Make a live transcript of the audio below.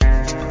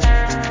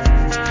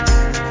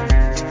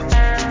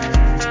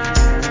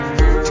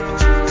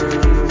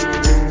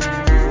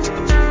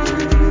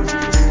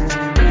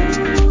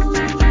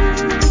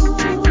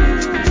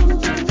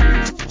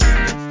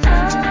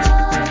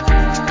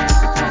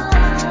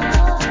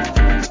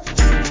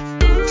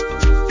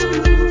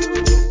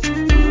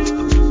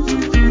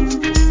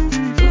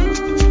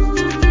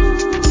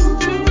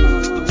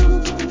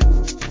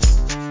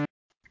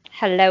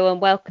Hello and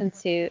welcome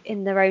to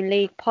In Their Own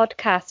League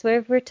podcast.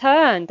 We've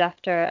returned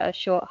after a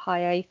short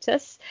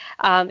hiatus.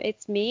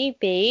 It's me,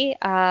 B,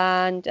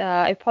 and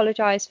I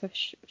apologise for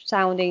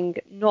sounding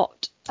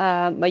not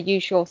my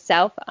usual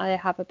self. I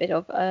have a bit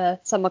of a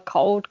summer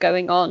cold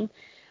going on,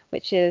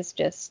 which is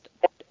just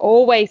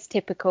always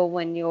typical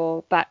when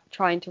you're back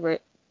trying to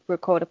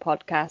record a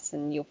podcast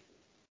and your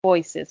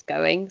voice is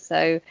going.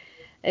 So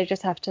you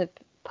just have to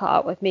put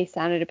up with me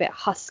sounding a bit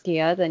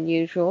huskier than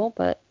usual,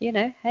 but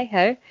hey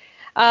ho.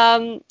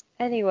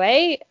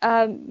 Anyway,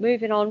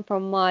 moving on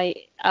from my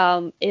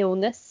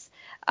illness,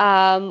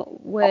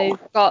 we've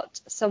got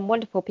some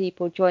wonderful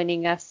people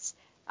joining us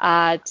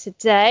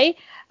today.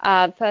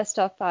 First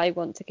off, I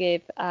want to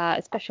give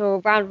a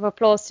special round of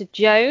applause to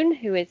Joan,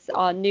 who is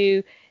our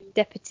new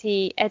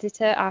deputy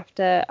editor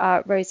after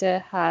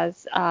Rosa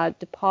has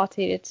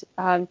departed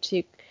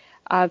to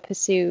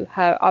pursue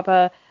her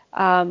other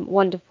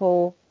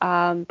wonderful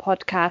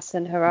podcasts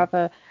and her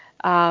other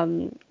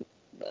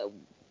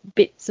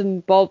bits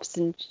and bobs,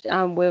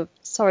 and we're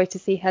sorry to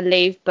see her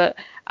leave, but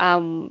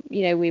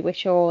we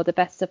wish her all the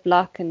best of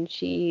luck, and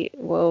she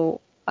will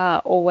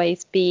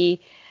always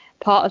be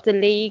part of the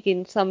league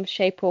in some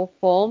shape or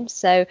form.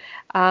 So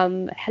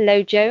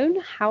hello Joan,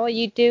 how are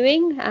you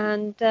doing?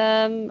 And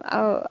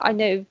I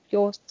know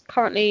you're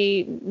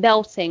currently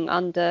melting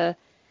under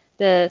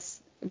the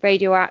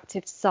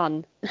radioactive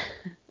sun.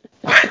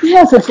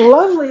 Yes, it's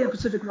lovely in the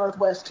Pacific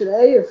Northwest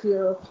today. If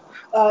you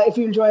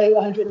enjoy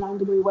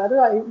 109-degree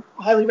weather, I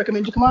highly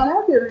recommend you come on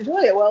out here and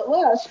enjoy it while it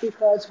lasts,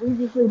 because we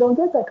usually don't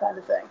get that kind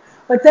of thing.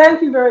 But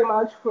thank you very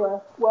much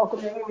for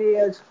welcoming me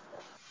as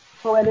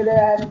co-editor.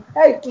 And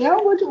hey,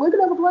 we're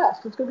gonna have a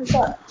blast. It's gonna be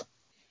fun.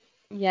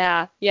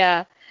 Yeah.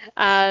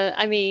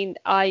 I mean,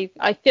 I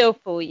feel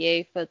for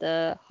you for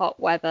the hot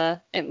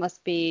weather. It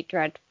must be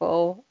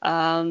dreadful.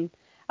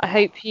 I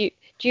hope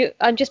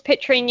I'm just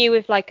picturing you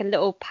with like a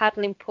little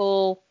paddling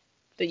pool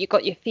that you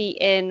got your feet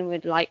in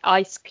with like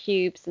ice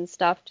cubes and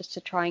stuff just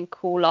to try and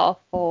cool off,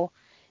 or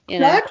I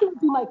actually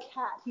do my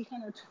cat. He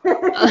kind of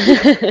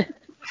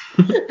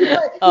he's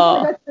like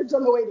that's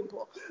on the waiting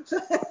pool.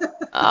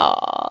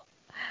 Oh.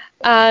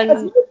 I've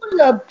really put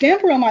a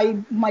damper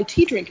on my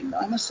tea drinking though,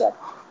 I must say.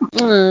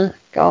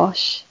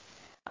 Gosh.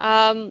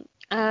 Well,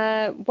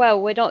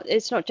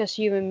 it's not just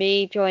you and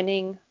me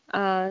joining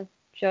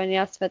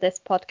us for this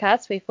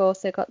podcast. We've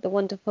also got the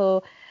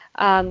wonderful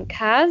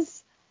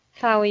Kaz.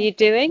 How are you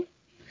doing?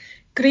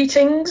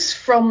 Greetings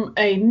from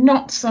a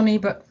not sunny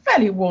but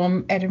fairly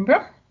warm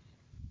Edinburgh.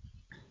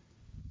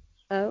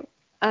 Oh,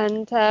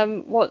 and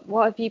what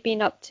have you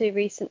been up to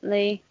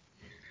recently?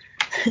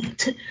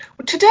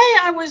 Today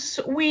I was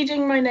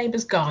weeding my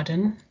neighbour's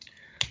garden,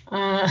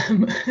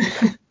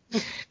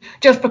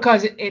 just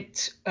because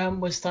it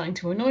was starting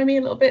to annoy me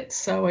a little bit,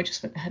 so I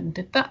just went ahead and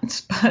did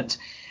that. But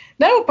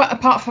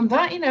apart from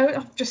that,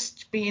 I've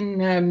just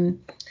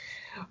been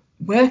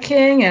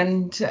working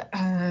and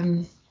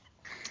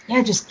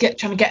just trying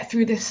to get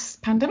through this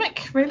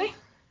pandemic, really.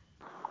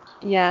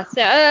 Yeah,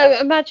 so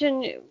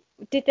imagine,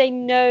 did they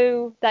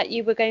know that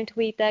you were going to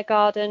weed their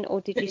garden,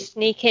 or did you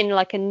sneak in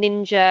like a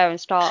ninja and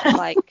start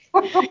like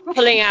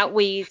pulling out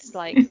weeds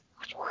like?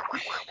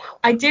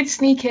 I did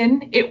sneak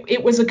in.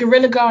 It was a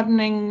guerrilla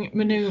gardening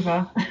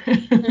maneuver.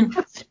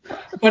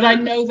 But I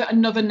know that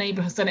another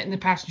neighbour has done it in the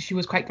past, and she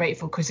was quite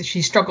grateful because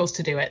she struggles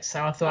to do it.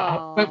 So I thought I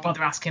won't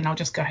bother asking. I'll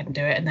just go ahead and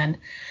do it, and then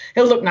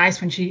it'll look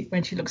nice when she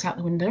looks out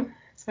the window.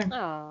 So.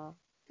 Oh,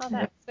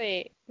 that's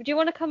sweet. Would you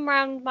want to come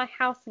around my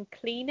house and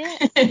clean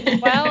it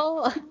as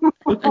well?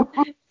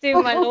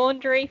 Do my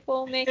laundry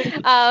for me?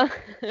 I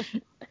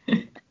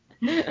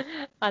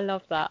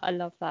love that.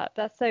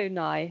 That's so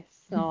nice.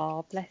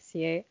 Oh, bless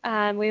you.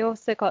 And we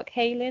also got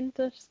Kaylin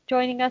just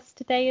joining us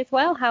today as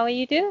well. How are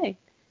you doing?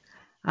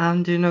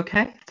 I'm doing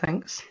okay,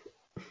 thanks.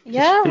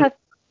 Yeah.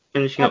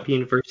 Finishing up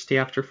university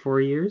after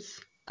 4 years.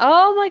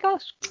 Oh my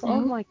gosh. Oh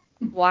my.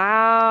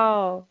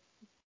 Wow.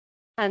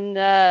 And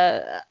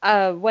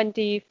when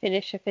do you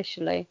finish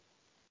officially?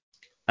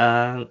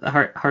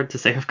 Hard to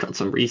say. I've got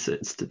some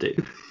research to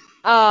do.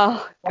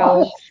 Oh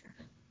gosh.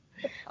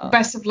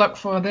 Best of luck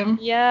for them.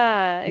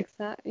 Yeah,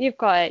 exactly. You've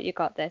got it. You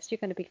got this. You're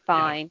going to be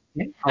fine.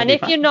 Yeah, and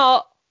if you're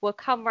not, we'll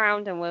come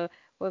round and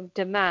we'll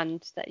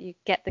demand that you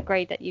get the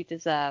grade that you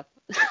deserve.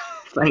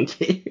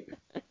 Thank you.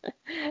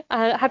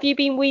 Have you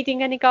been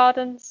weeding any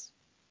gardens?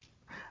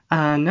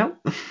 No.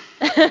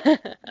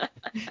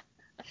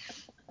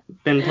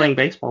 Been playing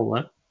baseball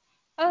though.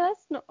 Oh,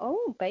 that's not.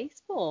 Oh,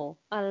 baseball.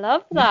 I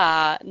love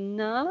that.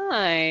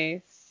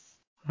 Nice.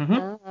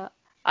 Mm-hmm.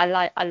 I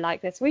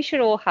like this. We should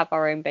all have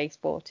our own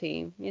baseball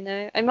team,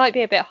 It might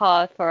be a bit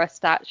hard for us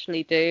to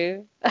actually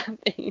do,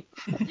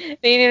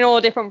 being in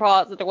all different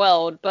parts of the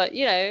world, but,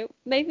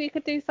 maybe we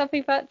could do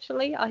something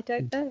virtually. I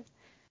don't know.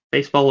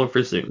 Baseball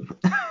over Zoom.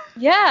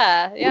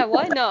 Yeah,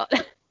 why not?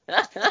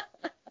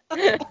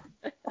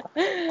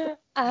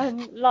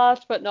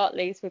 Last but not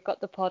least, we've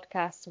got the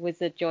podcast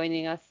wizard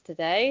joining us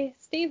today.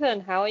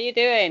 Stephen, how are you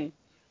doing?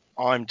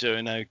 I'm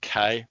doing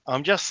okay.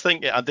 I'm just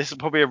thinking, this is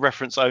probably a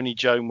reference only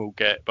Joan will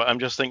get, but I'm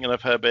just thinking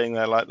of her being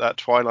there like that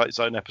Twilight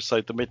Zone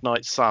episode, The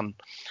Midnight Sun,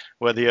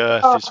 where the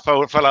Earth is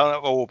fell out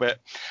of orbit,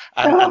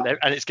 and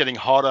it's getting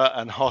hotter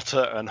and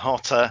hotter and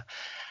hotter.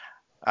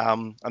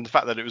 And the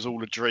fact that it was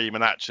all a dream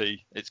and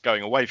actually it's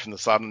going away from the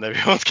sun and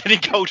everyone's getting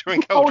colder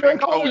and colder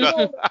and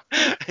colder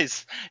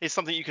is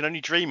something you can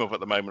only dream of at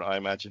the moment, I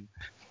imagine.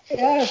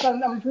 Yes,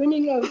 I'm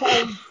dreaming of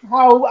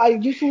how I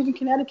used to live in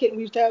Connecticut and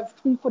we used to have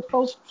 3-foot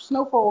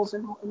snowfalls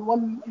in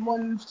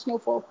one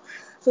snowfall.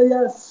 So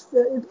yes,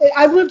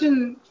 I've lived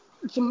in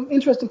some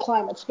interesting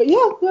climates, but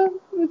yeah,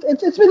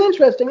 it's been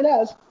interesting. It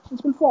has.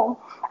 It's been fun.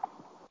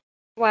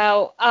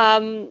 Well,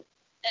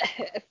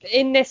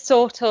 in this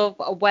sort of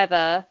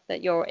weather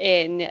that you're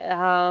in,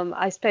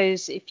 I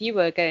suppose if you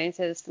were going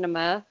to the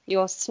cinema,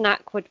 your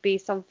snack would be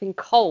something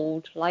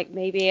cold, like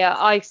maybe a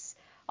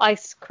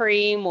ice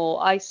cream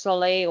or ice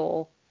lolly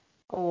or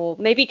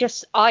maybe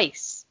just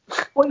ice.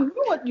 Well, you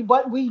know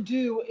what we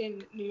do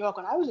in New York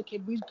when I was a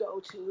kid, we'd go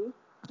to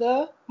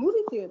the movie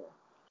theater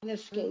and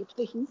escape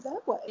the heat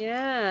that way.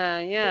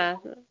 Yeah.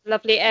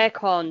 Lovely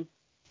aircon.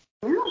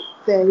 Yeah,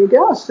 there you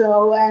go.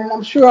 So, and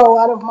I'm sure a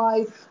lot of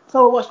my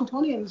fellow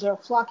Washingtonians are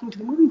flocking to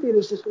the movie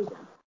theaters this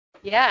weekend.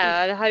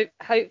 Yeah,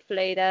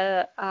 hopefully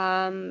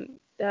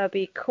they'll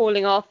be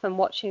cooling off and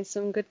watching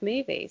some good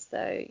movies.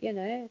 So,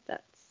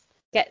 that's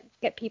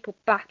get people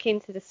back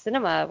into the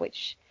cinema,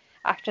 which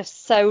after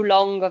so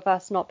long of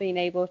us not being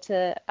able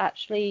to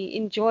actually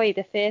enjoy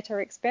the theatre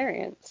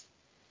experience.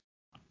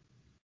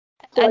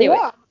 So, Anyway.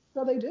 yeah,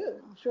 so they do.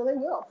 I'm sure they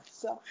will.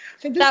 So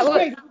this is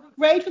great.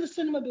 Great for the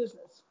cinema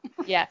business.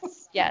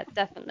 Yes, yeah,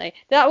 definitely.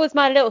 That was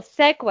my little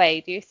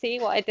segue. Do you see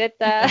what I did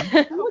there?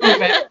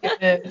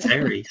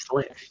 Very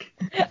slick.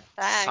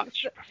 Thanks.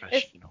 Such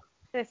professional.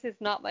 This is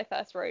not my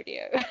first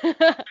rodeo.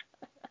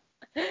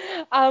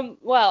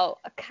 Well,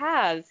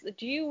 Kaz,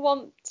 do you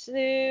want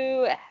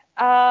to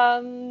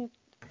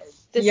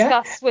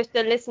discuss with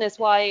the listeners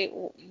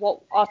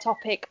what our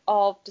topic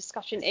of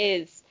discussion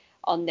is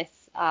on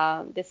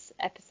this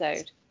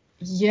episode?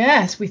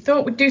 Yes, we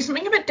thought we'd do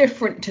something a bit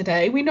different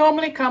today. We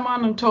normally come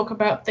on and talk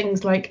about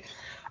things like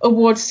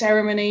award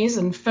ceremonies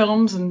and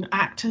films and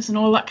actors and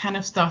all that kind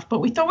of stuff, but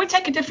we thought we'd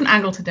take a different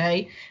angle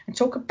today and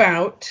talk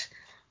about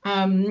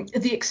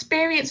the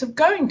experience of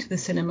going to the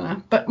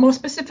cinema, but more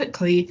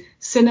specifically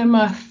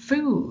cinema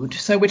food.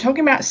 So we're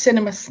talking about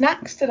cinema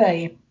snacks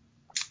today.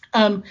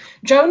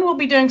 Joan will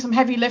be doing some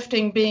heavy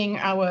lifting, being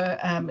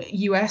our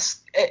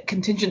US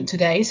contingent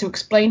today, so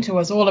explain to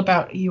us all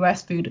about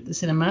US food at the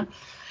cinema.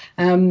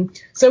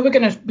 So we're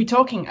going to be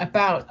talking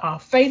about our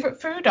favourite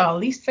food, our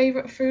least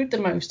favourite food, the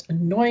most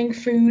annoying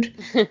food,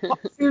 hot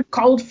food,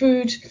 cold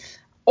food,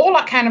 all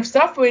that kind of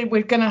stuff. We're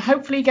going to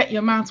hopefully get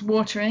your mouths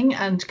watering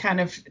and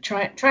kind of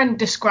try and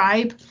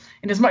describe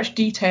in as much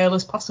detail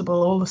as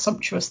possible all the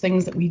sumptuous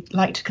things that we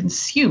like to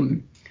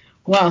consume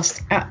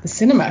whilst at the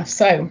cinema.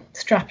 So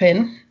strap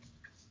in,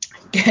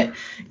 get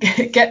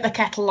the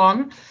kettle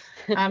on,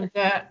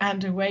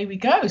 and away we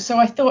go. So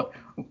I thought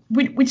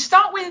we'd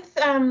start with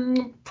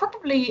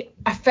probably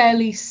a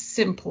fairly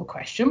simple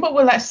question, but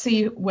let's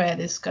see where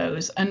this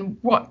goes and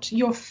what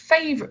your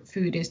favourite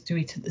food is to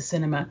eat at the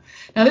cinema.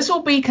 Now, this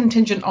will be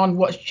contingent on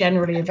what's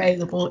generally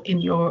available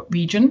in your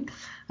region.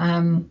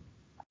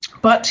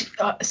 But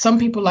some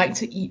people like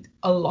to eat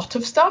a lot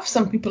of stuff.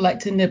 Some people like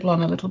to nibble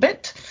on a little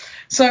bit.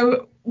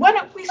 So why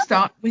don't we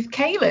start with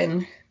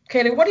Kaylin?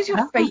 Kaylin, what is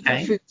your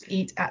favourite food to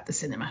eat at the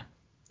cinema?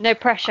 No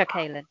pressure,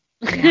 Kaylin.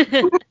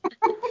 Yeah.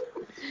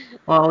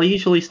 Well, I'll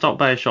usually stop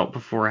by a shop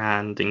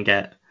beforehand and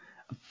get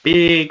a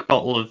big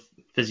bottle of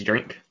fizzy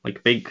drink, like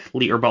a big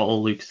litre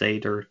bottle of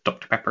Lucozade or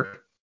Dr.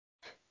 Pepper,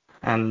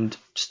 and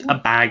just a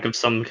bag of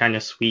some kind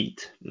of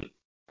sweet,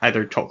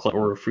 either chocolate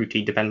or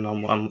fruity, depending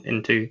on what I'm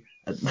into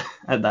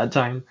at that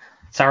time.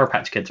 Sour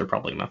Patch Kids are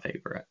probably my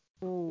favourite.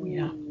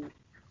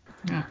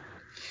 Yeah.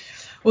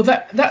 Well,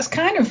 that's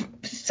kind of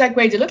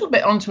segued a little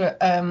bit onto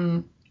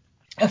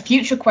a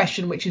future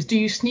question, which is, do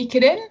you sneak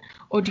it in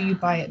or do you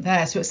buy it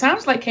there? So it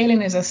sounds like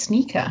Kaylin is a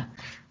sneaker.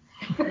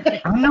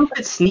 I don't know if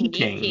it's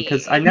sneaking,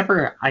 because I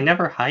never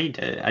hide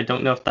it. I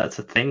don't know if that's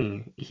a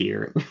thing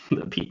here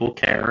that people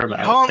care about.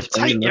 You can't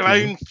take your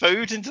own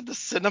food into the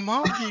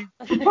cinema, you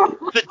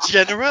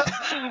degenerate.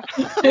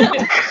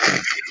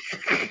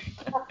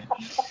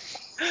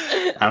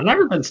 I've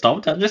never been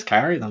stopped. I just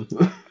carry them.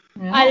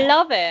 Yeah. I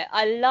love it.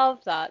 I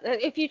love that.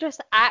 If you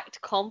just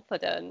act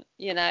confident,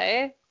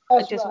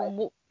 That's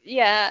right.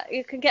 Yeah,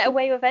 you can get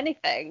away with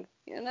anything.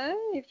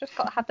 You've just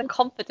got to have the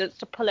confidence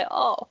to pull it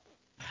off.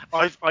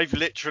 I've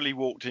literally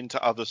walked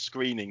into other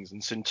screenings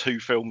and seen 2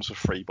 films for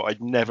free, but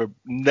I'd never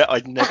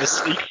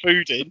sneak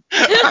food in.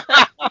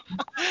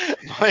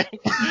 my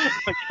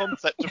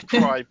concept of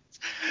crime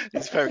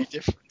is very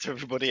different to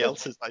everybody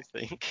else's, I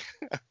think.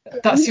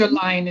 That's your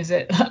line, is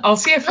it? I'll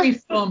see a free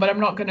film, but I'm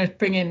not going to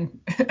bring in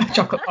a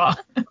chocolate bar.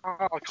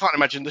 I can't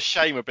imagine the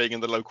shame of being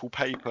in the local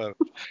paper.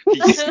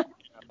 He's a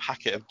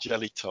packet of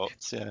jelly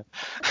tots, yeah.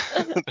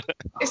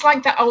 It's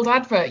like that old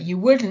advert, you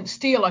wouldn't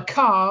steal a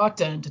car,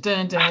 dun,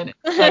 dun, dun, dun.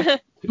 So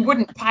you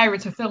wouldn't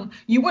pirate a film.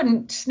 You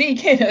wouldn't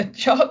sneak in a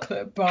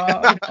chocolate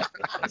bar.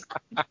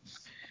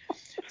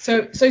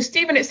 So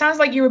Stephen, it sounds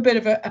like you're a bit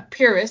of a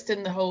purist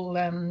in the whole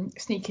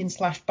sneak in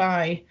 /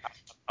 buy.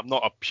 I'm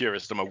not a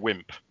purist. I'm a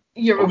wimp.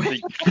 You're a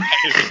wimp.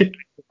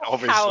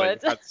 Obviously.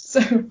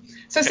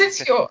 So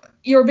since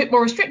you're a bit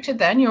more restricted,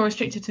 then you're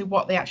restricted to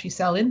what they actually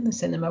sell in the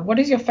cinema. What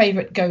is your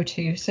favourite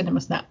go-to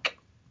cinema snack?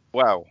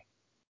 Well,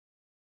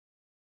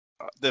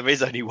 there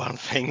is only one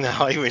thing that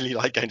I really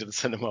like going to the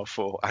cinema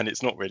for, and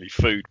it's not really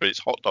food, but it's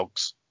hot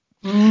dogs.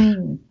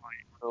 I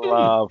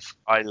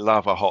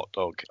love a hot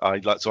dog.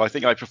 So I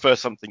think I prefer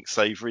something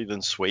savoury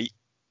than sweet.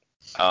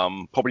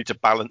 Probably to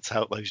balance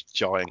out those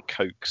giant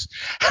Cokes.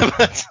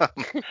 But,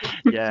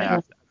 yeah,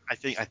 I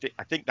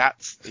think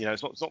that's,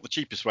 it's not the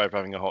cheapest way of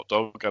having a hot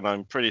dog, and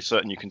I'm pretty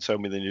certain you can tell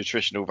me the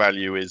nutritional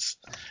value is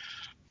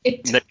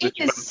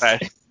negligible.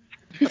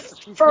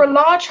 For a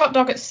large hot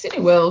dog at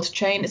Cineworld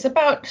chain, it's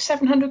about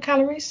 700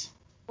 calories.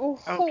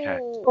 Okay.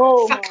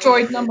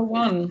 Factoid number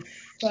 1.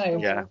 So.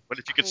 Yeah, well,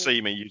 if you could see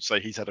me, you'd say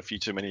he's had a few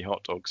too many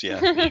hot dogs. Yeah,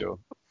 for sure.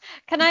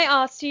 Can I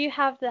ask, do you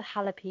have the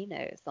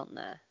jalapenos on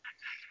there?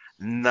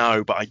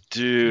 No, but I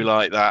do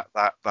like that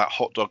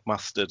hot dog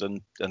mustard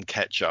and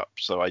ketchup.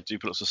 So I do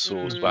put lots of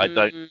sauce, but I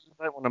don't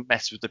want to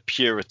mess with the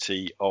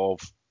purity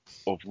of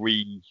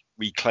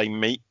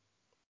reclaimed meat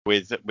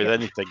with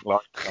anything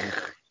like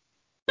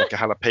a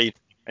jalapeno,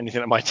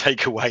 anything that might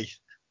take away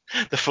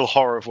the full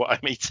horror of what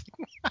I'm eating.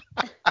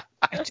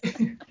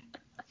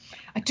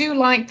 I do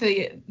like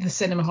the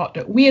cinema hot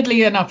dog.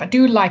 Weirdly enough, I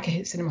do like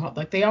a cinema hot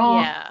dog. They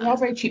are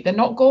very cheap. They're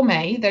not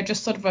gourmet. They're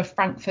just sort of a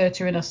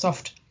frankfurter in a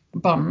soft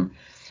bun.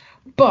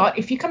 But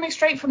if you're coming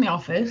straight from the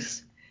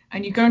office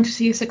and you're going to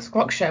see a 6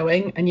 o'clock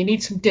showing and you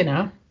need some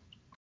dinner,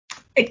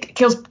 it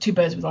kills 2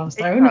 birds with one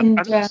stone. And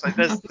also,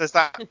 there's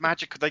that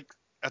magic.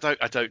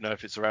 I don't know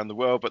if it's around the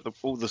world, but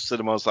all the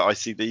cinemas that I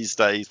see these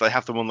days, they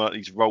have them on like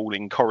these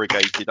rolling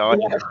corrugated iron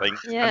things,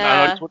 and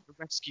I just want to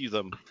rescue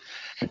them.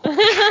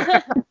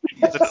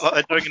 It's like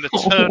they're doing an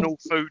eternal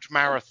food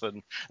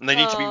marathon, and they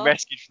need to be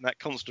rescued from that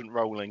constant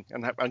rolling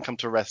and come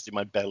to rest in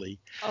my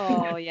belly.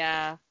 Oh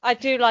yeah, I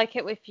do like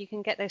it if you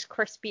can get those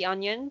crispy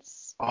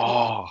onions.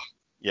 Oh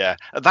yeah,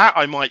 that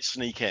I might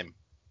sneak in.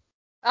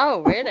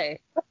 Oh really?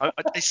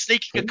 Is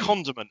sneaking a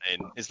condiment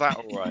in? Is that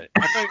all right?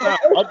 I don't know.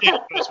 I'm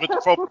the person with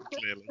the problem,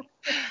 clearly.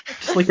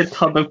 Just like a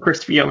tub of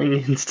crispy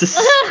onions to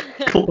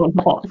call them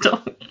hot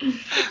dog.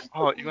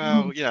 Oh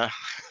well,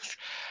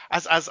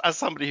 As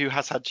somebody who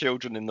has had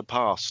children in the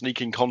past,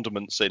 sneaking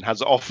condiments in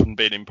has often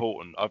been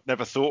important. I've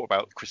never thought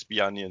about crispy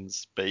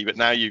onions, but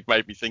now you've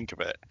made me think of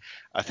it.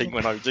 I think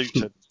when I do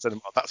to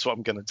cinema, that's what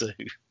I'm going to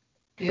do.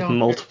 With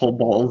multiple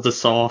bottles of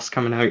sauce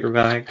coming out your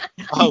bag.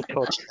 Oh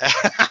god.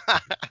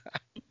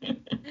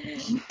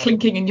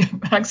 Clinking in your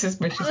bag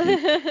suspiciously.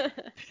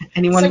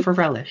 Anyone for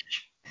relish?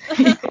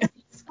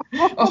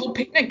 A whole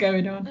picnic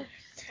going on.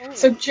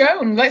 So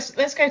Joan,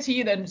 let's go to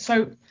you then.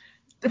 So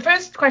the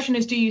first question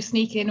is, do you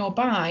sneak in or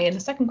buy? And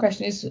the second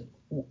question is,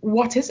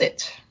 what is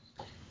it?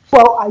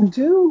 Well, I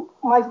do.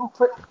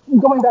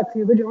 Going back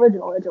to the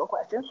original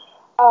question,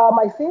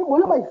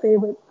 one of my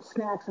favorite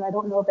snacks, and I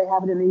don't know if they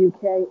have it in the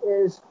UK,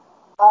 is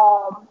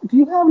do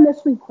you have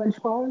Nestle Crunch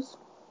bars,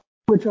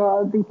 which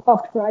are the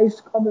puffed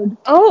rice covered?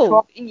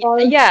 Oh,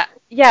 yeah,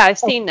 I've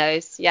seen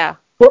those. Yeah.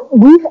 Well,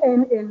 we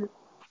in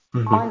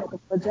my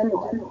neighborhoods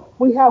anyway,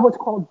 we have what's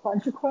called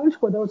Bunch of Crunch,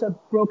 where those are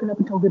broken up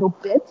into little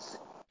bits.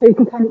 So you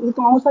can kind of eat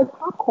them almost like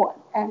popcorn,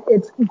 and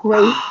it's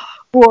great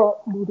for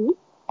movie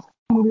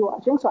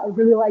watching. So I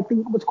really like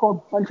what's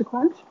called Bunch of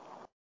Crunch.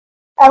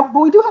 But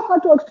we do have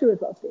hot dogs too as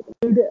well, Stephen.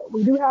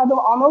 We do have them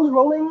on those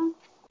rolling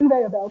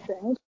conveyor belt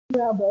things. We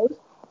have those.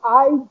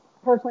 I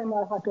personally am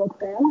not a hot dog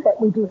fan, but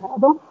we do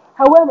have them.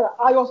 However,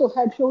 I also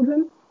had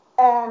children,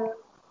 and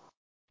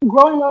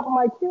growing up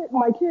with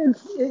my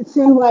kids, it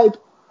seemed like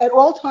at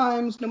all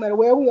times, no matter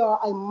where we are,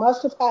 I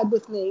must have had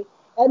with me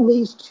at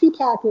least 2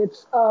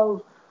 packets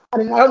of, I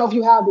don't know if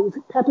you have these,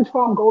 Pepperidge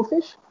Farm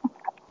goldfish.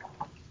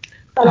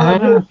 They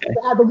have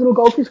the little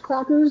goldfish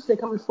crackers. They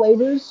come in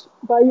flavors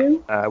by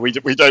you. We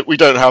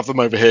don't have them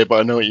over here,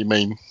 but I know what you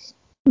mean.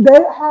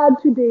 They had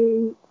to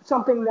be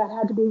something that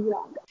had to be,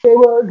 they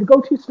were the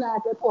go-to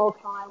snack at all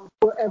times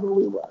wherever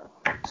we were.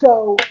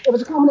 So it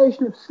was a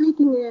combination of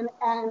sneaking in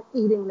and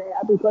eating there,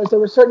 because there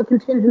were certain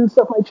contingents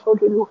of my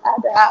children who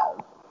had to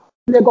have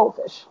their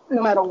goldfish,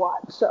 no matter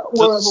what. So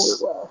wherever we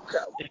were.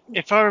 So.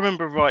 If I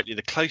remember rightly,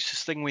 the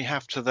closest thing we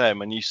have to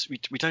them, and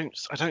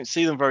I don't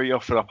see them very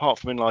often, apart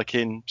from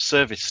in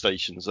service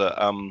stations,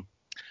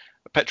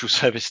 petrol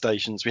service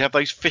stations. We have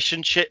those fish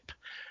and chip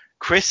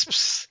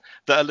crisps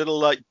that are little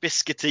like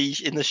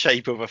biscuity in the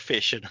shape of a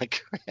fish and a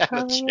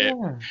chip.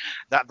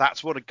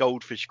 That's what a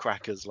goldfish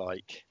cracker's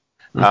like.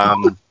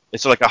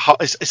 It's like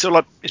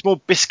it's more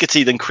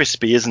biscuity than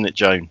crispy, isn't it,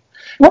 Joan?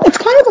 Well, it's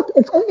kind of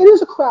it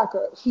is a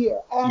cracker here.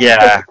 And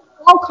there's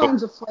all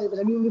kinds of flavors.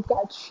 I mean, you've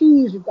got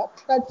cheese, you've got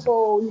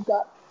pretzel, you've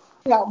got,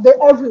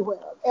 they're everywhere.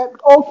 And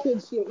all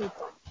kids here eat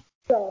them.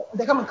 So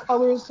they come in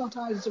colors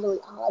sometimes. It's really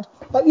odd.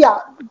 But yeah,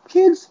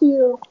 kids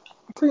here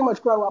pretty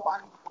much grow up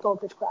on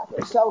Goldfish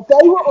crackers. So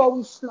they were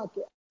always snuck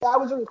in. That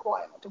was a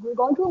requirement. If we were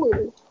going to a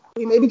movie,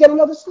 we maybe get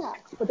another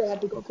snack, but they had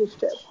to go fish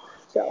too.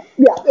 So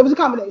yeah, it was a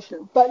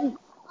combination. But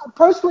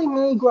personally,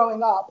 me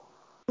growing up,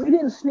 we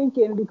didn't sneak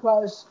in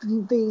because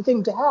the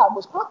thing to have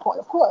was popcorn,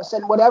 of course,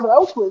 and whatever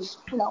else was,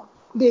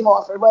 being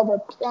offered, whatever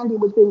candy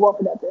was being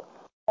offered at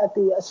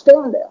the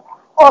stand there.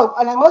 Oh,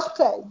 and I must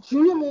say,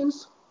 Junior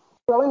Mints,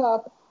 growing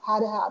up, had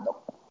to have them.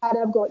 Had to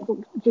have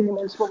Junior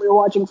Mints when we were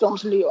watching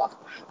films in New York.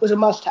 It was a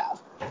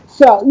must-have.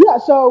 So yeah,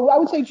 so I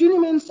would say Junior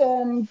Mints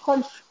and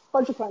Crunch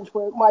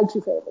were my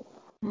two favorites.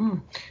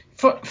 Mm.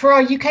 For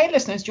our UK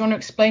listeners, do you want to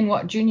explain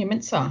what Junior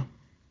Mints are?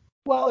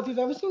 Well, if you've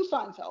ever seen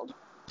Seinfeld,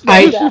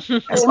 That's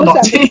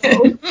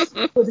famous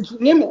episode with the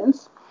Junior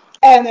Mints,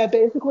 and they're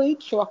basically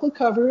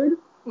chocolate-covered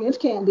mint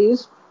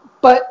candies,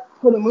 but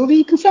for the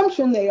movie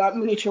consumption, they are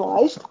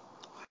miniaturized.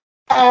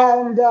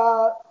 And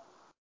the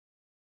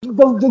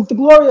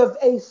glory of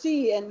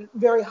AC and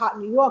very hot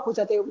New York was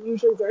that they were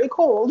usually very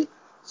cold,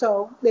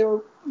 so they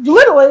were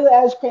literally,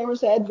 as Kramer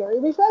said, very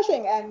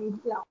refreshing, and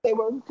they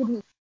were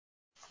good.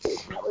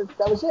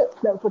 That was it.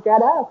 That was what you had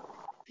to have.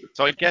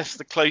 So I guess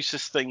the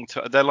closest thing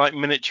to they're like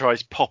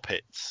miniaturized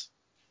poppets.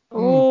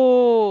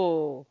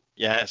 Oh.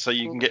 Yeah, so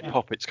you can get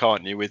poppets,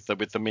 can't you, with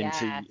the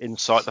minty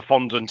inside, the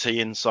fondanty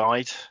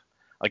inside.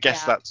 I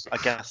guess that's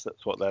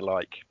what they're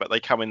like. But they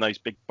come in those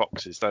big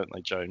boxes, don't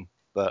they, Joan?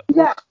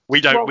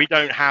 We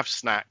don't have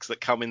snacks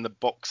that come in the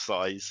box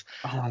size.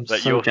 I'm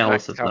that so your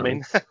jealous snacks of come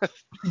them.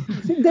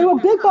 in. They were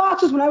big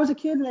boxes when I was a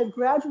kid, and they've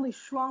gradually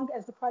shrunk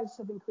as the prices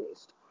have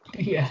increased.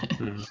 Yeah.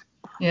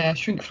 Yeah,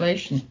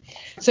 shrinkflation.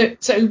 So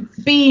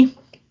B,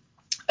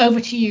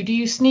 over to you. Do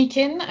you sneak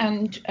in,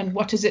 and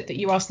what is it that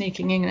you are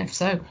sneaking in, if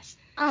so?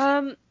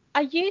 I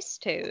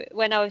used to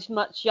when I was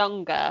much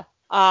younger.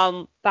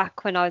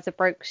 Back when I was a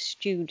broke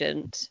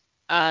student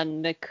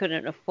and I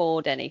couldn't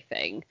afford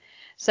anything.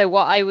 So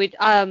what I would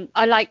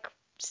I like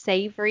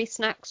savory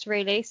snacks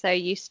really. So I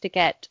used to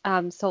get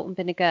salt and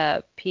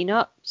vinegar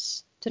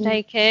peanuts to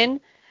take in,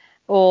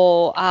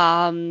 or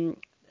I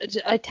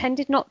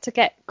tended not to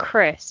get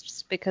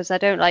crisps because I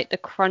don't like the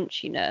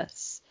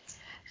crunchiness.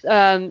 So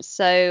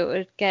I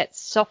would get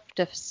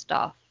softer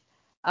stuff.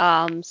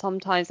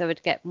 Sometimes I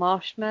would get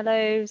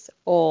marshmallows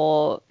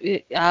or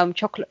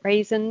chocolate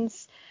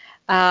raisins.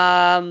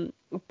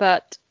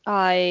 But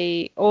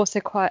I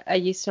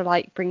used to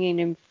like bringing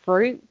in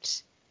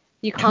fruit.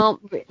 You can't.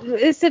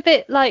 It's a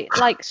bit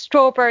like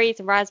strawberries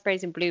and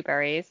raspberries and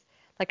blueberries,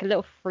 like a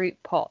little fruit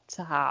pot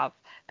to have,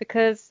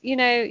 because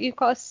you've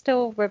got to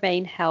still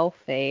remain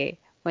healthy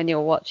when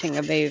you're watching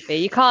a movie.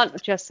 You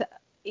can't just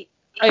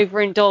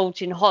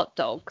overindulge in hot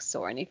dogs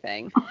or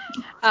anything.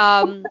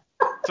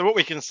 So what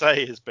we can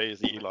say is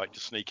that you like to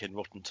sneak in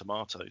rotten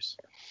tomatoes.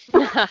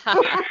 Throw it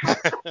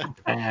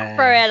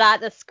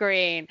at the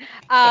screen.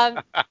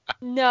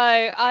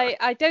 No,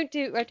 I don't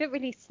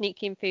really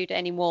sneak in food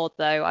anymore,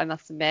 though, I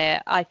must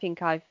admit. I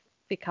think I've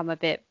become a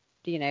bit,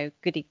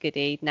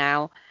 goody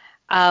now.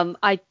 I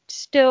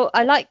must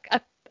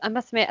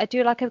admit, I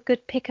do like a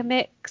good pick a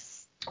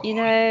mix,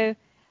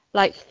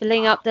 like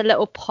filling up the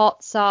little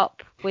pots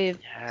up with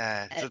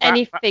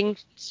anything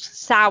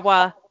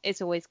sour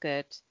is always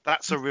good.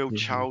 That's a real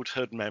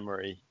childhood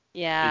memory.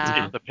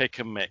 Yeah. It's the pick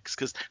and mix,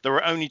 because there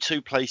were only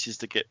two places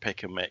to get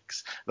pick and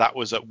mix. That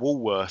was at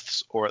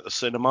Woolworths or at the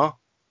cinema.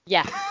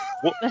 Yeah.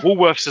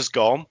 Woolworths has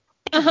gone.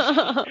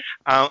 And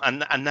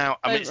now,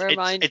 I mean, Don't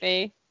remind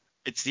me.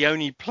 It's the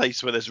only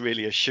place where there's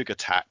really a sugar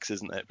tax,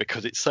 isn't it?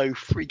 Because it's so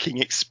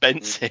freaking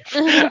expensive.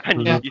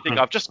 And you think,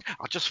 I'll just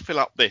fill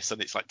up this,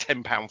 and it's like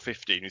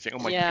 £10.50, and you think, oh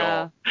my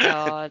god.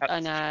 I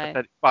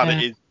know. But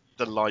it is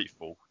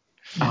delightful.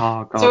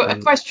 Oh god. So a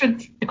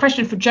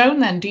question for Joan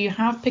then. Do you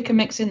have pick and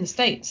mix in the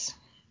States?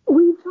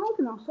 We don't,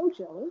 and I'm so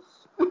jealous.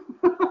 I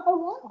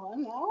want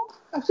one now.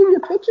 I've seen your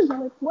pictures, and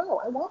I'm like,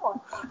 wow, I want one.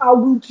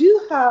 We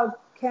do have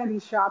candy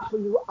shops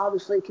where you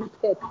obviously can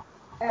pick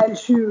and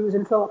choose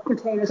and fill up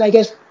containers. I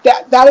guess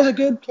that is a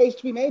good case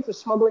to be made for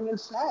smuggling in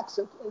snacks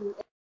in the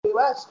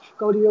U.S.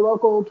 Go to your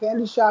local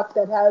candy shop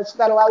that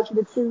allows you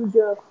to choose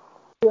your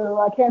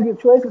candy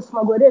of choice and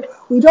smuggle it in.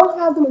 We don't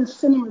have them in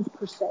cinemas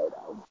per se,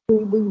 though.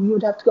 We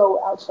would have to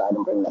go outside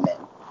and bring them in.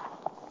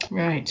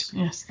 Right.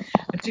 Yes.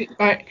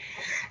 Right.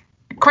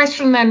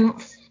 Question then,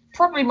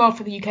 probably more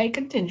for the UK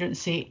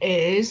contingency,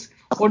 is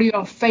what are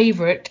your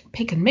favourite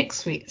pick and mix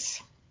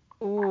sweets?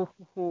 Ooh,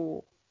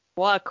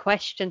 what a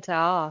question to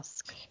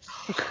ask.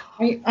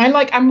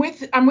 I'm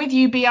with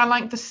you, B. I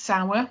like the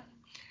sour.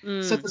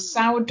 So the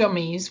sour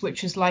dummies,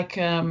 which is like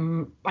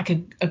a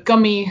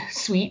gummy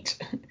sweet,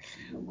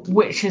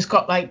 which has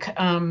got like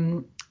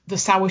the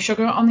sour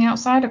sugar on the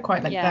outside. I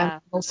quite like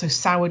that. Also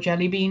sour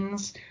jelly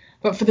beans.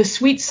 But for the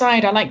sweet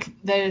side, I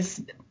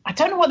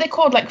don't know what they're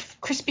called,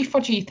 like crispy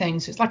fudgy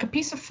things. It's like a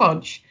piece of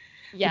fudge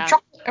with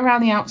chocolate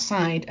around the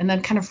outside and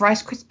then kind of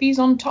Rice Krispies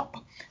on top.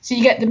 So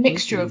you get the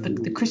mixture of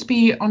the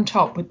crispy on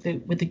top with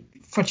the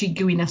fudgy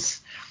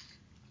gooiness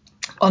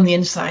on the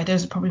inside.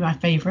 Those are probably my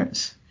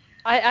favourites.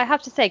 I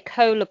have to say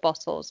cola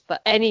bottles,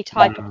 but any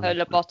type of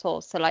cola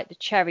bottles, so like the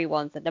cherry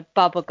ones and the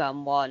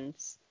bubblegum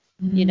ones.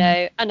 you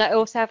know. And I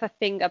also have a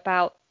thing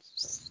about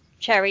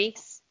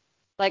cherries,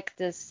 like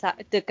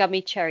the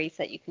gummy cherries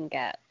that you can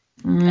get,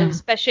 and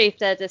especially if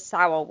they're the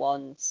sour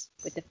ones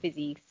with the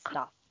fizzy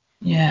stuff.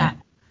 Yeah.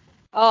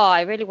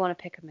 I really want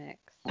to pick a mix.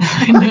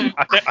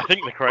 I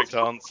think the correct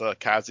answer,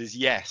 Kaz, is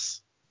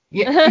yes.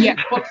 Yeah.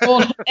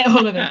 All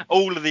of them.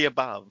 All of the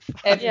above.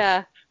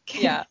 Yeah.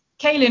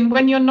 Kaylin,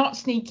 when you're not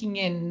sneaking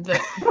in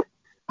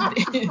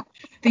the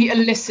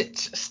illicit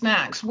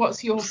snacks,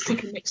 what's your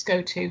pick and mix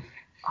go to?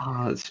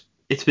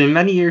 It's been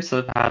many years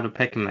since I've had a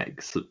pick and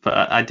mix,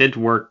 but I did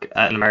work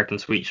at an American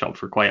sweet shop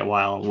for quite a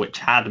while, which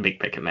had a big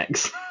pick and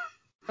mix.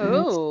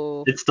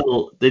 Oh.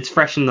 It's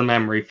fresh in the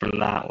memory from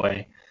that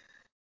way.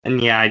 And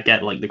yeah, I'd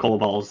get like the cola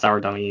balls, sour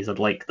dummies. I'd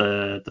like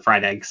the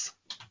fried eggs.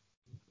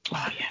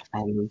 Oh yeah.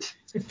 And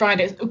the fried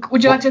eggs.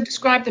 Would you like to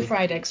describe the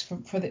fried eggs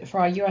for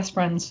our US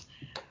friends?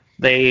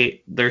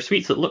 They're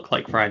sweets that look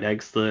like fried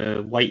eggs.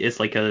 The white is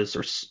like the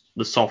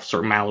soft,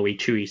 sort of mallowy,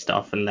 chewy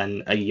stuff, and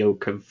then a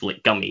yolk of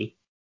like gummy.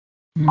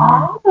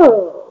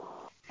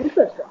 Oh,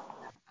 interesting.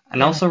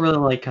 And I also really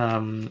like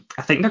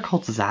I think they're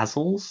called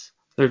Zazzles.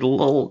 They're the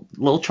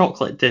little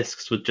chocolate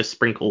discs with just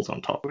sprinkles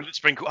on top. Will it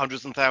sprinkle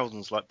hundreds and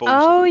thousands like balls?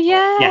 Oh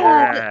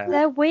Yeah.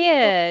 they're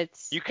weird.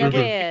 You can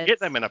get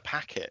them in a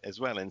packet as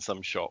well in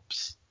some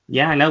shops.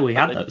 Yeah, I know we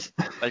had those.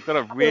 They've got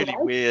a really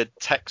weird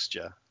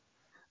texture,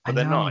 but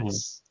they're know.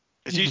 nice.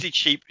 It's usually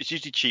cheap. It's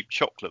usually cheap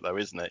chocolate though,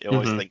 isn't it? You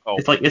always think,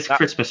 it's like this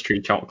Christmas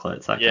tree chocolate.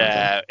 It's that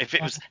yeah. If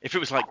it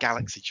was like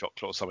Galaxy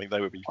chocolate or something,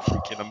 they would be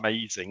freaking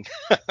amazing.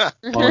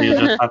 Well, you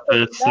just have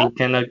to sneak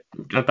in a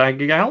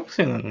bag of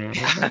Galaxy. Yeah,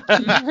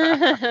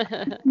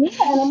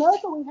 in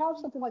America we have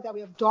something like that. We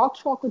have dark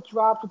chocolate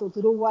drops with those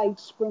little white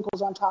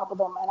sprinkles on top of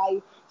them, and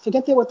I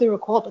forget what they were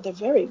called, but they're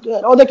very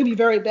good. Or they could be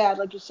very bad,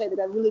 like you say, they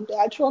got really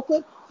bad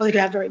chocolate, or they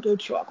could have very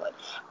good chocolate.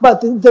 But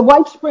the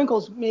white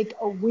sprinkles make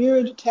a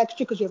weird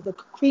texture because you have the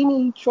creamy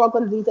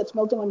chocolate underneath that's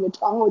melting on your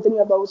tongue, but then you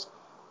have those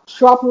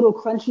sharp little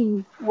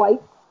crunchy white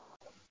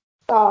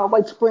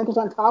sprinkles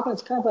on top, and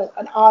it's kind of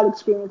an odd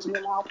experience in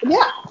your mouth. But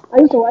yeah, I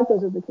used to like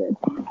those as a kid.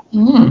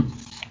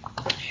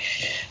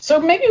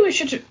 So maybe we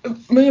should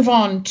move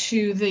on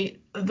to the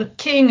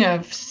king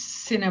of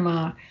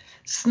cinema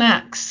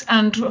snacks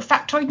and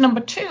factoid number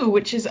 2,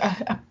 which is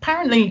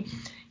apparently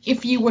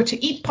if you were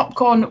to eat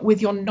popcorn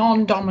with your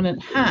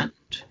non-dominant hand,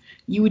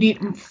 you would eat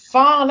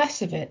far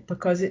less of it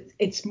because it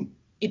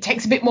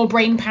takes a bit more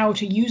brain power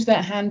to use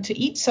that hand to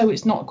eat, so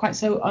it's not quite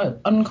so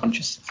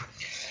unconscious.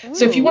 Ooh.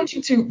 So if you're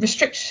wanting to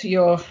restrict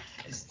your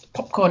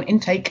popcorn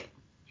intake,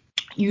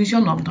 use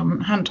your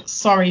non-dominant hand.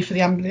 Sorry for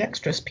the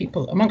ambidextrous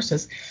people amongst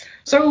us.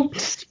 So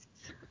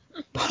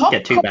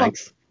get 2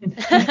 bags.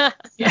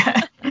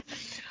 Yeah.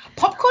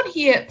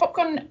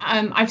 Popcorn,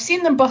 I've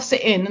seen them bust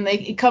it in, and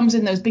it comes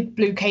in those big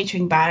blue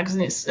catering bags,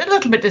 and it's a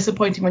little bit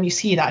disappointing when you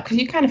see that because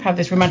you kind of have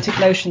this romantic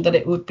notion that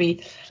it would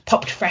be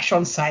popped fresh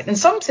on site. And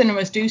some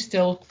cinemas do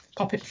still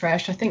pop it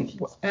fresh. I think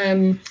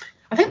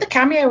the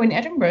Cameo in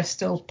Edinburgh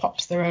still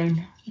pops their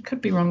own. I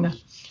could be wrong there.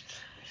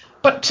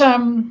 But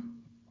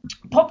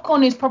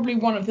popcorn is probably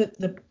one of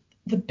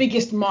the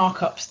biggest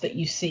markups that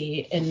you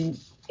see in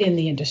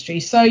the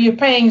industry. So you're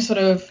paying sort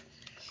of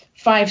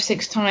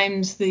 5-6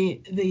 times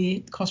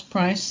the cost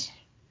price,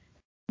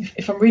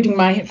 if I'm reading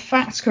my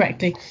facts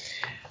correctly.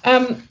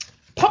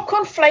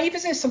 Popcorn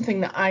flavors is something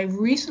that I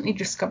recently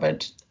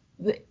discovered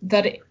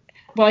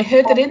I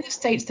heard that in the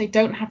States they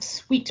don't have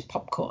sweet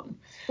popcorn.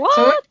 What?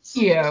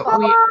 So here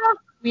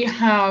we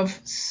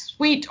have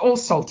sweet or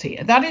salty.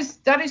 That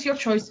is your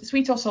choice,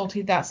 sweet or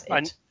salty. That's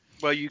it.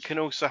 Well, you can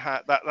also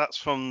have that. That's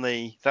from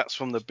the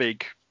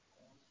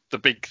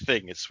big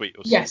thing is sweet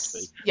or salty.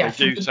 Yes. Yeah,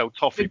 they do sell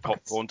toffee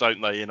popcorn,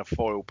 don't they, in a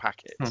foil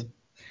packet?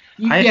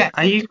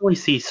 I usually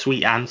see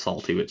sweet and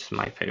salty, which is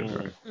my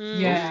favourite.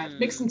 Yeah,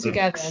 mix them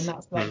together, and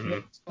that's like.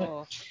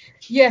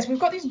 Yes, we've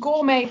got these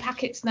gourmet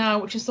packets now,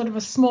 which is sort of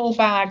a small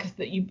bag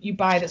that you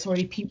buy that's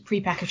already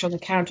pre-packaged on the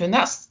counter, and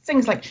that's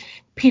things like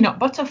peanut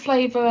butter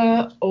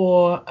flavour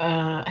or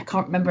I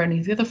can't remember any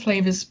of the other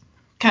flavours.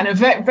 Kind of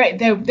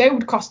they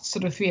would cost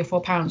sort of £3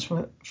 or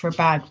 £4 for a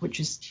bag, which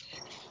is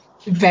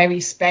very,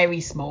 very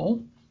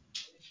small.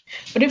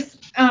 But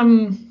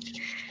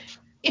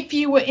if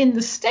you were in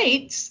the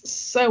States,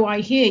 so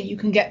I hear, you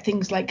can get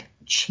things like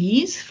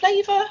cheese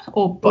flavour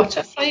or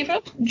butter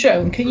flavour.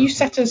 Joan, can you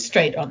set us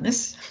straight on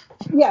this?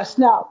 Yes.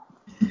 Now,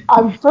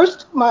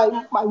 first,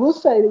 I will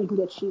say that you can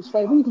get cheese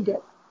flavour. You can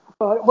get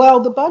butter.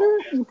 Well, the butter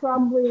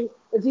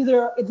it's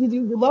either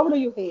you love it or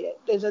you hate it.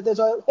 There's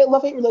a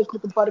love-hate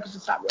relationship with butter because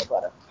it's not real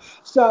butter.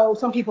 So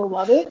some people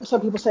love it.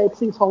 Some people say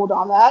please hold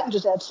on that and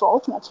just add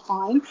salt, and that's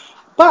fine.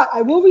 But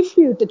I will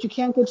refute that you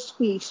can't get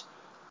sweet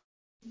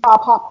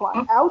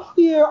popcorn. Out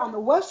here on the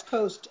West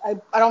Coast, I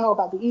don't know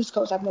about the East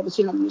Coast. I've never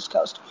seen it on the East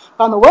Coast.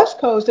 But on the West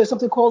Coast, there's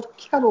something called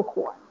kettle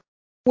corn,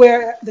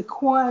 where the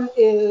corn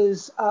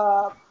is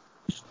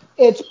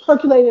it's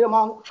percolated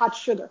among hot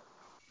sugar,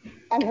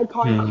 and it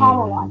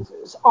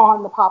caramelizes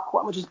on the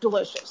popcorn, which is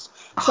delicious.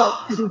 So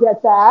you can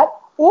get that.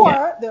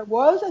 Or there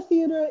was a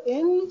theater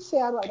in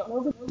Seattle, I don't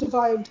know if it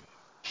survived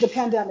the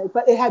pandemic,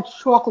 but it had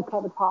chocolate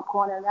covered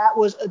popcorn, and that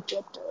was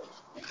addictive.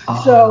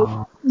 So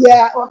Oh.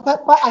 yeah,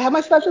 but I have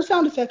my special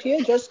sound effect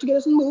here just to get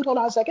us in the mood. Hold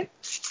on a second.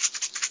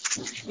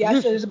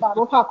 Yes, it is a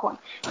bottle of popcorn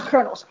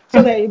kernels.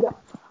 So there you go.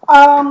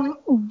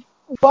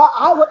 But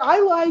what I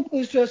like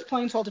is just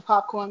plain salted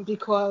popcorn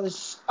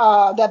because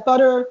that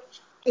butter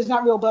is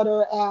not real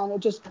butter, and it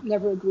just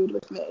never agreed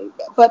with me.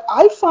 But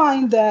I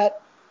find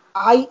that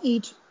I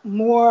eat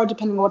more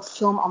depending on what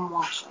film I'm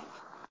watching.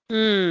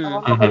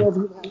 I don't know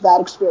whether you have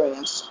that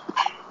experience.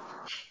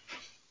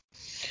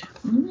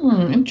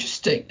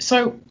 Interesting.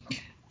 So,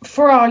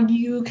 for our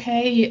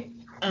UK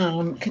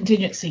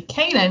contingency,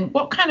 Kaylin,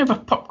 what kind of a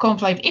popcorn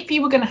flavour? If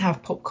you were going to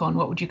have popcorn,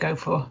 what would you go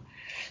for?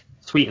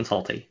 Sweet and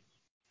salty.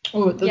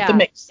 Oh, the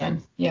mix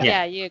then.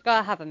 Yeah, you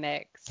gotta have a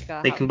mix.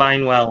 They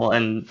combine well,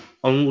 and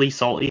only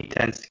salty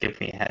tends to give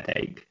me a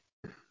headache.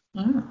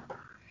 Oh.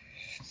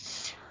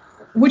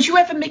 Would you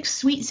ever mix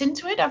sweets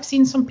into it? I've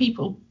seen some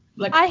people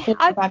like.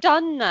 I've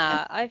done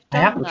that. I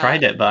haven't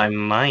tried it, but I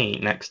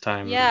might next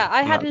time. Yeah,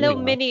 I had little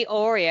mini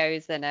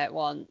Oreos in it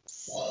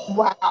once.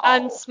 Wow.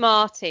 And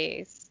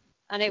Smarties,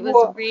 and it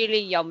was really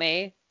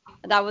yummy.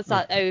 That was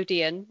that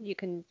Odeon. You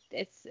can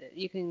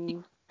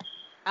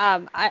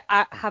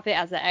I have it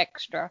as an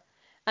extra,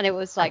 and it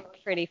was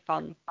like pretty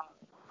fun.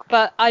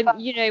 But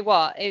you know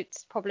what?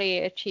 It's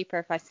probably cheaper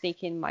if I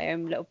sneak in my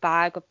own little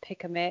bag of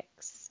pick a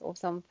mix or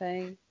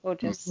something, or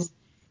just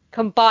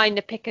combine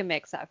the pick a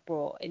mix that I've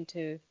brought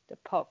into the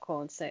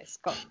popcorn, so it's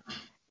got,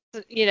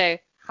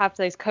 have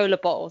those cola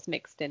bottles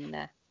mixed in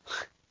there.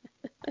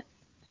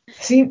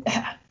 See,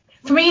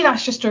 for me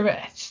that's just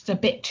a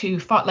bit too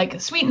far. Like a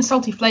sweet and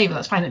salty flavour,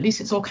 that's fine. At least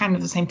it's all kind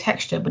of the same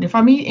texture. But if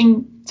I'm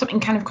eating something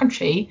kind of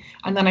crunchy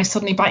and then I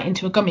suddenly bite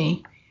into a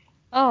gummy,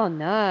 oh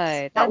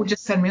no, that would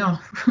just send me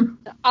off.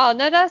 Oh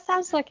no, that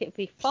sounds like it'd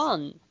be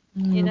fun.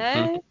 You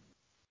know.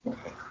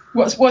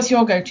 What's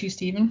your go-to,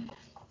 Stephen?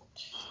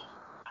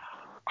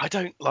 I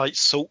don't like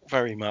salt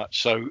very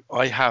much, so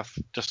I have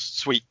just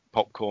sweet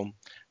popcorn.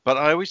 But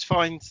I always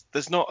find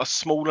there's not a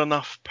small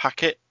enough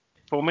packet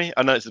for me.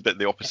 I know it's a bit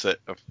the opposite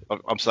of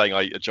I'm saying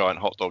I eat a giant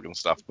hot dog and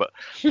stuff, but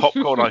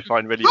popcorn I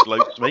find really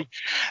bloats me.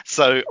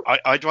 So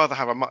I'd rather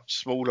have a much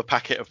smaller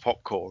packet of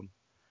popcorn.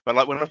 But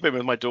like when I've been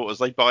with my daughters,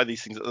 they buy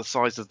these things at the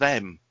size of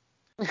them.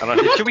 And I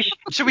think,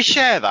 should we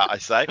share that? I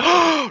say,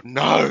 oh,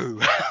 no,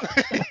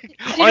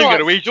 I'm going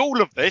to eat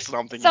all of this. And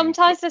I'm thinking,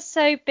 sometimes they're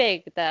so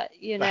big that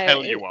the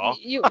hell you are.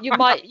 You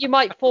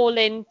might fall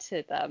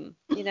into them,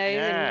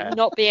 and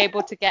not be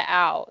able to get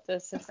out.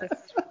 There's just this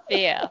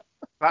fear.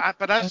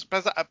 But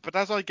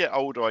as I get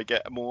older, I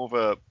get more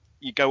of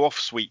you go off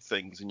sweet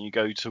things and you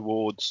go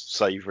towards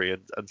savoury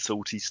and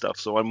salty stuff.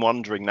 So I'm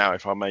wondering now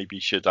if I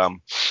maybe should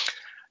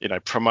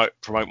promote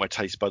my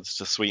taste buds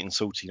to sweet and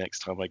salty next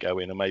time I go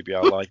in, and maybe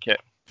I'll like it.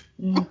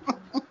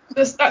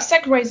 That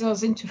segues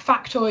us into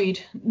factoid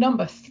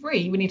number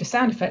 3. We need a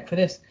sound effect for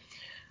this.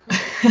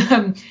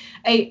 In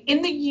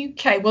the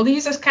UK, well,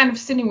 these are kind of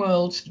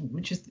Cineworld,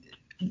 which is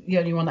the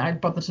only one that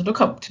I'd bother to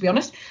look up, to be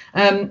honest.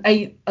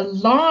 A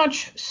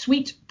large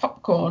sweet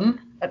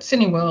popcorn at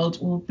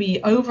Cineworld will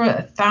be over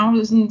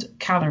 1,000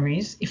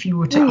 calories if you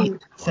were to eat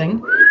the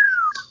thing.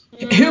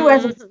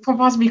 Whoever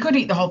possibly could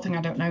eat the whole thing,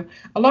 I don't know.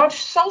 A large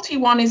salty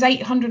one is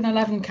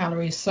 811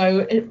 calories, so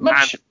it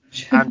much.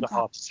 And a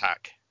heart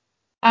attack.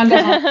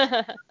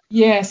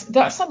 Yes,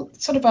 that's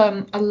sort of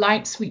a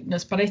light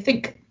sweetness, but I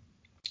think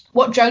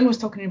what Joan was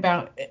talking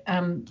about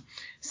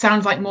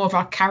sounds like more of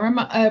our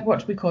caramel. What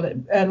do we call it?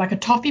 Like a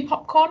toffee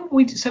popcorn.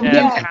 We get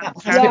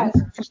that.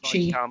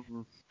 Like,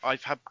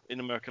 I've had in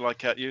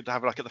America you'd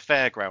have like at the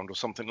fairground or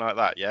something like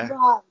that. Yeah.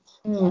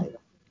 Right.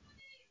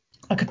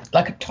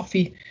 Like a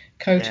toffee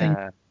coating.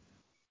 Yeah.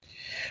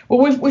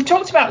 Well, we've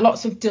talked about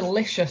lots of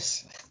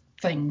delicious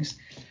things.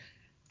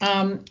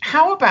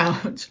 How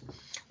about,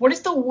 what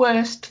is the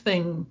worst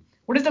thing?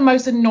 What is the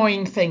most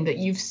annoying thing that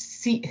you've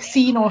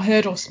seen or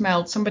heard or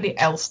smelled somebody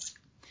else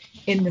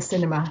in the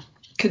cinema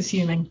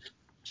consuming?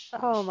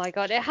 Oh my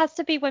God, it has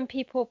to be when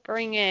people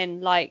bring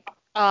in I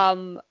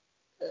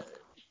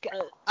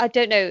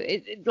don't know,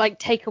 like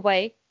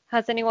takeaway.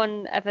 Has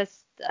anyone ever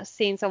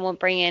seen someone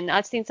bring in?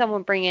 I've seen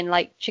someone bring in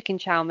like chicken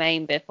chow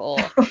mein before,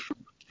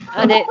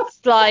 and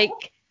it's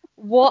like,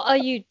 what are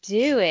you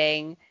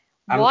doing?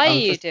 Why are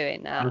you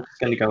doing that? I'm just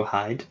gonna go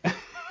hide.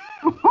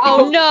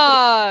 Oh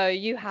no,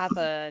 you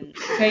haven't.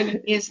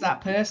 Kaylin is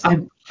that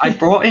person. I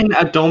brought in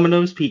a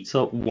Domino's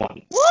pizza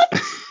once.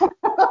 What?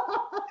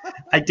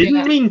 I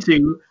didn't mean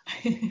to.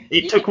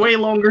 It took way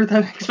longer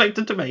than I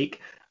expected to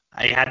make.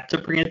 I had to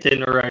bring it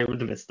in or I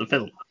would have missed the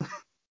film.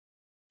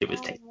 It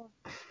was tasty.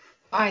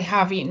 I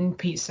have eaten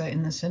pizza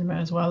in the cinema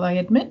as well, I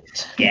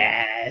admit.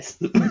 Yes.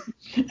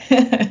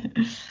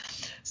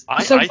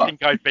 I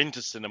think I've been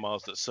to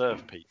cinemas that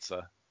serve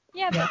pizza.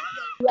 Yeah, but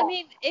I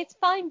mean, it's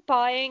fine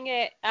buying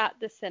it at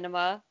the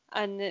cinema,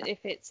 and if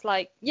it's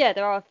like,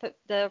 there are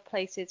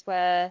places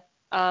where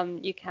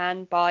you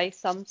can buy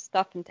some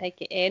stuff and take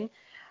it in,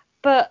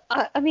 But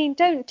I mean,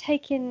 don't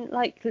take in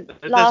like There's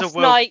a last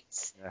world.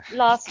 night's Yeah.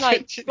 last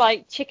night's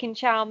like chicken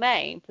chow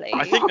mein, please.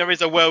 I think there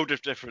is a world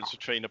of difference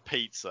between a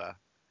pizza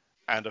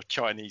and a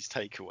Chinese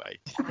takeaway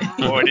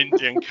or an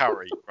Indian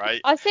curry, right?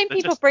 I've seen They're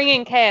people just- bring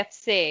in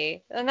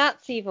KFC, and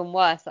that's even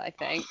worse, I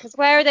think. Because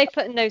where are they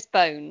putting those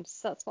bones?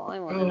 That's what I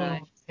want to know.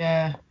 Oh,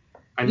 yeah.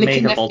 I Licking may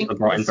have their also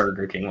brought in fingers.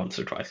 Burger King once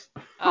or twice.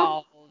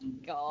 Oh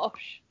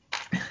gosh.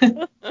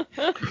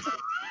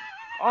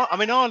 I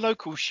mean, our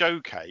local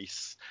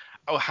showcase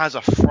has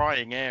a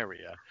frying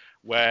area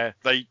where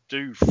they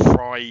do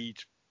fried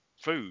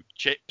food,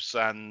 chips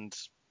and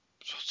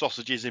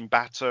sausages in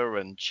batter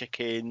and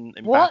chicken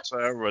in What?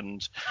 batter,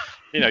 and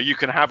you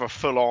can have a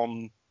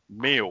full-on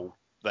meal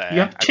there. You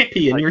have and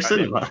Chippy in take your that in.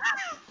 cinema.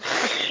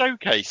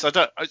 Showcase.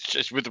 It's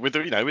just with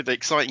the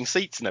exciting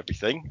seats and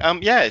everything.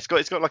 Yeah, it's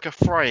got like a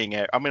frying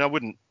area. I mean, I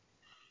wouldn't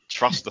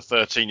trust the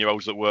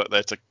 13-year-olds that work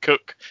there to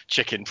cook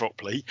chicken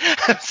properly,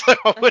 so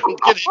I wouldn't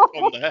get it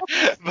on there.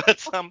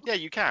 But yeah,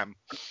 you can.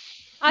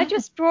 I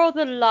just draw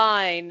the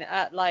line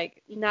at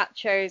like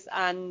nachos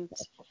and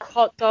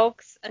hot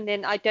dogs, and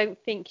then I don't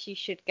think you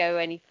should go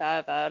any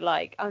further.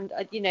 Like,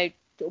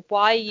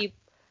 why are you?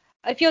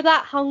 If you're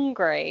that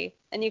hungry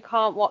and you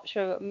can't watch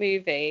a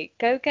movie,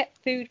 go get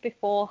food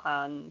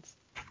beforehand.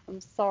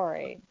 I'm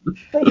sorry.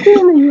 But here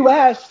in the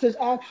U.S., there's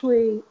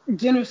actually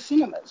dinner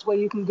cinemas where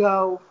you can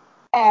go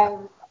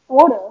and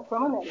order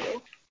from a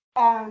menu,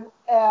 and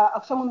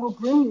someone will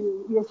bring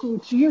you your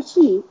food to your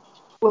seat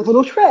with a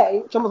little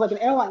tray. It's almost like an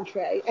airline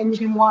tray, and you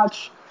can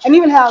watch and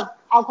even have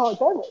alcoholic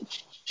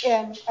beverage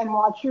and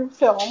watch your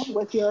film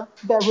with your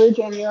beverage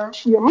and your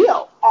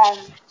meal. And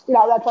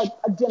that's like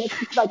a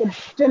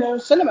dinner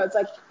cinema. It's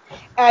like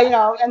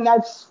and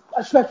that's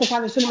a special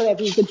kind of cinema that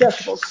has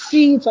adjustable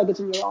seats, like it's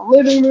in your own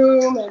living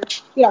room, and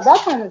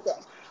that kind of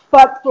thing.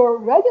 But for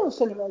regular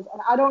cinemas,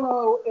 and I don't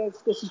know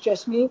if this is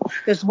just me,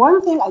 there's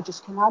one thing I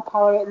just cannot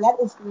tolerate, and that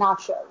is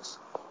nachos.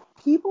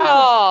 People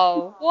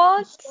Oh,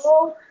 what?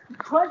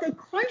 they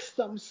crunch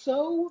them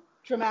so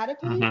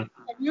dramatically, and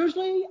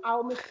usually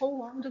I'll miss whole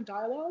lines of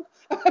dialogue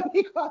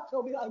because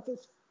there'll be like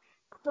this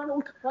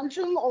external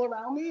crunching all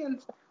around me,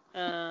 and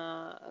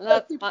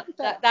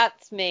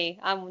that's me.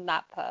 I'm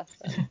that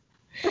person.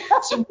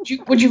 So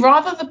would you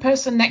rather the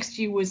person next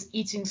to you was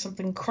eating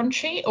something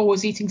crunchy or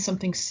was eating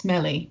something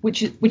smelly?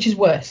 Which is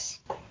worse?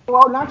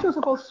 Well, nachos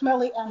are both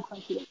smelly and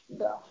crunchy,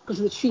 though, because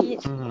of the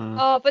cheese.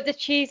 Oh, but the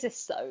cheese is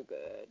so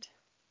good.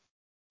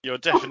 Your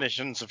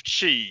definitions of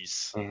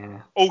cheese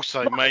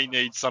also may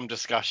need some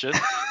discussion.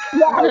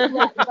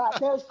 Right.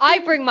 I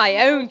bring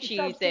my own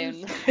cheese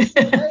in.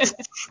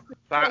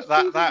 that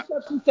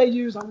substance they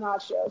use on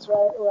nachos,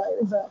 right,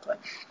 exactly.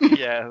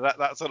 Yeah,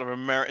 that sort of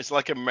it's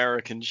like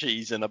American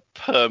cheese in a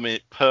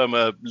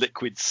perma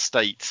liquid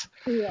state.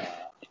 Yeah.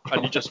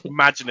 And you just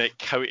imagine it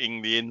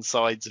coating the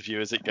insides of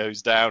you as it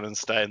goes down and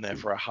staying there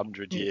for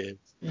 100 years.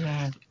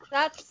 Yeah.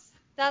 That's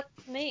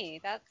me.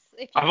 That's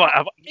if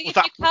you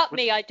cut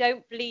me, I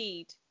don't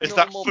bleed. Is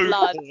that normal food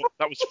blood. porn?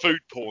 That was food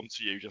porn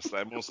to you just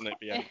then, wasn't it,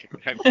 Bianca?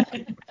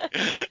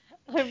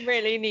 I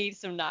really need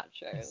some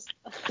nachos.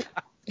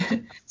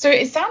 So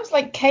it sounds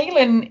like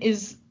Kaylin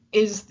is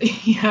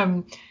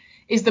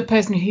the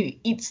person who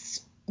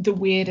eats the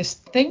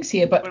weirdest things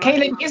here. But Well,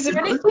 Kaylin, is there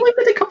anything? It's only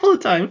been a couple of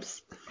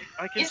times.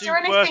 I can Is do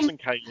there worse anything- than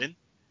Kaylin.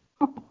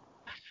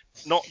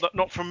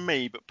 Not from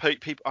me, but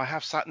people. I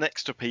have sat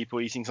next to people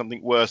eating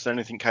something worse than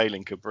anything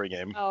Kaylin could bring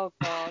in. Oh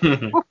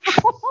God.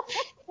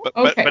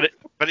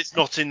 But it's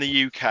not in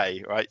the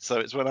UK, right? So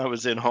it's when I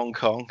was in Hong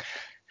Kong.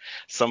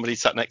 Somebody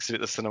sat next to me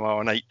at the cinema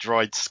and ate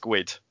dried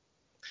squid.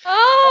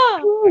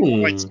 Oh.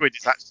 Dried squid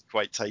is actually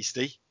quite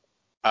tasty,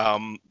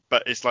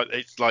 but it's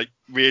like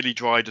really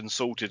dried and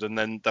salted, and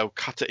then they'll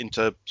cut it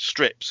into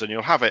strips, and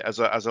you'll have it as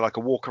a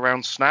walk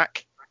around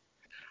snack.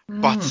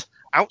 But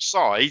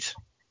outside,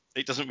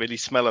 it doesn't really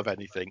smell of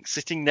anything.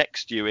 Sitting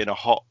next to you in a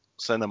hot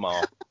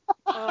cinema,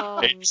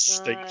 it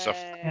stinks of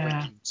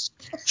freaking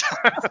squid.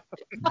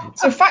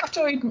 So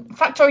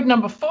factoid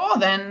number 4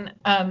 then,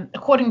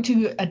 according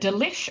to a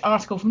Delish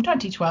article from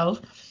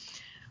 2012,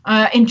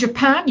 in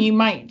Japan you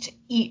might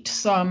eat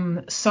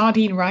some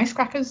sardine rice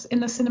crackers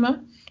in the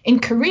cinema. In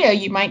Korea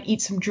you might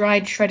eat some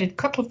dried shredded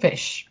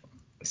cuttlefish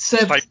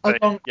served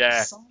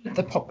alongside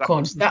the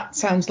popcorn. That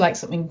sounds like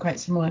something quite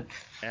similar.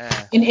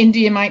 Yeah. In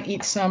India you might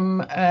eat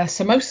some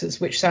samosas,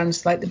 which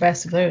sounds like the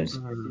best of those.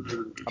 I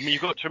mean,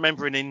 you've got to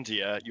remember in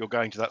India, you're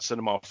going to that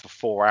cinema for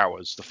 4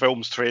 hours. The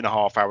film's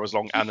 3.5 hours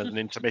long and an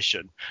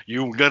intermission.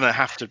 You're going to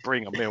have to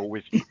bring a meal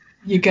with you.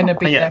 You're going to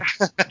be there.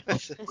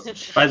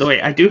 By the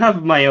way, I do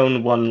have my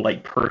own one,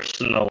 like,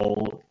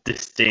 personal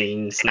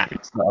disdain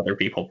snacks that other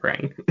people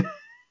bring.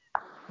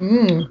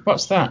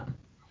 What's that?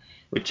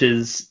 Which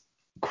is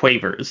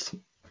Quavers.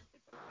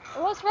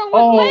 What's wrong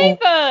with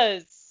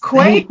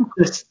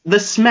flavors? The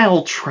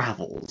smell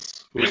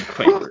travels with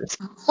Quavers.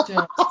 Do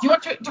you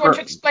want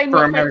to explain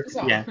what Quavers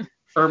are? Yeah,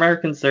 for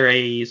Americans, they're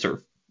a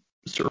sort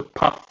of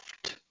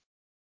puffed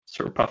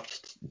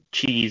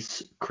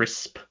cheese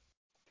crisp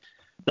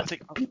that I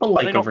think people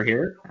like over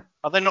here.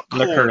 Are they not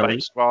They're corn curly.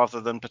 based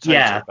rather than potato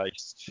Yeah.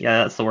 based?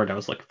 Yeah, that's the word I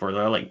was looking for.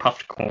 They're like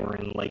puffed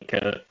corn, like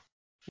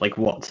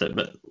what's it,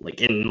 but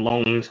like in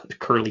long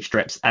curly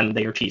strips, and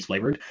they are cheese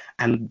flavored,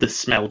 and the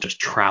smell just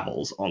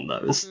travels on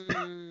those.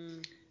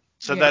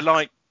 So Yeah. they're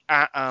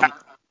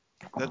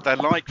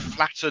like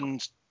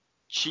flattened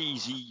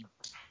cheesy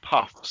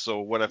puffs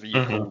or whatever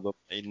you call them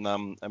in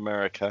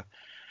America.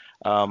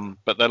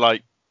 But they're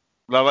like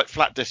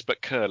flat disc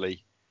but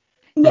curly.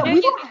 Yeah,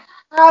 we don't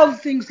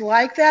have things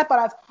like that, but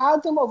I've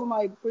had them over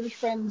my British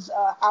friend's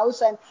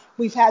house, and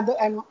we've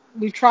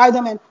tried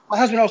them, and my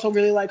husband also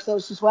really likes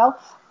those as well.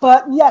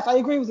 But yes, I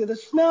agree with you. The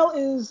smell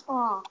is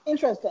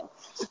interesting.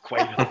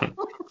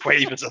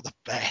 Quavers are the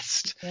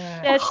best.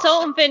 Yeah. There's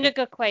salt and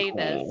vinegar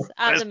quavers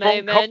at There's the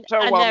prawn moment,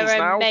 cocktail and ones they're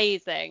now.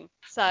 amazing.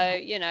 So,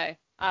 I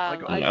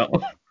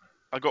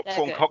got They're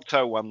prawn good.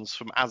 cocktail ones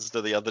from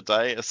Asda the other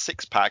day, a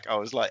 6-pack. I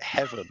was like,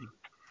 heaven.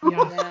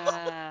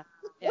 Yeah.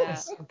 Yeah.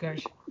 That's so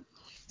good.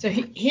 So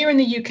here in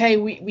the UK,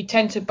 we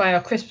tend to buy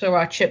our crisps or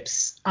our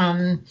chips.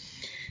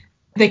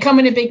 They come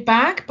in a big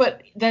bag,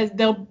 but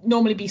there'll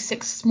normally be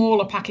 6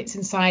 smaller packets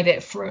inside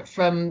it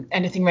from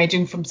anything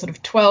ranging from sort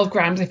of 12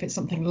 grams if it's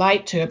something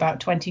light to about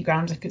 20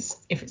 grams if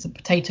it's a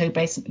potato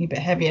based, something a bit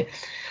heavier.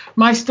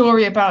 My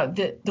story about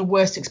the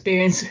worst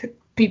experience,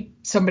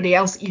 somebody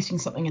else eating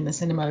something in the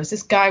cinema, is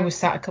this guy was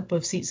sat a couple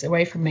of seats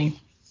away from me,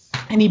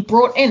 and he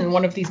brought in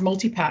one of these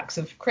multi-packs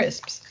of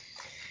crisps.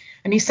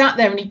 And he sat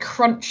there and he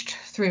crunched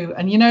through.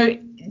 And,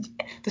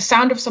 the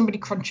sound of somebody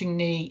crunching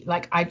me,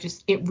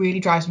 it really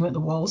drives me at the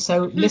wall.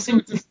 So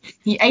listen,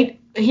 he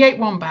ate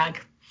one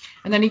bag.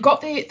 And then he got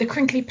the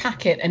crinkly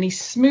packet and he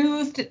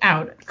smoothed it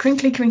out,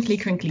 crinkly,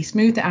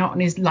 smoothed it out on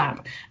his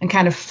lap and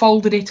kind of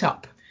folded it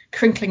up,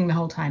 crinkling the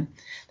whole time.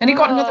 Then he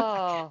got another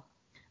packet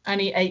and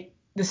he ate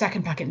the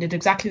second packet and did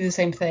exactly the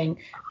same thing,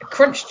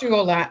 crunched through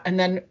all that and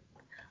then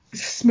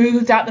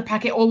smoothed out the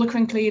packet, all the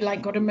crinkly,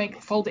 got to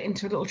fold it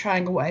into a little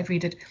triangle, whatever he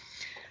did.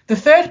 The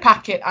third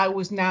packet, I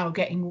was now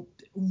getting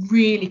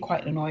really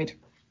quite annoyed.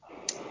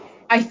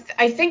 I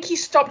think he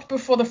stopped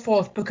before the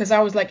fourth because I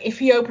was like, if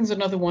he opens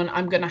another one,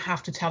 I'm going to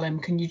have to tell him,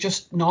 can you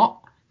just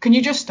not? Can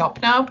you just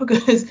stop now?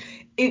 Because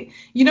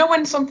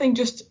when something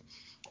just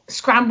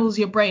scrambles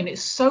your brain,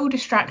 it's so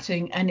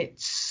distracting and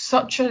it's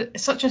such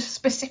a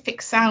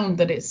specific sound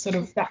that it's sort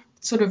of that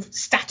sort of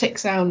static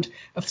sound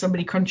of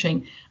somebody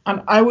crunching.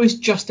 And I was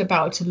just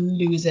about to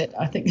lose it.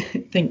 I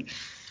think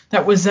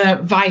that was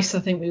Vice, I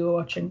think we were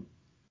watching.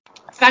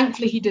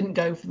 Thankfully, he didn't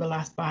go for the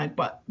last bag.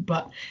 But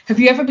have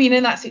you ever been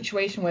in that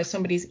situation where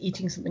somebody's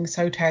eating something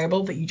so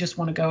terrible that you just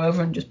want to go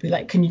over and just be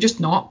like, can you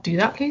just not do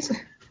that, please?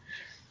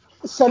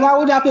 So now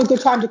would not be a good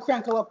time to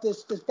crankle up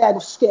this bag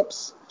of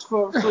skips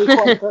for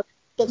recording.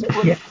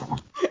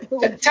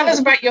 Tell us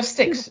about your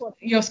skips,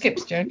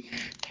 Joan.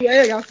 Yeah,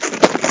 there you go.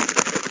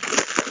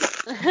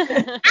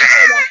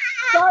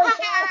 Sorry.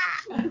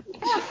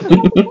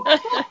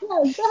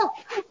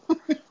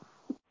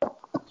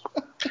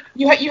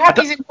 You had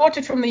these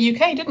imported from the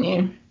UK, didn't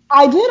you?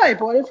 I did. I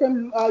bought it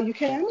from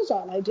UK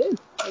Amazon. I did.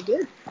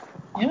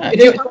 Yeah.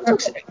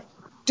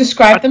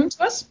 Describe them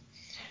to us.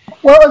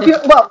 Well,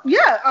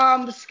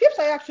 the skips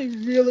I actually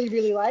really,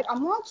 really like.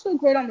 I'm not so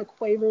great on the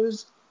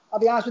quavers. I'll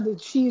be honest with you, the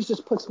cheese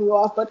just puts me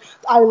off. But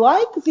I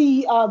like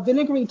the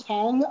vinegary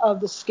tang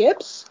of the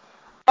skips.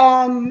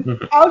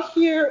 Out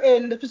here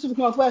in the Pacific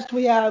Northwest,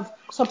 we have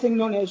something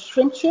known as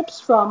shrimp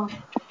chips from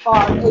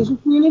our Asian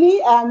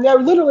community, and they're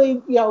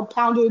literally,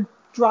 pounded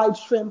dried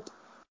shrimp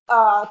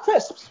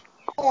crisps,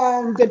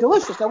 and they're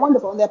delicious. They're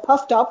wonderful, and they're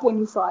puffed up when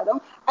you fry them,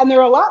 and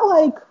they're a lot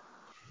like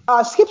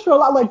skips are a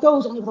lot like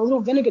those, only with a little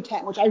vinegar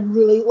tang, which I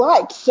really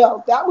liked.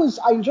 So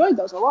I enjoyed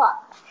those a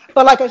lot.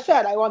 But like I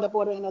said, I wound up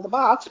ordering another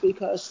box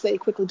because they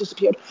quickly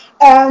disappeared,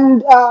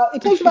 and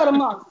it takes about a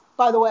month,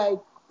 by the way,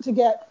 to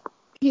get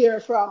here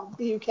from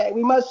the UK.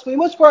 We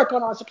must work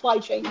on our supply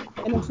chain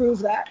and improve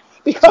that,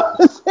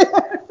 because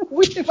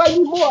if I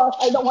need more,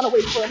 I don't want to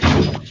wait for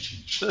it.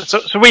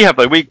 So we have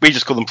we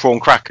just call them prawn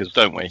crackers,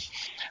 don't we?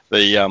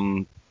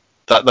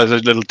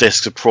 Those little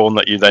discs of prawn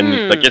that you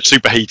then they get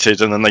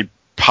superheated and then they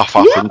puff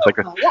up into.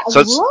 I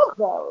love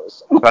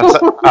those.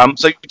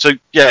 So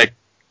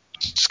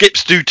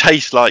skips do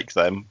taste like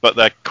them, but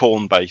they're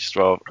corn based,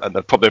 and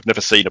they probably have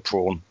never seen a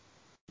prawn.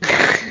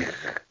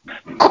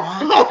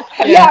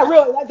 Yeah,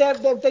 really.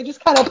 They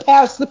just kind of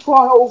pass the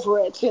prawn over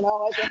it,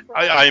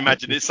 I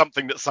imagine it's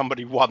something that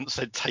somebody once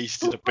had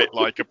tasted a bit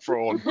like a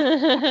prawn,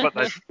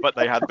 but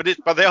they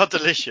are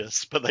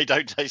delicious, but they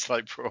don't taste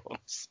like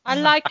prawns. I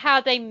like how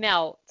they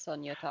melt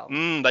on your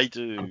tongue. They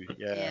do,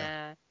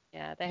 yeah.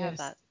 Yeah, they have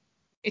that.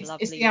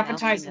 It's the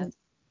advertising.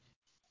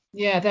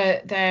 Yeah,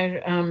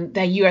 their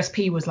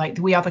USP was like,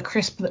 we are the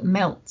crisp that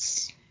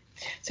melts.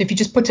 So if you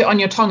just put it on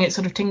your tongue, it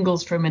sort of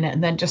tingles for a minute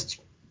and then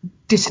just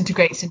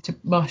disintegrates into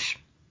mush.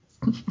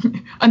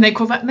 And they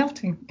call that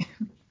melting.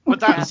 But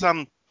that's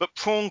but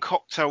prawn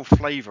cocktail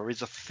flavour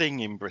is a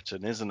thing in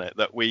Britain, isn't it?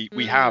 That we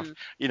have,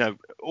 you know,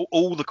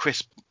 all the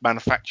crisp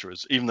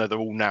manufacturers, even though they're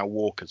all now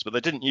Walkers, but they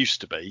didn't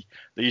used to be.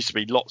 There used to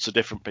be lots of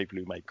different people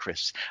who made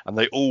crisps, and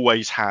they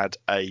always had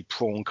a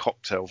prawn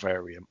cocktail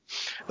variant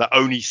that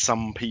only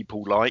some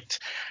people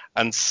liked.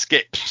 And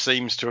Skip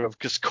seems to have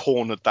just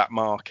cornered that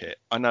market.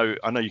 I know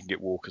you can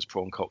get Walker's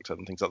prawn cocktail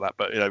and things like that,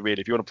 but you know,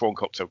 really, if you want a prawn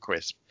cocktail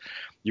crisp,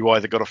 you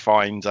either got to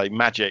find a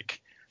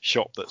magic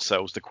shop that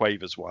sells the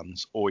Quavers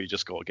ones, or you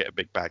just got to get a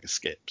big bag of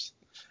Skips.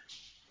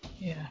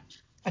 Yeah,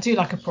 I do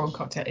like a prawn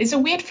cocktail. It's a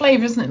weird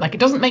flavour, isn't it? Like, it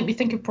doesn't make me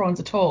think of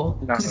prawns at all,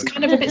 because it's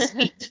kind of a bit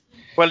sweet.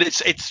 Well,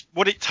 it's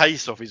what it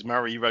tastes of is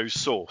Mary Rose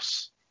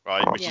sauce,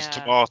 right? Which is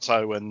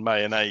tomato and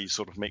mayonnaise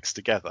sort of mixed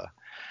together.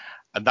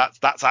 And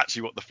that's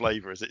actually what the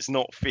flavour is. It's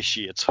not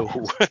fishy at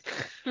all.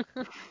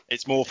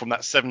 It's more from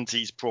that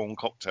 70s prawn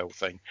cocktail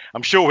thing.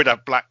 I'm sure we'd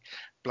have black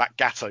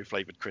gatto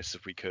flavoured crisps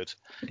if we could.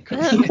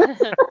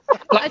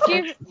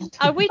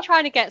 Are we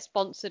trying to get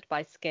sponsored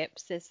by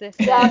Skips? Is this?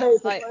 Yeah,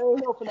 like...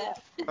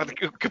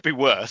 It could be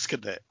worse,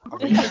 couldn't it? I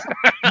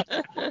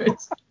mean...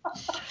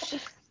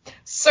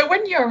 So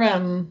when you're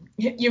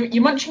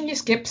munching your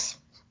Skips,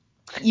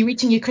 you're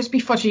eating your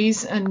crispy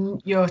fudgies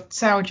and your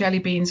sour jelly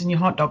beans and your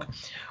hot dog,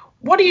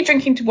 what are you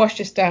drinking to wash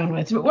this down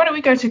with? Why don't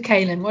we go to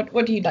Kaylin?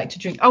 What do you like to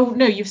drink? Oh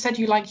no, you've said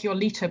you like your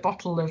litre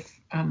bottle of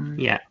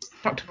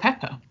Dr.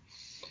 Pepper.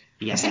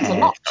 Yeah. That seems a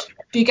lot.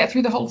 Do you get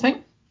through the whole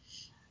thing?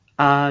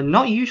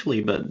 Not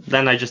usually, but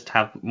then I just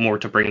have more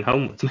to bring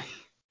home with me.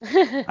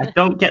 I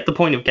don't get the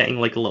point of getting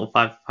like a little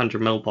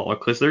 500ml bottle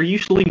because they're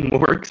usually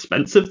more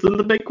expensive than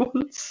the big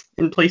ones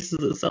in places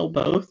that sell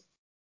both.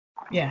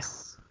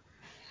 Yes,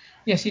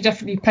 you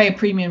definitely pay a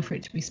premium for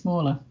it to be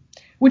smaller.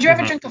 Would you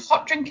ever drink a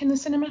hot drink in the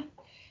cinema?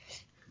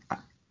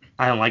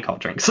 I don't like hot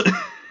drinks.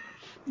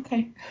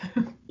 Okay.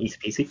 Easy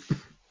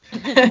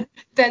peasy.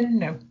 Then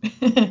no.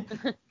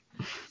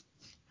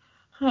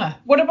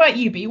 What about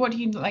you, Bea? What do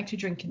you like to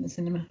drink in the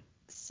cinema?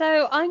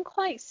 So I'm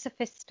quite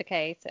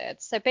sophisticated.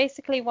 So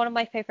basically one of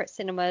my favourite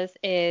cinemas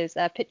is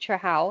a Picture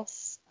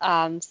House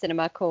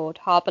cinema called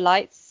Harbour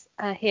Lights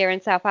here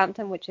in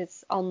Southampton, which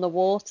is on the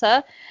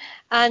water.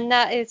 And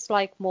that is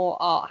like more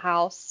art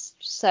house.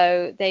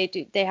 So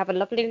they have a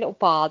lovely little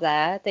bar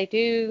there. They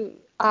do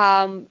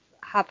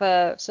have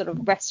a sort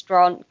of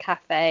restaurant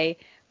cafe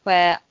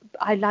where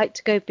I like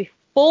to go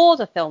before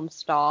the film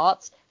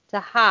starts to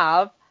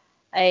have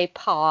a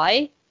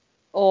pie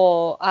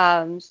or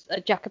a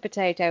jacket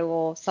potato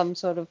or some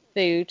sort of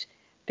food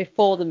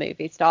before the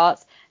movie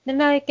starts. Then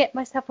I get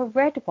myself a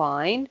red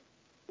wine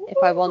if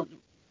I want,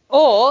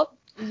 or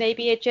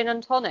maybe a gin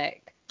and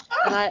tonic.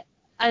 And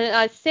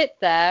I sit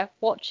there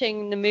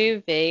watching the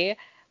movie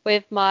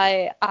with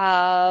my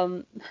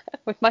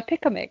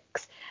pick a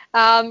mix.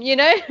 You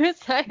know,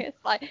 so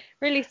it's like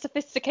really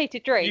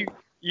sophisticated drink.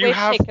 You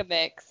have pick a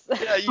mix.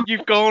 Yeah,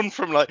 you've gone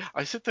from like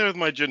I sit there with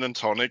my gin and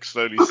tonic,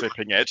 slowly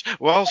sipping it,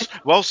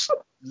 whilst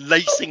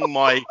lacing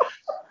my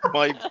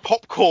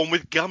popcorn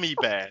with gummy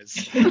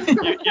bears.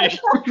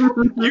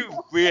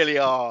 You really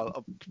are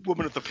a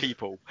woman of the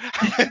people.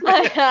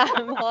 I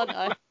am, aren't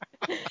I?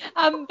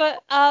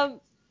 But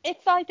if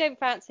I don't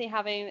fancy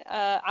having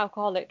an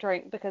alcoholic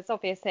drink, because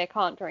obviously I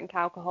can't drink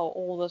alcohol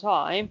all the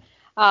time,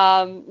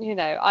 you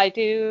know, I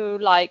do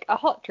like a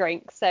hot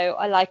drink. So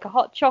I like a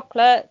hot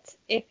chocolate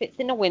if it's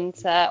in the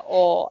winter,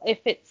 or if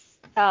it's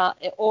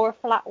or a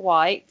flat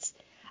white.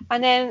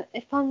 And then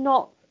if I'm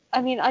not,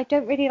 I mean, I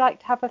don't really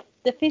like to have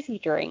the fizzy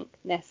drink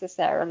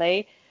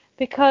necessarily,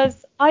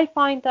 because I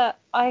find that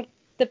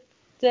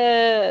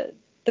the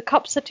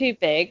cups are too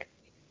big.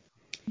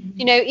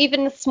 You know,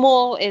 even the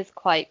small is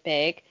quite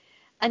big.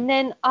 And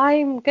then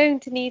I'm going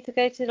to need to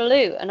go to the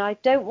loo, and I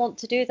don't want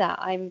to do that.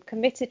 I'm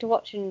committed to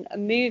watching a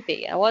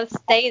movie. I want to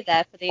stay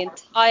there for the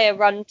entire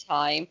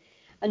runtime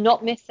and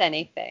not miss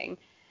anything.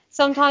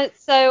 Sometimes,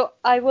 so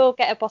I will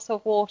get a bottle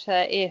of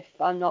water if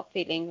I'm not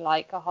feeling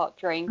like a hot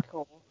drink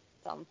or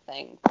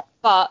something.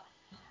 But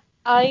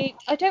I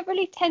don't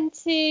really tend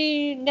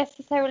to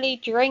necessarily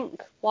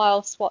drink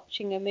whilst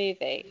watching a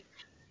movie,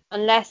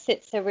 unless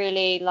it's a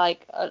really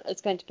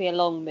it's going to be a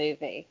long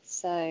movie.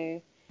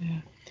 So. Yeah.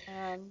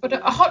 But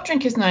a hot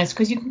drink is nice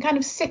because you can kind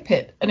of sip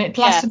it and it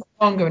lasts a bit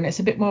longer, and it's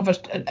a bit more of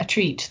a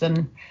treat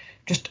than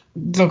just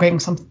glugging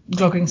some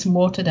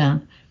water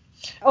down.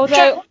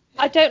 Although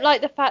I don't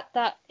like the fact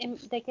that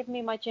they give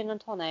me my gin and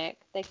tonic,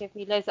 they give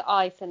me loads of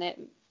ice in it.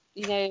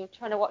 You know,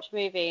 trying to watch a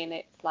movie and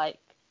it's like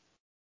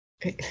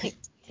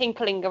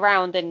tinkling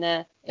around in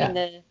the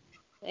no,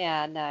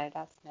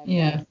 that's no good.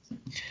 Yeah.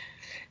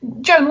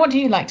 Joan, what do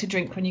you like to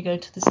drink when you go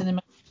to the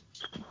cinema?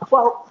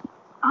 Well,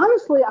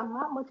 honestly, I'm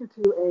not much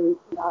into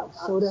a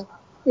soda.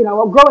 You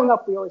know, growing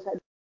up, we always had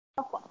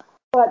stuff,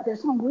 but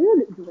there's some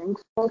weird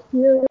drinks out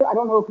here. I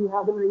don't know if you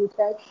have them in the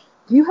UK.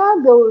 Do you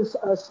have those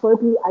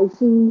Slurpee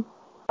icy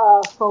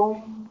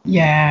foam?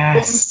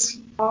 Yes.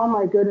 Things? Oh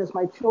my goodness,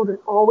 my children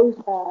always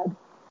had.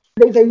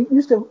 They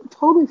used to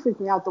totally freak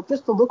me out, though,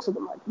 just the looks of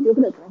them. Like, you're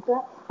gonna drink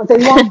that? But they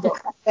loved them.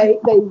 They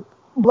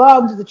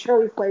loved the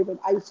cherry flavored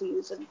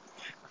ices, and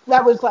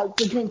that was like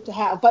the drink to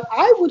have. But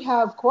I would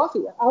have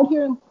coffee. Out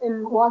here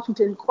in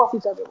Washington,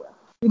 coffee's everywhere.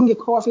 You can get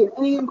coffee in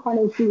any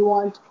incarnation you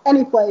want,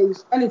 any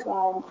place,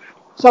 anytime.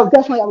 So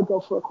definitely I would go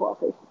for a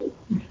coffee.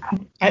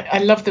 I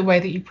love the way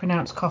that you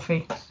pronounce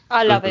coffee.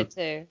 I love it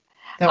too.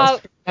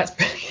 That's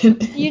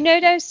brilliant. You know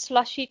those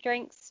slushy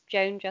drinks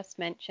Joan just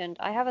mentioned?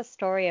 I have a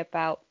story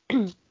about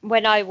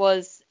when it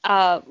was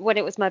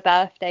my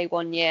birthday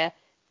one year,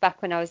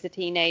 back when I was a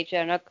teenager,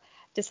 and I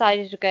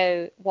decided to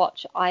go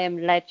watch I Am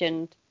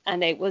Legend,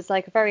 and it was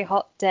like a very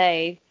hot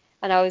day,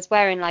 and I was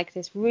wearing like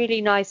this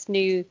really nice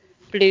new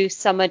blue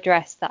summer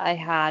dress that I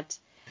had,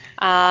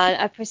 and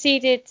I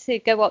proceeded to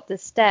go up the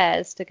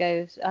stairs to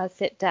go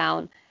sit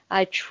down.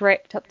 I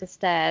tripped up the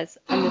stairs,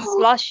 and the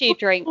slushy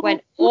drink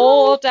went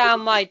all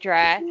down my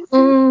dress.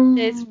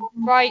 This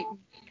bright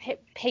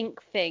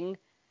pink thing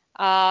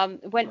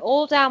went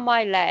all down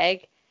my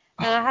leg,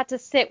 and I had to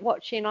sit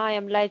watching I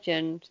Am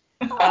Legend.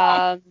 It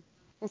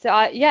was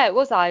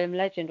I Am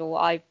Legend,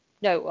 I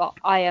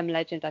Am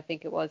Legend, I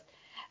think it was.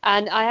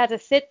 And I had to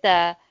sit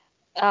there.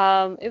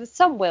 It was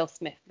some Will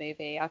Smith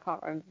movie. I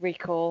can't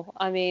recall.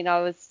 I mean,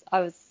 I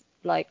was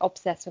like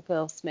obsessed with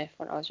Will Smith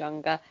when I was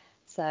younger.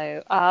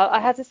 So I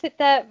had to sit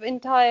there the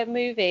entire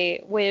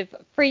movie with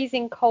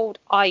freezing cold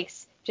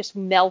ice just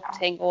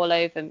melting all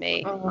over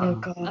me. Oh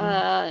god.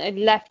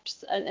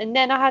 And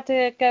then I had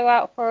to go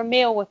out for a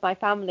meal with my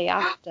family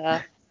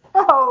after.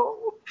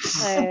 Oh.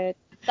 So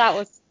that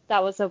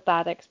was a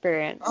bad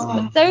experience.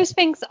 But those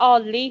things are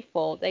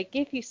lethal. They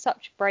give you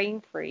such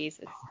brain freeze.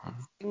 It's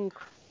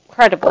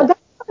incredible. But that's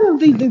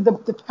kind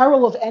of the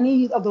peril of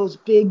any of those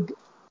big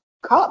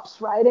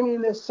cups, right? I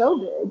mean, they're so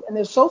big and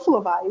they're so full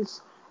of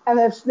ice and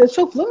they're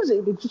so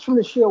flimsy just from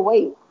the sheer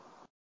weight.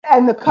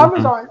 And the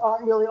covers aren't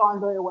really on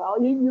very well.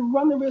 You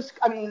run the risk.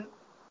 I mean,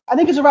 I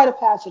think it's a rite of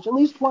passage. At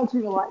least once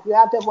in your life, you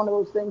have to have one of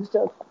those things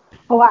to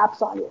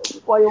collapse on you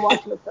while you're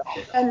watching a film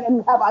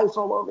and have ice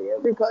all over you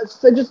because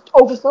they just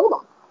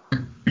overfill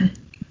them.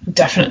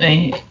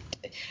 Definitely.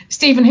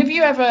 Stephen, have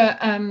you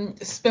ever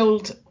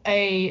spilled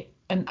an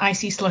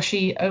icy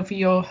slushy over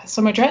your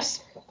summer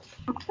dress?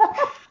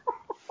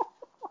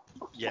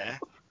 Yeah.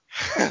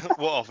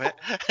 What of it?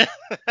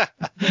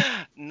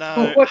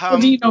 No. What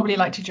do you normally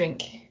like to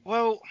drink?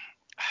 Well,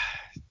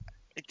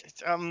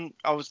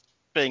 I was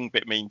being a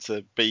bit mean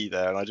to be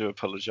there, and I do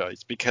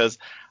apologise because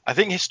I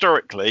think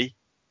historically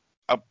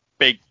a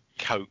big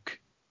Coke,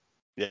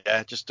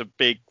 just a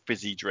big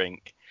fizzy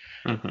drink.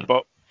 Mm-hmm.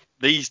 But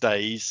these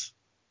days,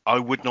 I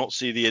would not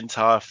see the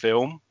entire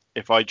film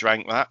if I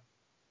drank that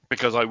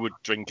because I would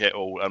drink it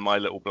all, and my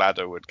little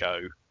bladder would go,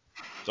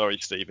 "Sorry,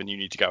 Stephen, you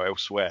need to go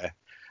elsewhere."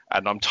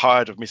 And I'm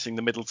tired of missing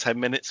the middle 10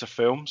 minutes of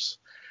films.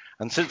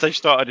 And since they've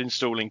started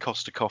installing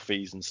Costa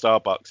Coffees and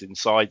Starbucks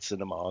inside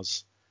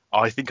cinemas,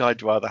 I think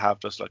I'd rather have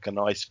just like a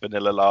nice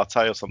vanilla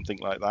latte or something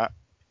like that.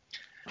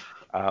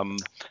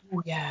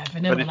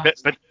 Vanilla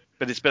latte.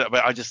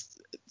 But I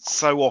just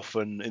so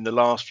often in the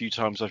last few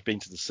times I've been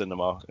to the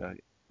cinema,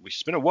 which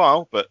has been a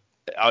while, but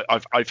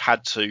I've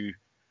had to.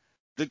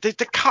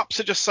 The cups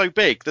are just so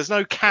big. There's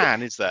no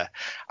can, is there?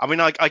 I mean,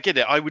 I get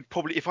it. I would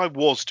probably, if I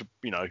was to,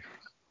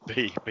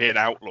 be an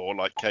outlaw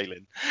like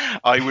Kaylin,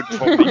 I would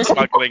probably be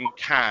smuggling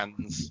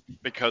cans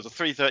because a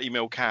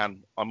 330ml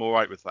can, I'm all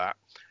right with that.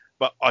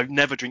 But I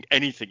never drink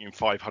anything in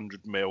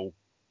 500ml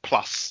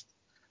plus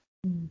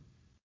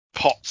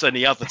pots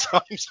any other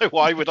time. So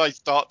why would I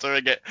start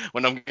doing it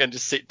when I'm going to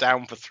sit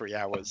down for 3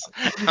 hours?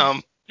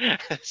 So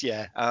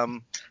yeah, I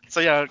don't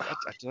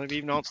know if you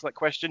even answer that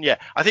question. Yeah,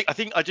 I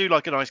think I do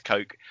like a nice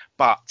Coke,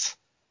 but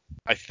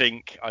I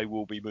think I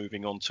will be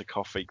moving on to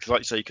coffee because, like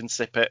you say, you can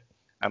sip it,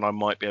 and I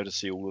might be able to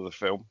see all of the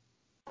film.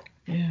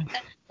 Yeah.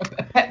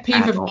 A pet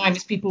peeve of mine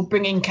is people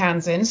bringing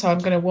cans in, so I'm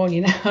going to warn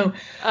you now.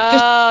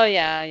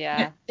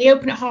 Yeah. They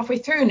open it halfway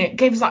through, and it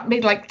gives that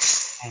mid like,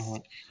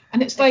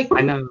 and it's like,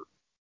 I know.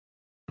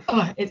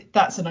 Oh,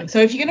 that's annoying. So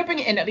if you're going to bring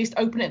it in, at least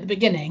open it at the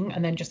beginning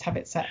and then just have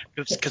it set.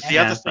 Because the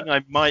other thing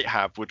I might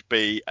have would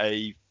be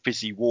a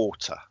fizzy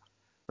water.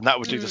 And that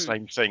would do the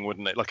same thing,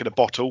 wouldn't it? Like in a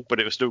bottle, but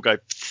it would still go.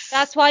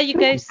 That's why you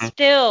go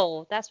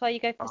still. That's why you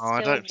go for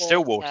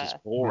still water's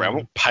boring. I'm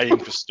not paying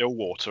for still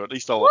water. At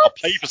least I'll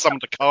pay for someone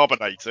to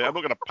carbonate it. I'm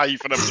not going to pay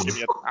for them to give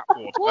me a tap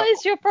water. What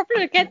is your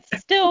problem against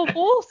still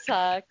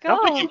water?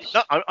 Gosh.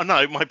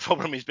 No, my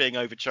problem is being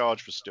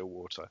overcharged for still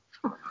water.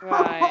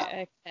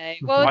 Right. Okay.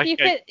 Well,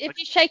 if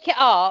you shake it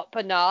up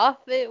enough,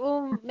 it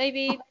will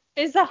maybe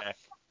fizz up.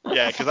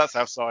 Yeah, because that's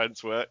how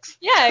science works.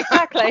 Yeah,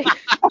 exactly.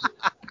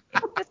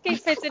 Just keep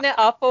fizzing it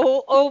up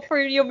all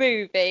through your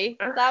movie.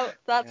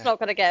 That's not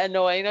going to get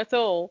annoying at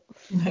all.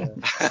 Well,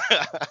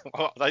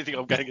 I don't think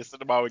I'm going to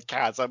cinema with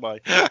cats, am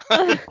I?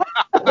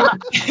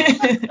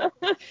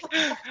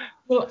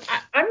 Well,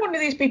 I'm one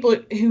of these people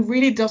who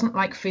really doesn't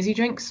like fizzy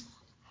drinks.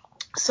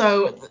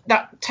 So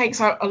that takes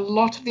out a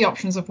lot of the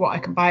options of what I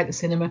can buy at the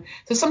cinema.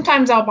 So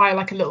sometimes I'll buy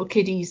like a little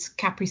kiddie's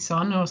Capri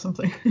Sun or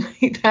something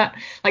like that,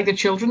 like the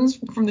children's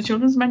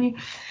menu.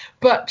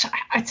 But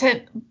I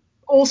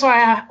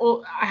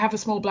have a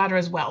small bladder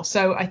as well.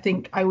 So I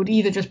think I would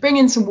either just bring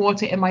in some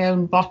water in my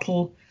own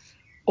bottle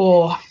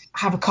or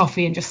have a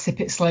coffee and just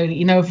sip it slowly.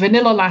 You know,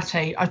 vanilla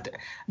latte.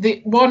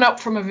 The one up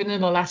from a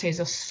vanilla latte is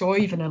a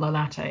soy vanilla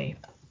latte,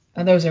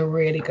 and those are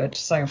really good.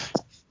 So if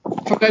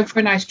I'm going for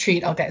a nice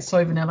treat, I'll get a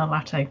soy vanilla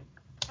latte.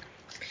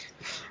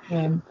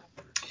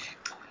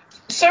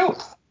 So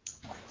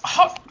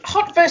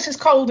hot versus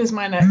cold is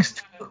my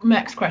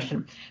next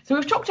question. So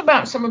we've talked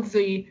about some of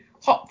the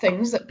hot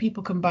things that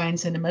people can buy in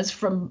cinemas,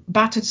 from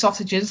battered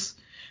sausages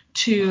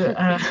to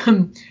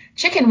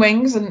chicken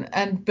wings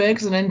and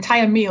burgers and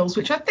entire meals,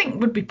 which I think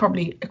would be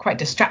probably quite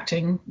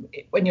distracting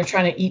when you're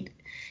trying to eat.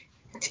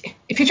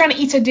 If you're trying to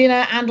eat a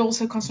dinner and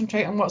also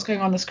concentrate on what's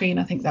going on the screen,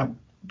 I think that would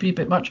be a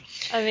bit much.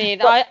 I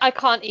mean, I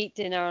can't eat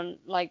dinner on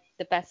like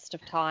the best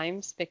of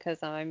times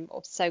because I'm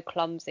so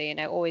clumsy and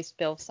I always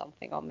spill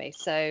something on me.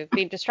 So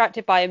being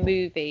distracted by a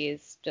movie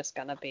is just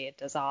going to be a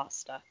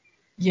disaster.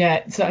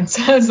 Yeah, it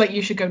sounds like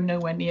you should go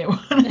nowhere near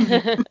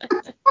one.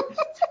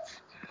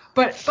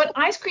 But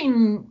ice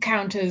cream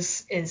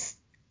counters is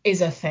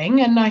a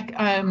thing, and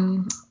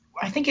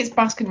I think it's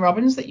Baskin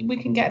Robbins that we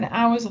can get in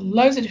ours,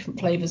 loads of different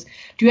flavors.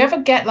 Do you ever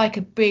get like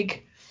a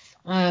big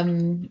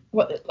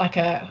what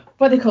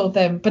are they called,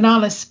 them,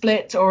 banana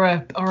split or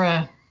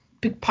a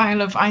big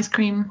pile of ice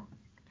cream,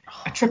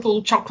 a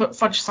triple chocolate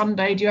fudge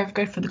sundae? Do you ever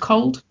go for the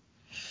cold?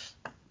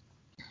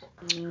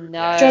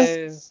 No.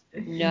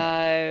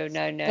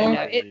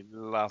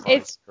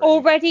 It's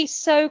already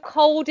so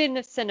cold in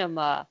the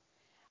cinema.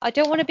 I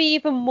don't want to be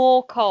even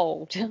more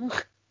cold.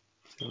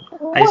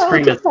 Ice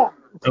cream is.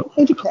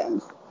 It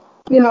depends.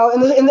 You know,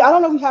 and I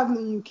don't know if you have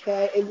in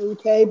the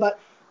UK, but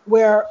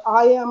where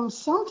I am,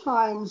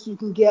 sometimes you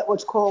can get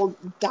what's called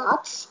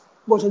dots,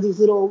 which are these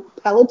little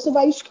pellets of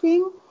ice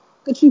cream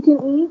that you can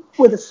eat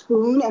with a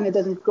spoon and it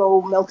doesn't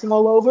go melting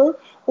all over.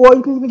 Or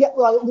you can even get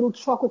like little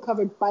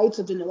chocolate-covered bites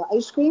of vanilla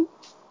ice cream.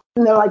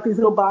 And they're like these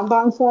little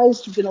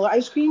bonbon-sized vanilla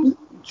ice creams,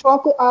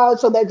 chocolate,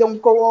 so they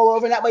don't go all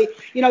over. And that way,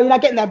 you know, you're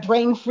not getting that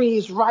brain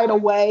freeze right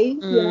away, you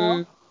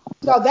know.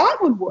 So that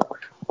would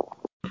work.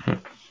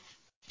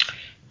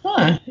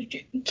 Huh.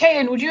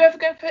 Kayan, would you ever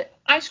go for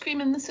ice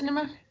cream in the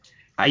cinema?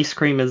 Ice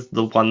cream is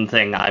the one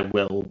thing I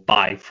will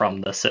buy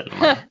from the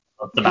cinema.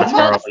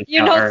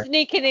 You're not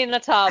sneaking in a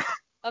tub,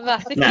 a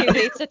massive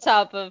 2-litre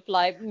tub of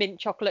like mint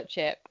chocolate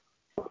chip.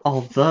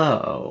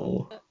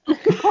 Although.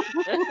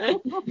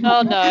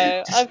 Oh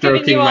no, I'm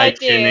giving you my ideas.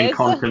 chin in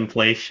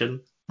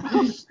contemplation.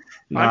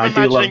 No, I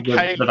do love the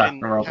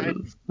Baskin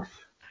Robbins.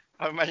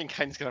 I imagine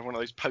Kane's gonna have one of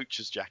those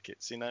poacher's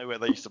jackets, you know, where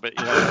they used to be,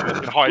 you know, they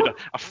can hide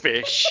a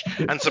fish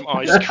and some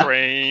ice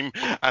cream,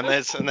 and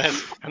there's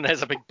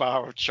a big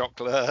bar of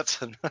chocolate.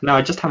 And... No,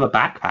 I just have a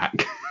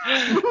backpack.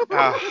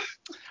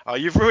 Oh,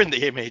 you've ruined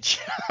the image.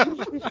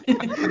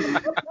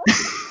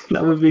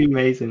 That would be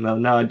amazing, though.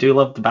 No, I do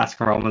love the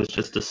Baskin Robbins.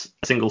 Just a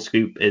single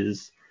scoop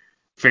is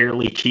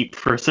fairly cheap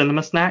for a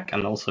cinema snack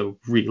and also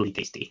really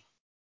tasty.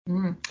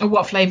 And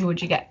what flavor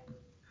would you get?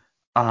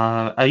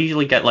 I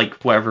usually get like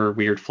whatever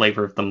weird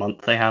flavor of the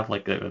month they have,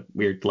 like a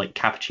weird like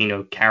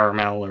cappuccino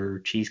caramel or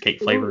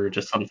cheesecake flavor or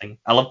just something.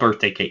 I love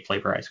birthday cake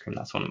flavor ice cream.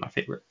 That's one of my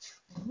favorites.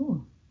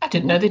 Ooh, I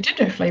didn't know they did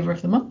a flavor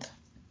of the month.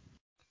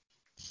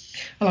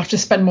 I'll have to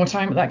spend more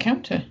time at that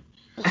counter.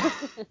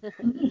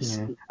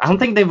 Yeah. I don't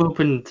think they've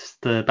opened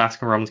the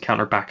Baskin Robbins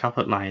counter back up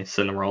at my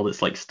Cineworld.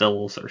 It's like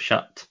still sort of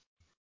shut.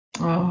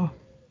 Oh,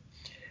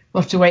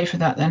 we'll have to wait for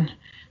that then.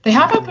 They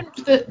have opened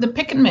the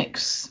pick and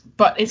mix,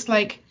 but it's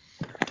like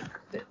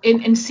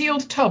in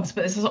sealed tubs,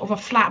 but there's a sort of a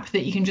flap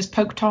that you can just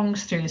poke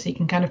tongs through, so you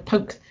can kind of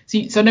poke,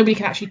 so nobody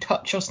can actually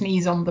touch or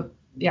sneeze on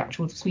the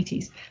actual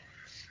sweeties.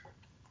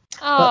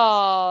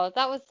 Oh,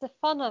 that was the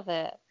fun of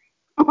it.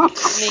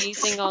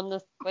 Sneezing on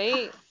the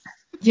sweets.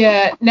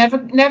 Yeah, never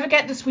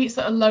get the sweets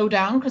that are low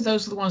down, because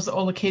those are the ones that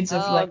all the kids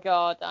have. Oh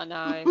God, I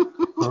know.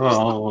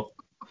 Oh.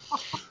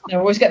 No,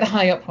 always get the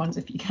high up ones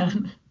if you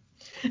can.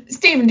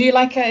 Stephen, do you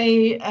like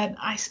an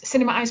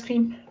cinema ice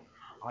cream?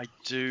 I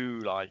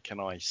do like an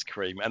ice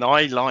cream, and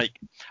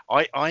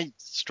I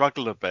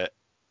struggle a bit.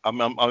 I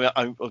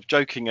was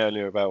joking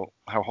earlier about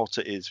how hot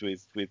it is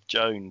with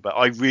Joan, but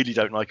I really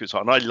don't like it so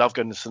hot. And I love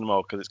going to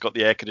cinema because it's got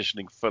the air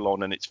conditioning full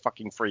on and it's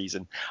fucking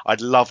freezing.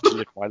 I'd love to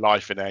live my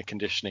life in air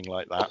conditioning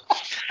like that.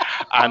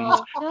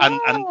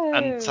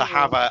 And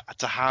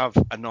to have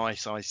a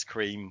nice ice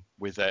cream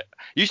with it.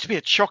 It used to be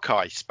a choc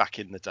ice back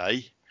in the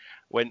day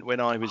when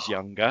I was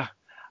younger.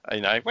 You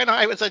know, when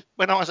I was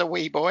a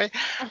wee boy,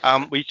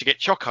 we used to get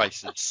choc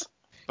ices.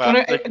 But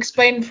want to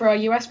explain for our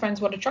US friends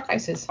what a choc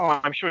ice is?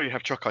 Oh, I'm sure you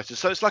have choc ices.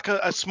 So it's like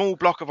a small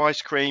block of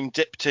ice cream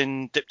dipped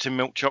in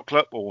milk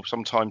chocolate, or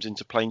sometimes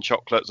into plain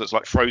chocolate that's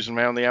like frozen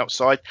around the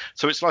outside.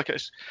 So it's like a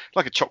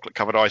chocolate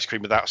covered ice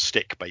cream without a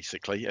stick,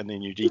 basically, and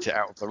then you'd eat it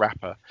out of the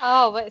wrapper.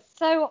 Oh, but it's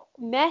so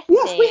messy.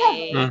 Yes, we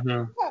have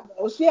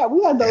those. Yeah,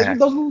 we had those. Yeah.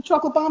 Those little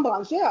chocolate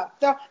bonbons. Yeah,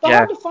 they're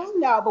hard to find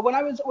now, but when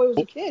I was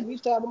a kid, we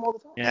used to have them all the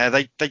time. Yeah,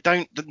 they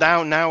don't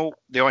now.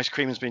 The ice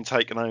cream has been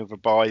taken over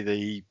by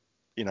the.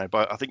 You know,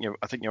 but I think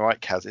you're right,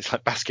 Kaz. It's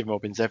like Baskin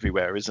Robbins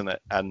everywhere, isn't it?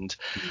 And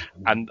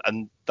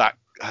that,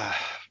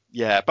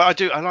 yeah. But I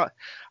don't like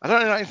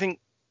anything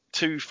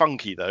too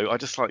funky though. I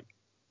just like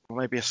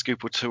maybe a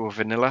scoop or two of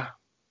vanilla.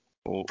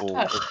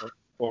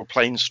 or a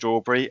plain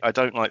strawberry. I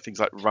don't like things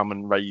like rum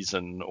and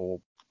raisin or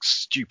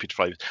stupid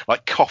flavours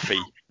like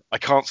coffee. I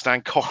can't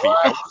stand coffee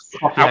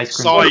Coffee ice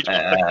cream. outside.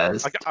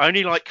 Yes. I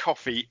only like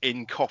coffee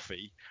in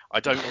coffee. I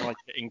don't like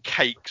it in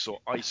cakes or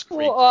ice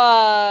cream.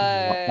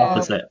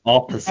 Whoa.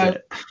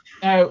 Opposite.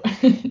 No.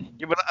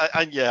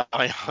 Yeah,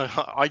 but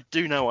I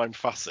do know I'm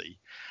fussy.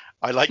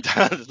 I like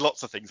there's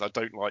lots of things I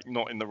don't like.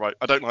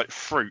 I don't like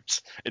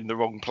fruit in the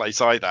wrong place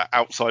either.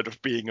 Outside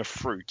of being a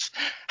fruit.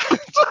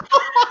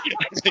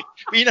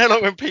 You know,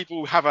 like when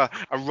people have a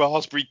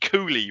raspberry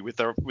coulis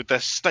with their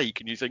steak,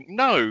 and you think,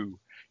 no,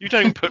 you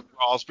don't put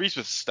raspberries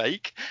with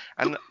steak,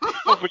 and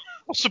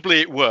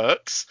possibly it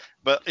works,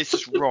 but it's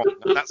just wrong.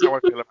 And that's how I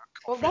feel about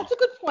coffee. Well, that's a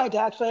good point,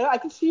 actually. I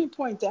can see your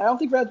point there. I don't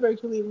think raspberry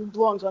coulis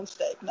belongs on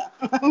steak. No,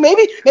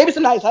 maybe it's a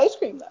nice ice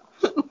cream though.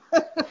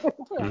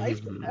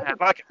 Ice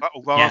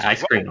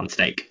cream on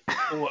steak.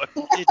 Or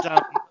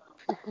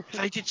if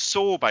they did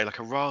sorbet, like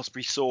a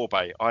raspberry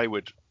sorbet,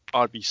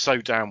 I'd be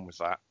so down with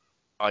that.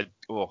 I'm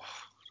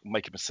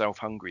making myself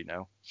hungry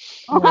now.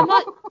 Am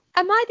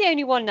I the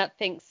only one that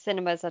thinks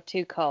cinemas are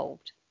too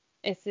cold?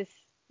 Is this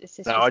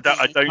No, I don't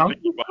think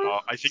you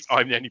are. I think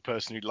I'm the only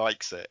person who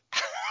likes it.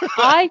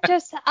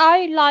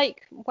 I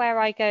like where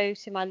I go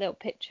to my little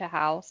picture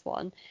house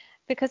one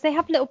because they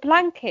have little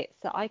blankets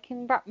that I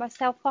can wrap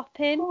myself up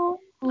in.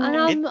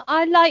 And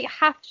I like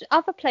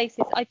other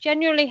places. I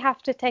generally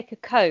have to take a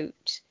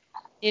coat,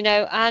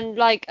 and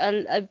like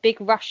a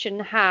big Russian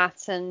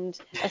hat and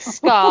a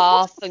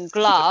scarf and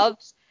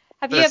gloves.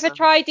 Have you ever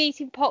tried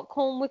eating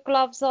popcorn with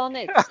gloves on?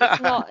 It's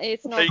not good.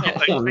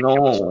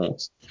 Oh,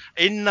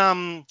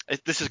 no.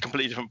 This is a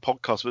completely different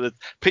podcast, but the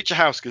Picture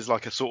House is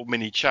like a sort of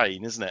mini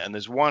chain, isn't it? And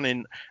there's one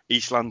in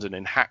East London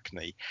in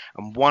Hackney,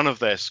 and one of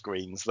their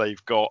screens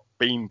they've got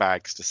bean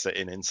bags to sit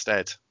in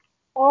instead.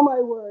 Oh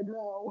my word,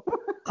 no.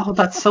 Oh,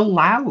 that's so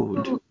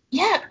loud.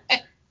 Yeah.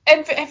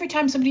 Every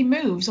time somebody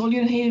moves, all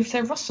you hear is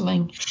their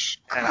rustling.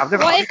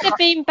 What if the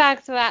bean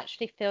bags were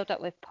actually filled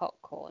up with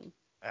popcorn?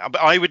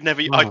 But I would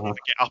never. I'd never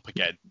get up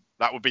again.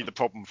 That would be the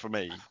problem for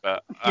me.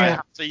 But I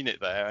have seen it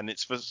there, and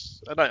it's for.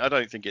 I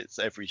don't think it's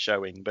every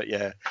showing, but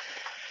yeah,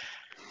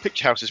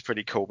 Picture House is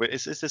pretty cool. But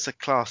it's just a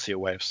classier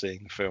way of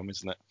seeing the film,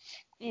 isn't it?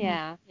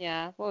 Yeah.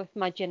 Well, with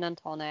my gin and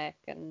tonic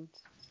and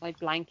my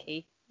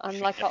blankie, I'm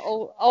like an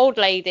old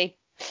lady.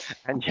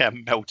 And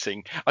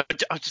melting. I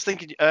was just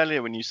thinking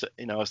earlier when you said,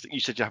 you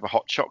said you have a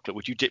hot chocolate.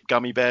 Would you dip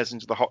gummy bears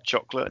into the hot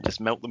chocolate and just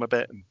melt them a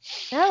bit?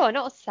 No, I'm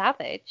not a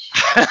savage.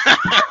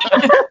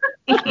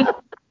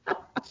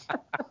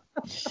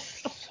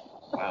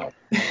 Wow.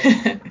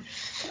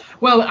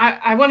 Well,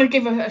 I want to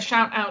give a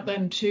shout out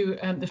then to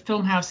the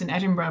Film House in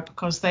Edinburgh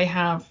because they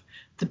have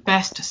the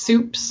best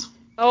soups.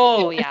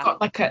 Oh yeah.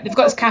 They've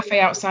got this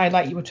cafe outside,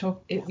 like you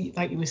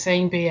were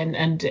saying, B,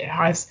 and it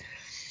has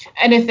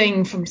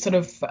anything from sort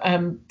of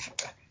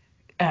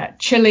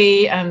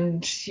chili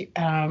and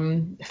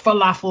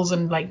falafels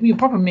and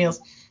proper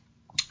meals.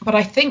 But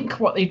I think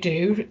what they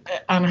do,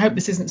 and I hope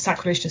this isn't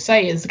sacrilege to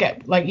say, is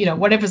get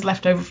whatever's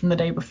left over from the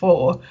day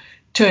before,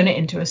 turn it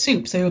into a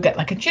soup. So you'll get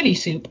like a chili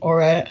soup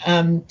or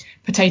a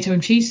potato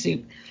and cheese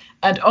soup.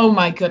 And oh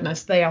my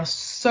goodness, they are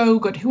so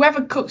good.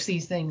 Whoever cooks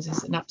these things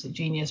is an absolute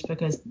genius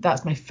because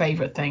that's my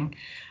favourite thing.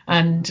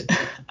 And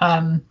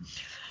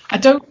I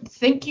don't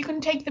think you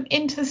can take them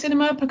into the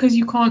cinema because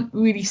you can't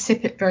really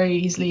sip it very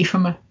easily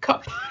from a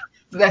cup.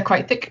 They're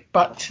quite thick,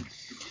 but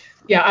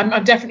yeah,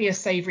 I'm definitely a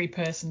savoury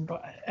person,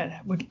 but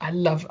I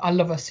love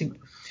a soup.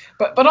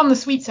 But on the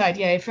sweet side,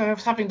 yeah, if I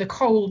was having the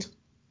cold,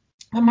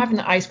 I'm having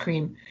the ice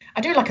cream.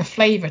 I do like a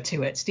flavour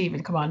to it,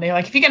 Stephen. Come on, they're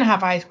like, if you're gonna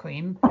have ice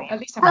cream, at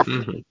least have a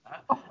flavour.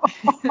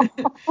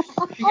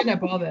 If you're gonna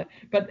bother,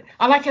 but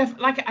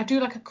I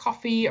do like a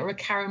coffee or a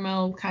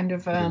caramel kind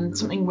of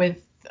something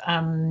with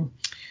kind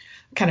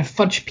of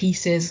fudge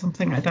pieces,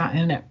 something like that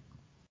in it.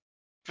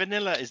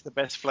 Vanilla is the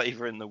best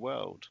flavour in the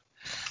world.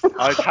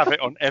 I'd have it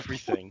on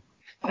everything.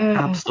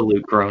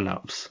 Absolute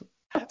grown-ups.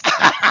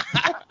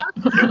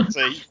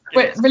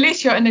 Wait,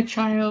 release your inner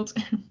child.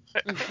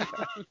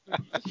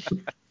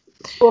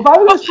 Well, if I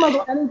were going to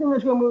smuggle anything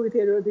into a movie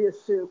theater, it would be a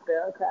soup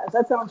there, Kaz.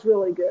 That sounds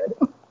really good.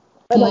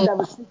 I'd like to have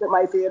a soup at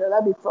my theater.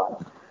 That'd be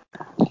fun.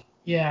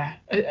 Yeah,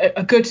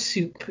 a good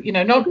soup.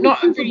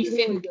 Not a really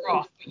thin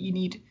broth, but you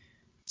need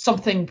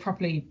something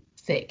properly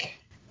thick.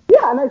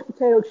 Yeah, a nice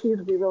potato cheese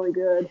would be really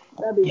good.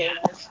 That'd be really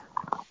nice.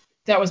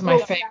 That was my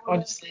favourite,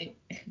 honestly.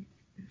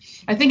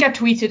 I think I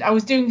tweeted.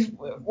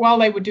 While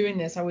they were doing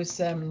this, I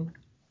was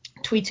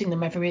tweeting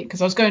them every week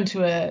because I was going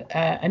to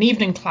an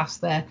evening class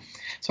there,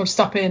 so I'd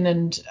stop in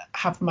and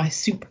have my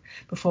soup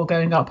before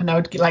going up, and I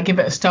would give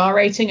it a star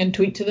rating and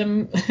tweet to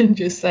them and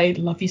just say,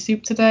 "Love your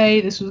soup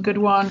today. This was a good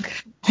one."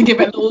 And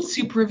give it a little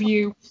soup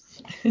review.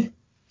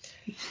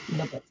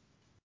 Love it.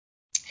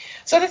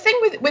 So the thing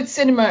with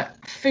cinema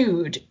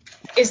food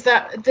is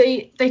that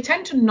they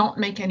tend to not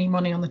make any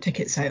money on the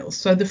ticket sales.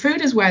 So the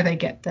food is where they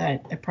get their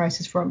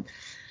prices from.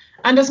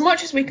 And as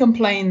much as we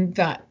complain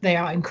that they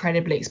are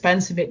incredibly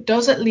expensive, it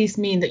does at least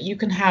mean that you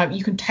can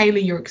tailor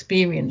your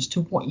experience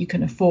to what you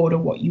can afford or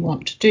what you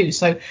want to do.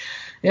 So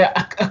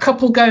a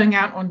couple going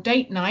out on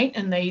date night,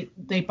 and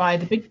they buy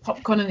the big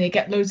popcorn and they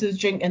get loads of the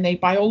drink and they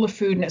buy all the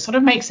food, and it sort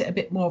of makes it a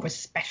bit more of a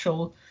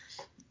special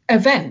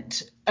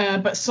event.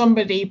 But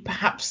somebody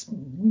perhaps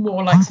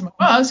more like some of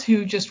us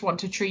who just want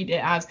to treat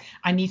it as,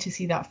 I need to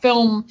see that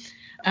film,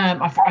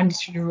 I need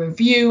to do a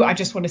review, I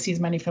just want to see as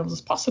many films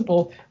as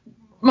possible,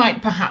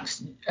 might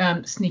perhaps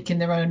sneak in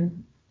their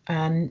own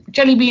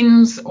jelly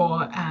beans,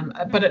 or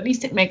but at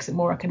least it makes it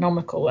more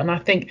economical. And I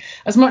think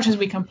as much as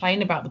we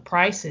complain about the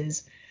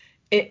prices,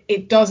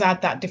 it does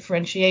add that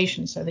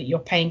differentiation so that you're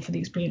paying for the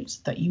experience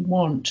that you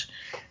want.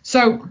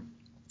 So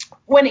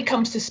when it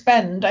comes to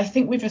spend, I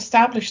think we've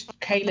established,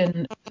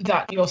 Kaylin,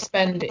 that your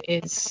spend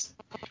is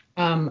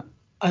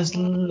as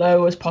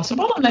low as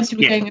possible, unless you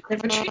were getting a bit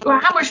of a treat. Well,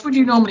 how much would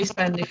you normally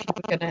spend if you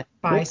were going to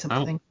buy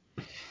something?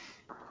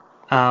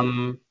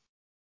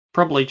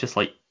 Probably just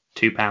like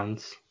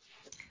 £2.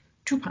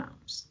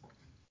 £2.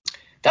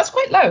 That's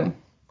quite low.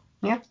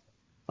 Yeah.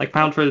 Like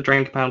 £1 for the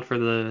drink, £1 for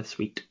the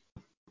sweet.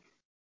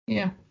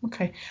 Yeah,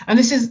 okay. And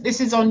this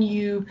is on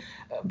you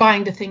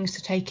buying the things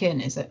to take in,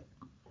 is it?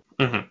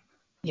 Mm-hmm.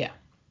 Yeah.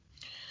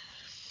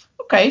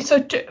 Okay,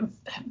 so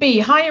B,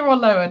 higher or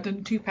lower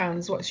than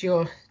 £2? What's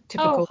your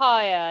typical? Oh,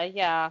 higher,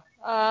 yeah.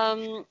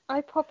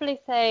 I'd probably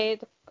say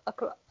a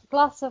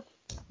glass of.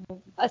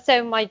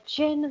 So my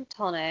gin and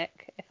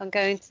tonic, if I'm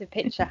going to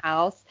Picture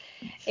House,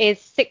 is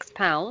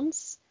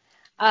 £6.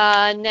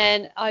 And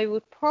then I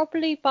would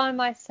probably buy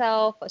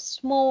myself a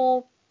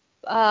small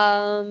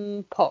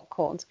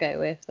popcorn to go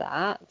with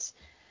that.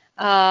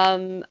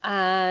 And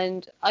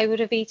I would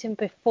have eaten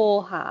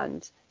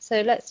beforehand.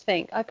 So let's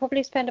think. I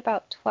probably spend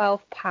about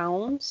 £12,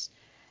 £12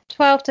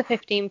 to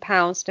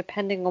 £15,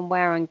 depending on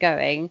where I'm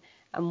going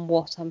and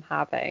what I'm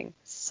having.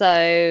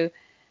 So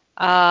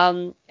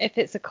if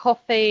it's a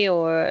coffee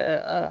or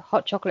a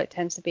hot chocolate, it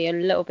tends to be a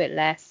little bit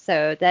less.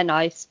 So then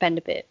I spend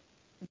a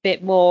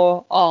bit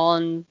more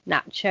on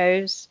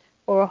nachos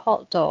or a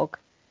hot dog.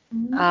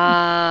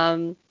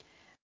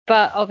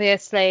 But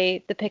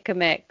obviously the pick and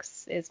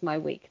mix is my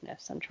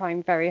weakness. I'm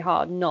trying very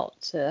hard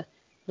not to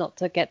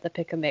get the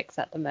pick and mix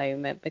at the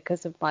moment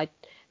because of my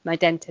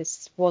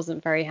dentist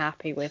wasn't very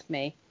happy with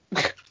me.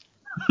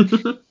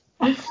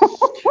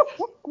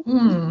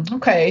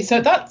 Okay,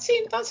 so that's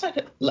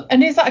like,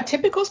 and is that a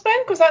typical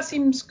spend? Because that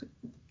seems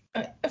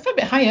a fair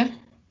bit higher.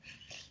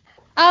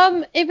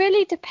 It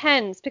really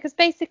depends, because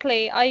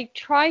basically I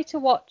try to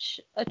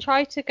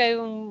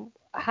go and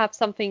have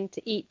something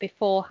to eat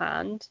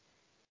beforehand,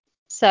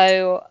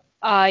 so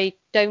I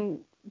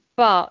don't.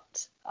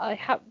 But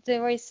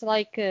there is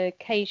like an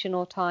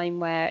occasional time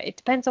where it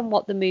depends on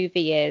what the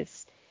movie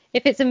is.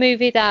 If it's a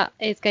movie that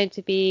is going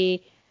to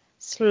be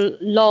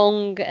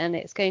long and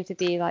it's going to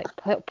be like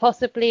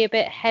possibly a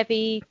bit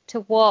heavy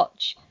to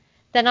watch,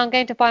 then I'm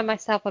going to buy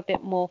myself a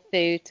bit more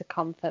food to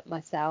comfort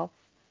myself,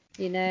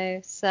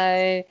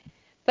 so.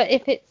 But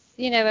if it's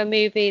a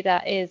movie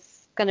that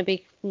is going to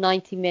be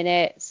 90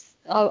 minutes,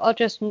 I'll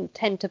just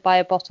tend to buy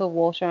a bottle of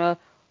water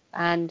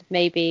and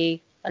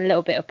maybe a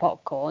little bit of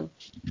popcorn.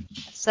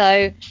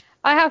 So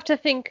I have to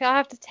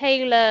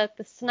tailor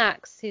the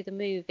snacks to the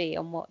movie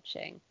I'm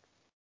watching.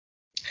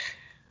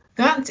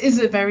 That is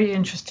a very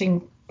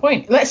interesting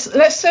point. Let's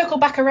circle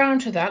back around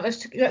to that.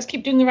 Let's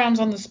keep doing the rounds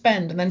on the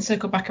spend and then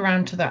circle back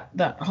around to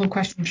that whole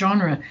question of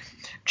genre.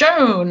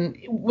 Joan,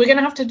 we're going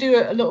to have to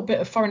do a little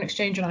bit of foreign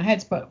exchange in our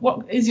heads, but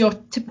what is your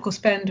typical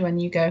spend when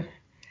you go?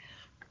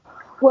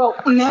 Well,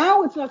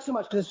 now it's not so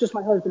much because it's just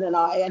my husband and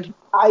I, and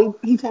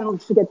he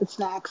tends to get the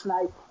snacks, and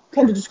I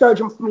tend to discourage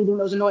him from eating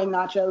those annoying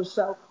nachos,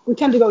 so we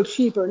tend to go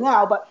cheaper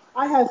now. But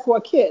I have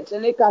 4 kids,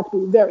 and it got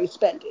to be very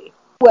spendy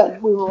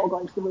when we were all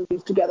going to the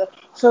movies together.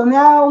 So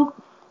now,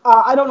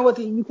 I don't know what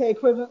the UK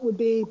equivalent would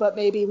be, but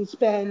maybe we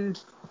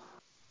spend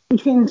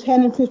between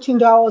 $10 and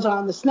 $15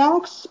 on the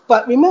snacks.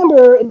 But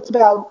remember, it's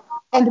about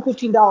 $10 to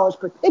 $15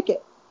 per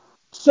ticket.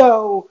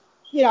 So,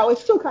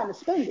 it's still kind of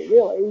spendy,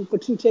 really, for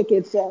 2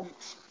 tickets and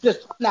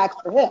just snacks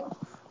for him.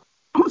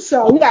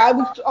 So, yeah,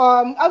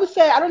 I would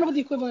say, I don't know what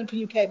the equivalent for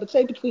UK, but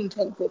say between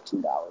 $10 and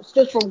 $15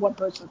 just for one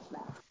person's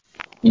snack.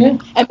 Yeah.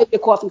 And maybe a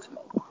coffee for me.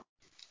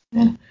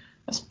 Yeah,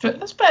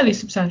 that's fairly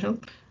substantial.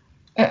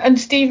 And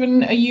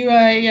Stephen, are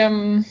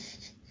you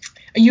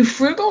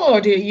frugal or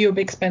are you a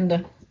big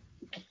spender?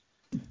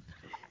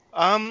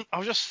 I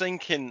was just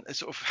thinking,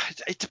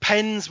 it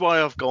depends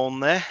why I've gone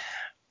there,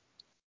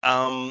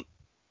 and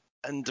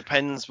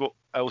depends what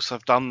else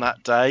I've done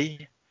that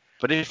day.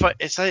 But if I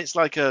say it's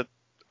like a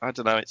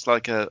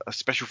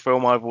special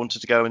film I've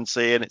wanted to go and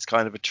see, and it's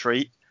kind of a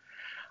treat,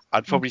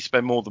 I'd probably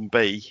spend more than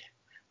B.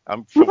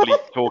 I'm probably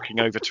talking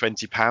over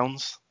 £20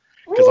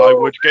 because I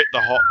would get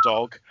the hot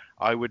dog,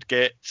 I would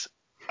get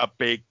a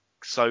big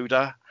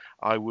soda,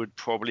 I would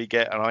probably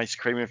get an ice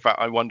cream. In fact,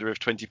 I wonder if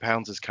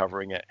 £20 is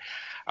covering it.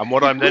 And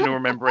what I'm then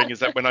remembering is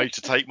that when I used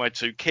to take my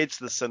 2 kids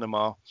to the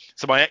cinema,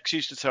 so my ex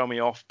used to tell me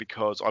off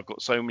because I've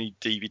got so many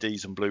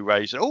DVDs and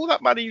Blu-rays, and all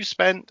that money you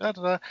spent,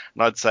 and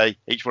I'd say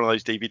each one of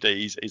those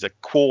DVDs is a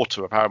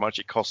quarter of how much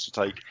it costs to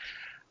take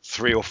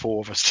 3 or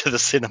 4 of us to the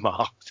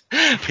cinema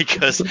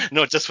because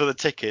not just for the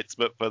tickets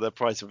but for the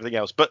price of everything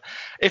else. But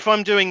if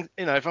I'm doing,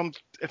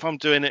 if I'm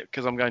doing it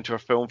because I'm going to a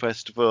film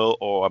festival,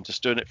 or I'm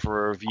just doing it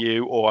for a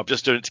review, or I'm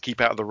just doing it to keep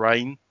out of the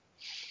rain,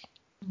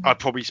 I'd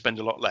probably spend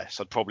a lot less.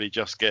 I'd probably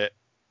just get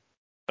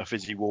a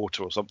fizzy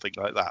water or something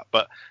like that.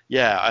 But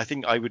yeah, I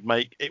think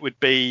it would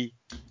be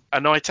a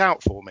night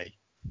out for me,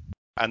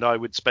 and I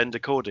would spend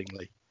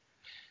accordingly.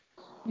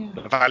 Yeah.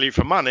 The value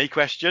for money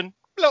question,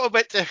 a little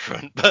bit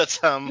different, but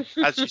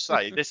as you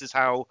say, this is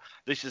how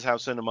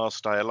cinemas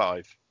stay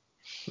alive.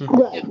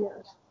 Right.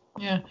 Yes.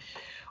 Yeah.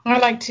 I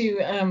like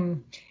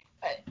to,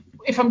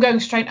 if I'm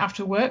going straight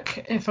after work,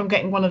 if I'm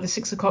getting one of the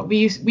 6 o'clock, we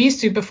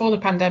used to, before the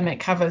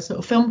pandemic, have a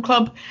little film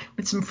club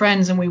with some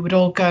friends, and we would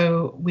all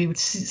go, we would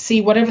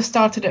see whatever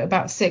started at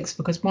about 6,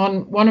 because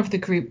one of the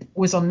group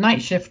was on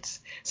night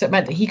shifts, so it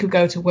meant that he could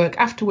go to work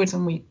afterwards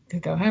and we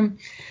could go home.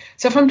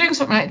 So if I'm doing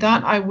something like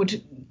that, I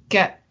would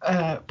get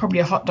probably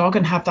a hot dog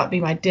and have that be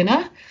my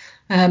dinner.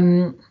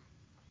 And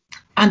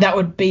that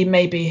would be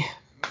maybe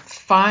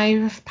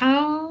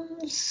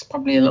 £5,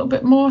 probably a little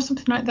bit more,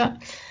 something like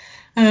that.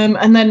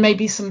 And then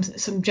maybe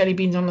some jelly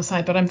beans on the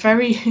side. But I'm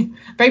very,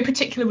 very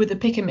particular with the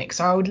pick and mix.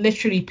 So I would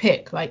literally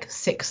pick like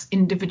 6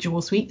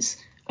 individual sweets,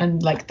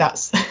 and like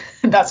that's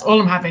all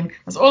I'm having.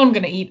 That's all I'm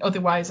going to eat.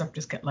 Otherwise, I'll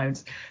just get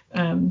loads.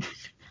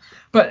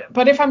 But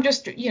if I'm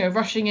just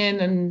rushing in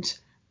and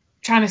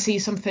trying to see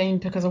something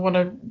because I want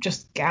to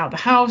just get out of the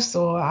house,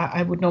 or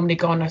I would normally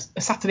go on a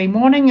Saturday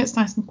morning. It's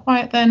nice and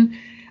quiet then.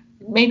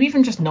 Maybe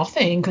even just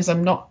nothing, because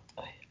I'm not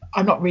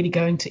really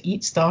going to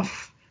eat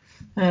stuff,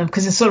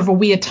 because it's sort of a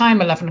weird time,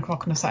 11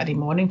 o'clock on a Saturday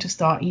morning, to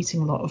start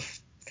eating a lot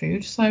of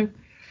food. So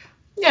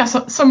yeah,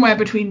 somewhere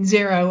between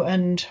 0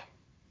 and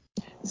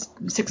 £6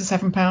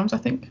 or £7, I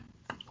think.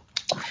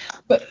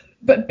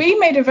 But B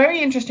made a very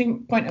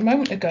interesting point a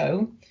moment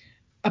ago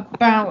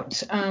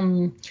about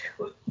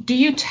do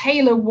you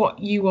tailor what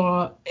you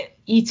are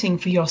eating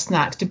for your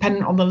snacks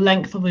depending on the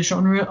length or the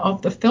genre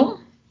of the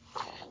film?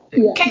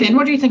 Yeah. Kaylin,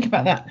 what do you think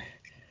about that?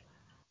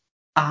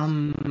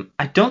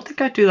 I don't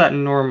think I do that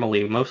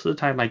normally. Most of the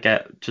time I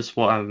get just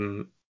what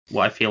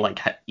I feel like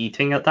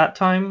eating at that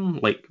time,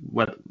 like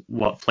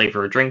what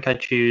flavor of drink I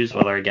choose,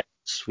 whether I get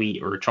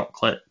sweet or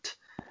chocolate.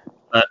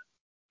 But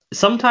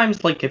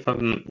sometimes, like, if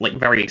I'm like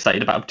very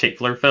excited about a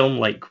particular film,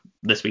 like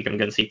this week I'm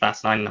going to see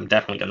Fast 9, and I'm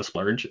definitely going to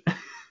splurge.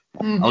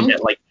 Mm-hmm. I'll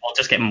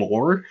just get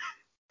more.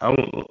 I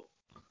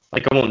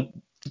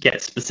won't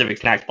get specific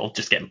snacks, but I'll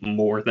just get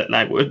more than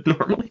I would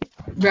normally.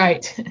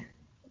 Right.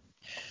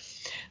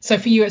 So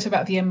for you, it's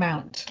about the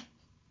amount.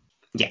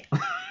 Yeah.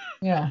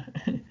 Yeah.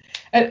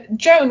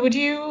 Joan, would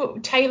you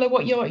tailor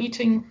what you're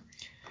eating?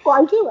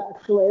 Well, I do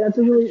actually. That's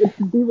a really,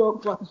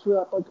 B-Rope brought this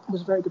up,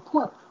 was a very good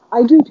point.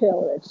 I do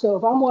tailor it. So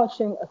if I'm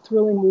watching a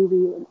thrilling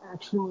movie, an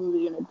action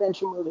movie, an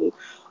adventure movie,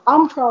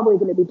 I'm probably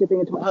going to be dipping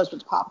into my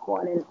husband's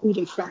popcorn and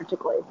eating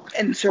frantically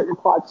in certain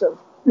parts of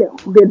the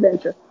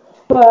adventure.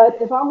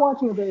 But if I'm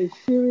watching a very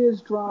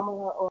serious drama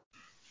or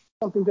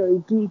something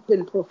very deep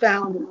and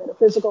profound and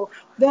metaphysical,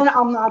 then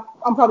I'm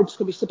probably just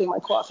going to be sipping my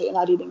coffee and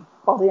not eating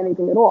hardly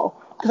anything at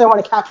all, because I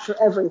want to capture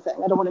everything.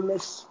 I don't want to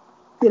miss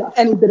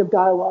any bit of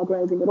dialogue or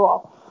anything at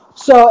all.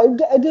 So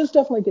it does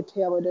definitely get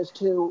tailored as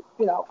to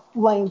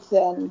length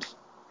and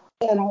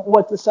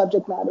what the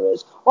subject matter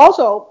is.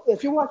 Also,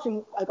 if you're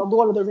watching like a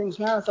Lord of the Rings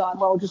marathon,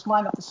 well, just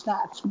line up the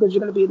snacks because you're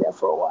going to be there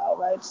for a while,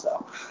 right?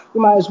 So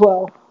you might as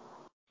well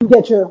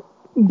get your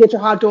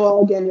hot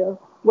dog and your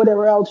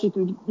whatever else you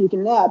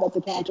can nab at the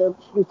counter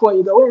before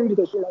you go in,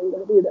 because you're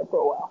going to be there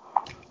for a while.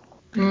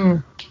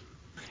 Mm.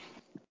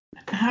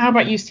 How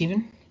about you,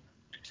 Stephen?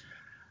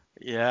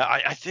 Yeah,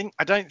 I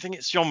don't think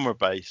it's genre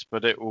based,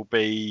 but it will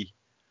be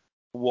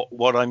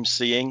what I'm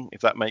seeing,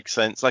 if that makes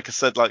sense. Like I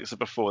said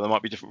before, there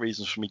might be different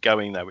reasons for me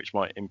going there, which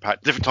might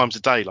impact different times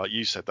of day. Like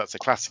you said, that's a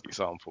classic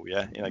example.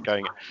 Yeah,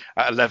 going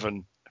at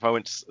 11. If I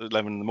went to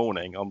 11 in the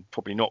morning, I'm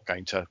probably not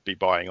going to be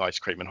buying ice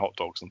cream and hot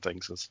dogs and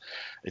things, because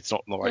it's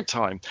not the right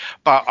time.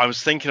 But I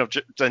was thinking of,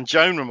 then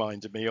Joan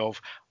reminded me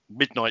of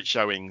midnight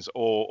showings,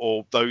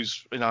 or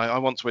those. I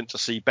once went to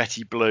see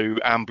Betty Blue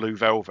and Blue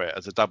Velvet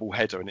as a double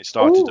header, and it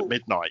started at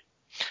midnight.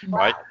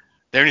 Right.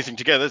 The only thing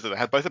together is that they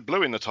had both a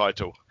blue in the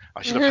title.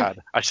 I should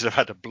have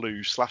had a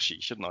blue slushy,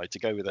 shouldn't I, to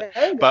go with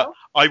it? But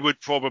I would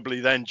probably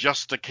then,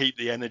 just to keep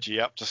the energy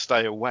up to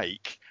stay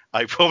awake,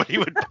 I probably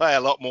would buy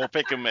a lot more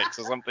pick and mix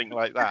or something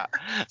like that.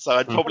 So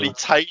I'd probably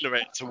tailor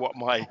it to what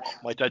my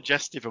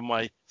digestive and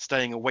my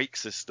staying awake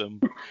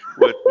system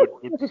would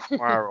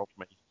require of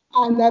me.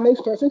 And that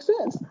makes perfect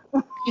sense.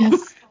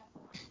 Yes.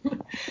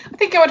 I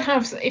think I would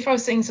have, if I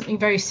was seeing something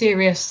very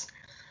serious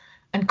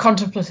and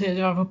contemplative,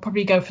 I would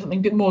probably go for something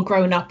a bit more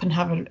grown up and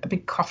have a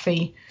big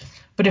coffee.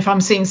 But if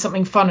I'm seeing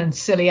something fun and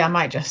silly, I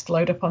might just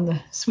load up on the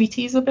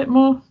sweeties a bit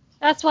more.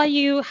 That's why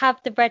you have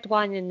the red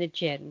wine and the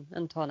gin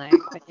and tonic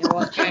when you're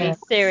watching these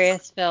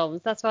serious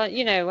films. That's why,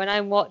 when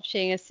I'm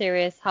watching a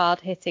serious,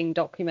 hard-hitting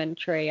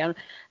documentary, and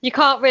you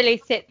can't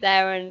really sit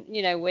there and,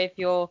 with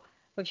your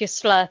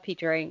Slurpee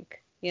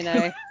drink,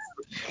 You're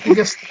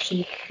just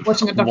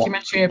watching a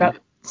documentary about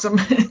some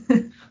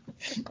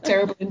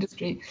Terrible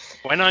industry.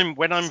 When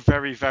I'm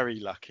very very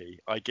lucky,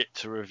 I get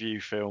to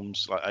review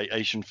films like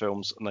Asian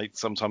films, and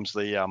sometimes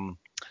the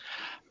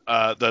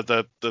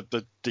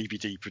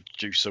DVD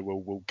producer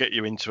will get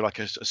you into like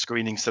a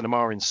screening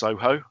cinema in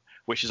Soho,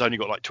 which has only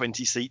got like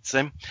 20 seats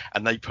in,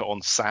 and they put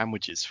on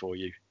sandwiches for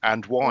you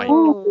and wine.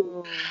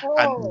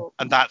 Oh.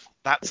 And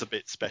that's a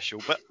bit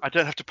special, but I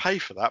don't have to pay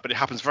for that. But it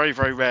happens very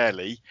very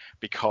rarely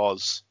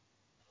because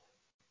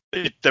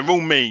they're all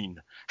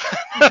mean.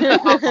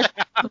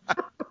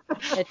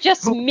 They're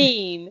just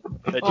mean.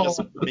 They're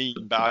just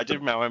mean. But I do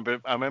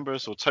remember I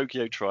saw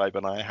Tokyo Tribe,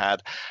 and I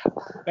had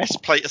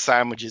best plate of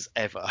sandwiches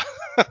ever.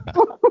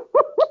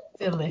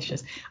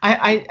 Delicious.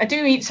 I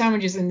do eat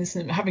sandwiches in this.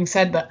 Having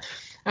said that,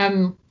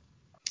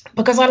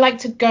 because I like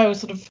to go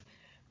sort of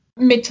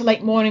mid to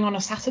late morning on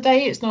a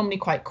Saturday, it's normally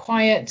quite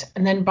quiet,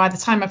 and then by the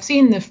time I've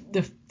seen the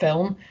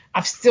film,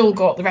 I've still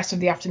got the rest of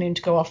the afternoon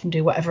to go off and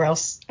do whatever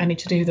else I need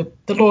to do,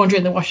 the laundry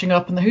and the washing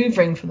up and the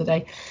hoovering for the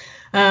day.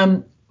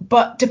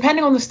 But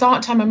depending on the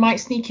start time, I might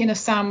sneak in a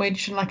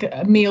sandwich and like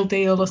a meal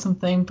deal or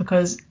something,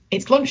 because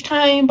it's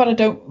lunchtime, but I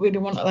don't really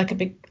want like a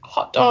big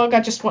hot dog.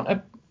 I just want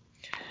a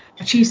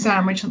cheese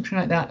sandwich, something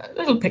like that, a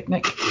little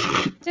picnic.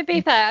 To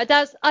be fair,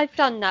 I've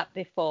done that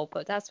before,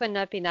 but that's when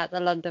I've been at the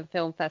London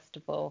Film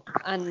Festival,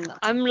 and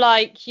I'm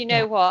like, you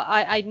know what,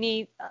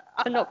 I'm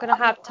not going to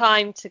have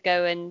time to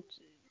go and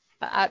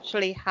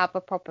actually have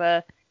a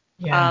proper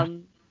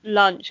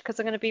lunch, because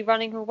I'm going to be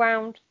running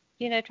around,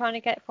 trying to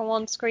get from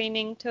one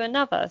screening to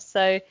another.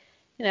 So,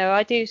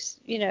 I do,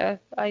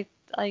 I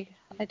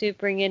do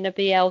bring in a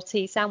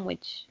BLT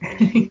sandwich.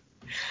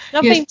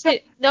 Nothing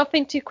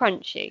too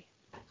crunchy.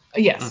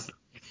 Yes.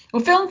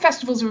 Well, film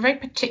festivals are very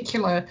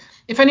particular.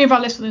 If any of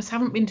our listeners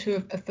haven't been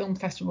to a film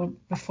festival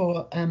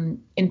before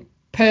in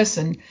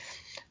person,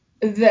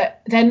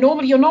 you're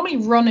normally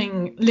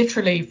running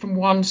literally from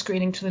one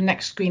screening to the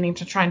next screening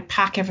to try and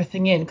pack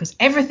everything in, because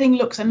everything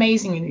looks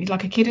amazing and you're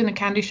like a kid in a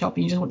candy shop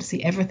and you just want to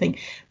see everything.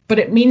 But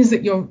it means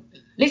that you're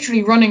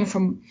literally running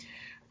from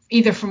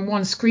either from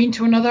one screen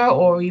to another,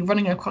 or you're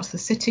running across the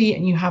city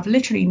and you have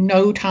literally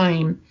no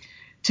time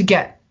to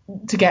get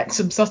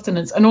some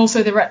sustenance. And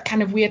also they're at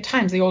kind of weird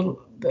times.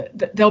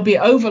 They'll be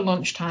over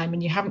lunchtime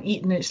and you haven't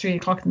eaten, it's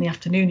 3:00 in the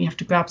afternoon, you have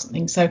to grab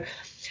something. So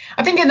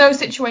I think in those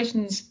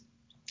situations,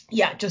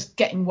 just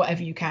getting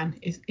whatever you can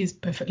is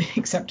perfectly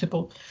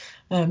acceptable.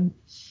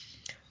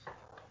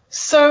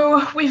 So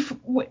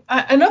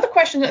another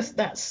question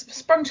that's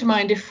sprung to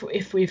mind,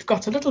 if we've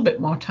got a little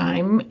bit more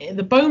time,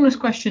 the bonus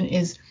question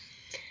is,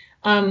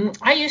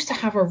 I used to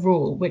have a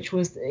rule, which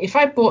was if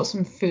I bought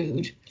some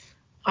food,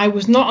 I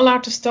was not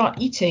allowed to start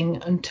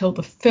eating until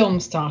the film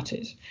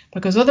started,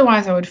 because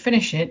otherwise I would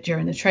finish it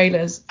during the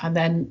trailers, and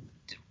then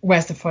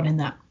where's the fun in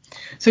that?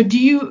 So do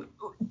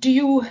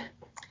you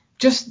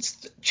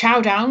just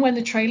chow down when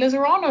the trailers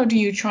are on, or do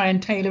you try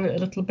and tailor it a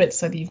little bit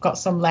so that you've got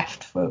some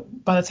left for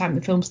by the time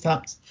the film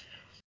starts?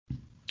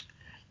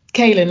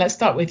 Kaylin, let's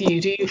start with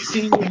you. Do you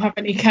have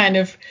any kind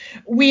of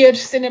weird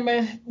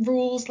cinema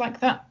rules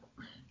like that?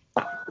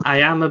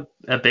 I am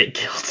a bit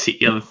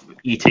guilty of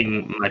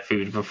eating my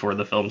food before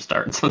the film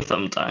starts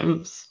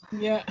sometimes.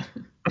 Yeah.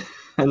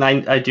 And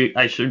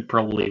I should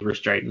probably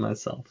restrain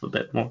myself a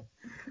bit more.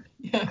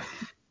 Yeah.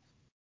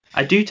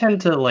 I do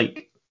tend to,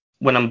 like,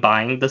 when I'm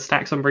buying the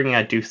snacks I'm bringing,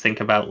 I do think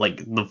about,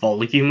 like, the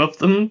volume of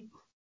them.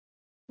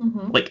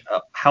 Mm-hmm. Like,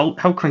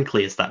 how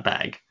crinkly is that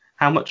bag?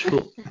 How much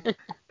will...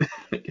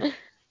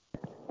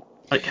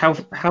 like,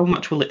 how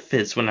much will it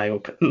fizz when I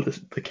open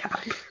the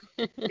cap?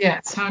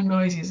 Yes, how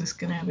noisy is this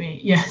going to be?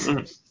 Yes.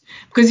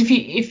 Because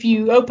if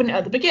you open it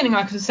at the beginning,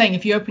 like I was saying,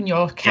 if you open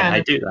your can I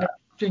do that.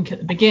 drink at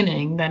the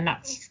beginning, then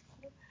that's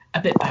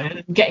a bit better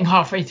than getting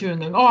halfway through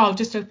and going, I'll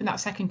just open that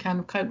second can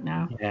of Coke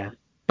now. Yeah.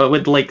 But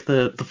with, like,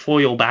 the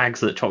foil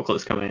bags that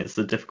chocolates come in, it's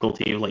the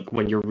difficulty of, like,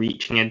 when you're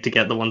reaching in to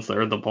get the ones that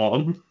are at the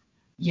bottom.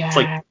 Yeah. It's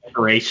like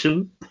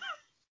decoration.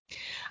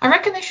 I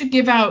reckon they should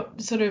give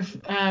out sort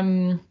of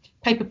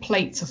paper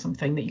plates or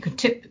something that you could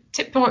tip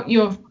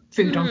your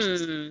food onto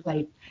the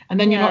plate, and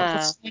then you're not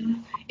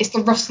rustling. It's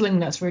the rustling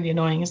that's really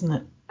annoying, isn't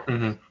it?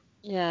 Mm-hmm.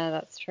 Yeah,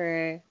 that's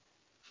true.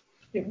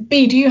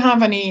 B, do you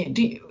have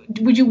any?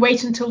 Would you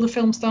wait until the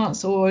film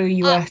starts, or are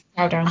you a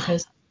chow down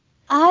person?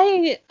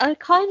 I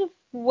kind of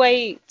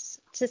wait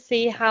to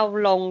see how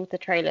long the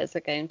trailers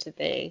are going to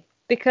be,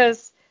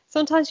 because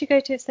sometimes you go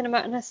to a cinema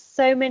and there's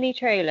so many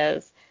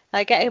trailers,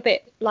 I get a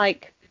bit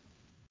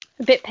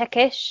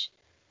peckish.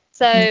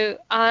 So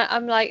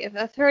I'm like, if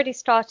I've already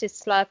started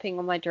slurping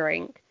on my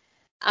drink,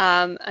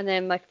 and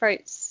then my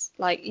throat's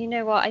like, you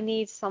know what, I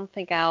need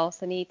something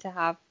else. I need to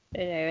have,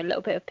 a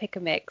little bit of pick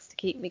a mix to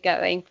keep me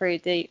going through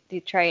the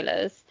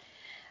trailers.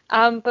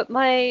 But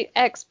my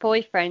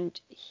ex-boyfriend,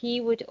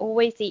 he would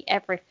always eat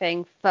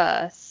everything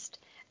first,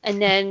 and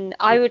then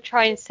I would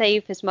try and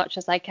save as much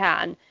as I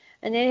can,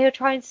 and then he'll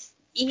try and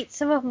eat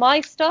some of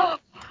my stuff.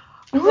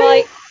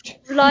 Like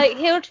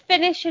he would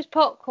finish his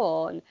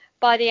popcorn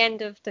by the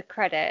end of the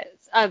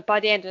credits,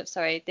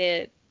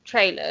 the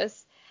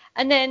trailers,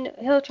 and then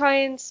he'll try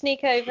and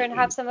sneak over and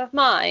have some of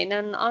mine,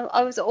 and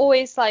I was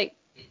always like,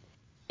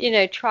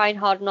 trying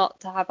hard not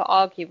to have an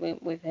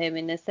argument with him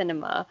in the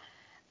cinema.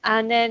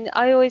 And then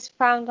I always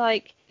found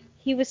like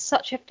he was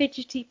such a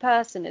fidgety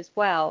person as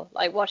well.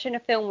 Like watching a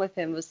film with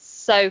him was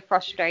so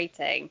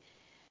frustrating.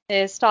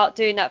 He'll start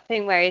doing that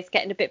thing where he's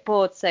getting a bit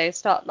bored, so he'll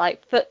start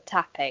like foot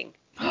tapping.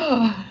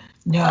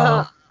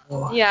 No.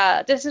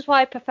 Yeah, this is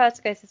why I prefer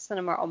to go to the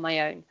cinema on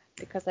my own,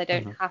 because I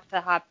don't have to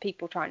have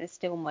people trying to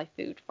steal my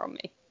food from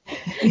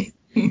me.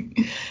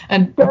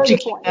 And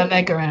jiggling their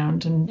leg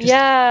around and just,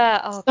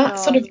 oh that God.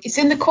 sort of, it's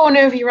in the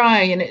corner of your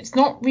eye, and it's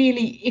not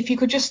really, if you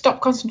could just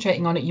stop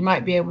concentrating on it, you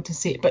might be able to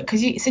see it, but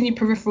because it's in your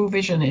peripheral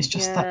vision, it's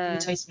just that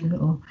irritating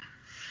little.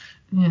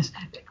 Yes.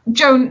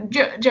 Joan,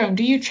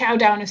 do you chow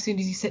down as soon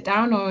as you sit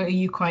down, or are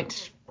you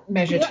quite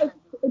measured? Yeah,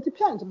 it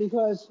depends,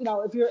 because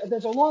if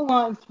there's a long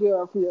line for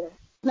your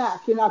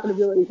snack, you're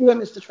gonna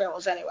miss the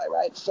trailers anyway,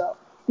 right? So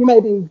you may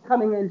be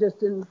coming in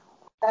just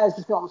as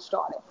the film's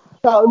starting.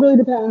 So it really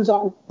depends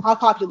on how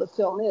popular the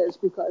film is,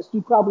 because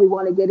you probably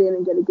want to get in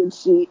and get a good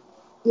seat,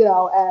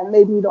 and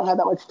maybe you don't have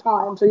that much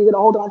time, so you're gonna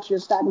hold on to your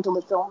snack until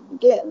the film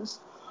begins.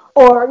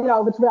 Or, if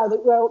it's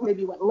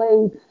maybe you went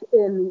late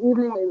in the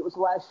evening, maybe it was the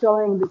last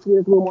showing, the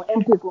theater's a little more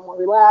empty, it's a little more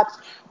relaxed.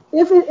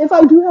 If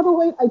I do have a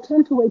wait, I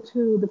tend to wait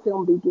till the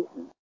film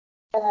begins,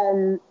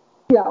 and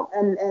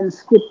and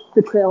skip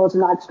the trailers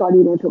and not start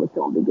eating until the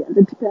film begins.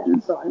 It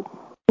depends on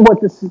what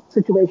the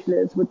situation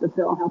is with the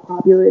film, how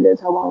popular it is,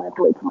 how long I have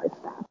to wait for my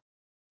snack.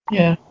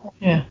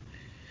 Yeah.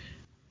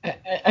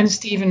 And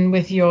Stephen,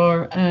 with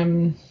your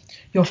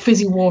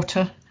fizzy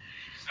water.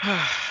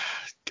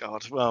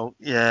 God, well,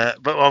 yeah,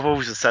 but I've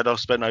always said I've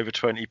spent over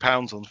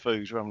 £20 on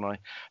food, haven't I?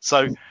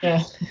 So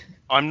yeah.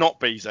 I'm not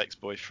B's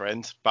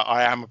ex-boyfriend, but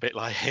I am a bit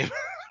like him.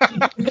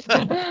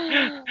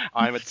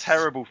 I'm a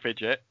terrible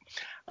fidget.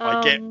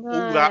 I get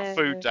all that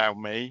food down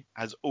me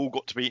has all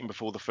got to be eaten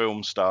before the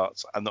film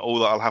starts, and all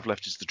that I'll have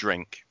left is the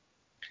drink,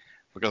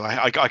 because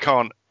I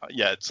can't.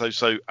 Yeah,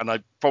 so and I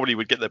probably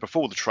would get there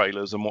before the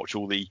trailers and watch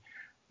all the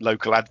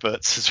local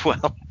adverts as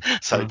well.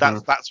 So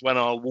that's when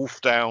I'll wolf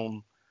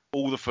down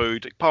all the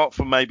food, apart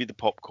from maybe the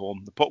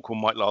popcorn. The popcorn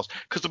might last,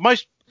 because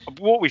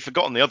what we've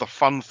forgotten, the other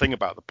fun thing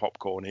about the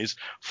popcorn is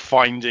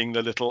finding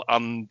the little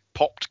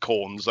unpopped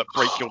corns that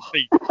break your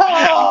teeth.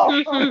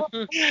 That's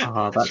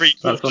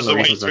one of the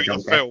away reasons I through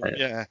don't the film. get it.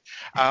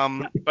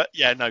 Yeah. But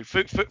yeah, no,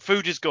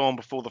 food is gone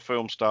before the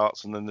film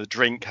starts, and then the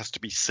drink has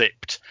to be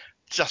sipped.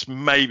 Just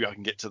maybe I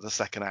can get to the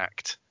second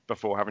act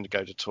before having to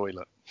go to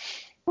toilet.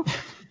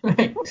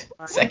 Right.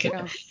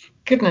 Second.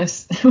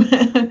 Goodness.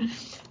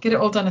 Get it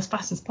all done as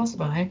fast as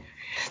possible, eh?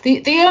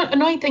 The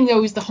annoying thing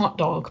though is the hot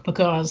dog,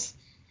 because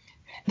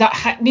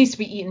that needs to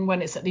be eaten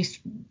when it's at least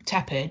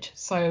tepid.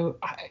 So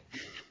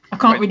I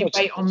can't really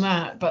wait on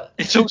that. But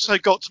it's also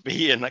got to be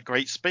eaten at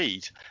great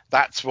speed.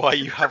 That's why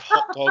you have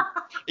hot dog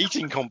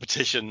eating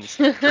competitions.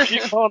 If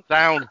you can't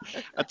down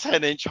a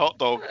 10-inch hot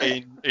dog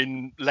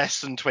in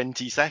less than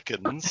 20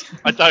 seconds,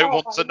 I don't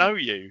want to know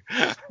you.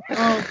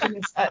 Oh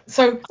goodness.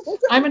 So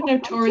I'm a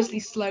notoriously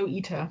slow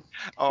eater.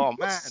 Oh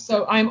man.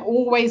 So I'm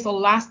always the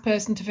last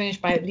person to finish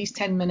by at least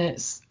 10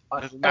 minutes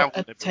at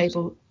the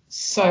table.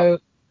 So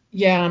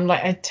yeah,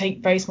 I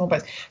take very small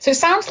bites. So it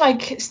sounds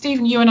like,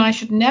 Stephen, you and I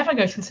should never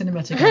go to the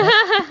cinema together.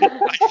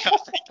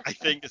 I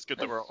think it's good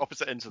that we're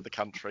opposite ends of the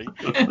country.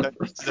 We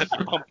don't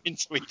accidentally bump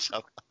into each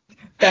other.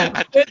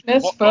 Thank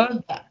goodness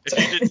for that.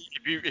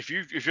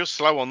 If you're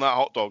slow on that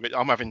hot dog,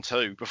 I'm having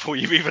two before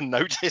you've even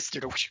noticed.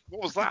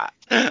 What was that?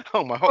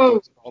 Oh, my hot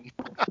dog's gone.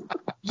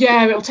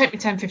 Yeah, it'll take me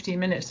 10-15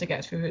 minutes to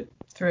get through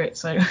it.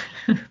 So.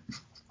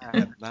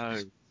 No.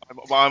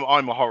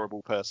 I'm a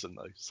horrible person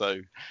though, so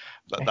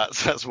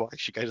that's why I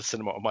should go to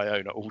cinema on my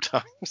own at all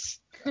times.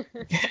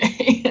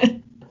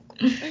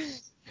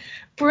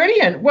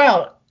 Brilliant.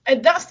 Well,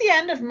 that's the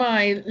end of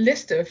my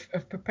list of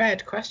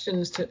prepared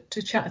questions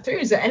to chat through.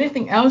 Is there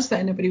anything else that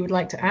anybody would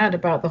like to add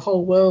about the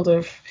whole world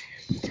of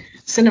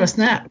cinema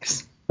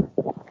snacks?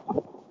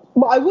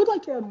 Well, I would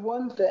like to add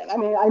one thing. I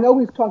mean, I know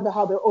we've talked about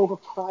how they're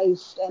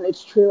overpriced, and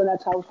it's true, and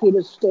that's how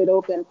theaters stayed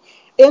open.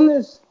 In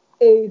this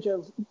age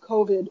of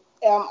COVID,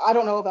 I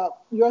don't know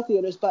about your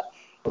theaters, but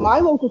my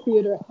local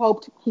theater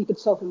helped keep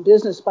itself in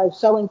business by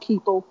selling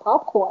people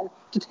popcorn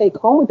to take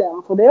home with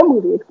them for their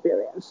movie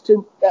experience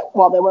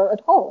while they were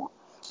at home.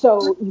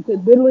 So you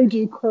could literally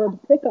do curb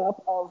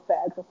pickup of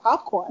bags of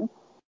popcorn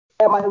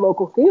at my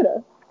local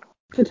theater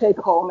to take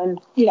home,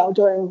 and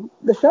during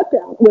the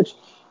shutdown. Which,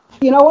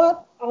 you know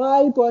what,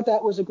 I thought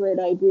that was a great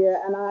idea,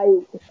 and I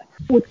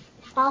would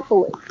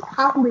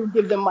happily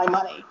give them my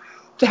money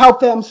to help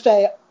them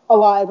stay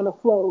alive and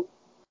afloat,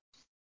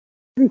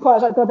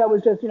 because I thought that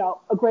was just,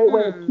 a great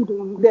way of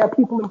keeping their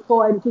people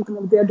employed and keeping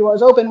their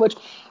doors open, which,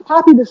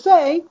 happy to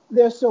say,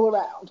 they're still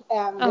around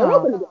and they're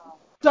open again.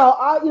 So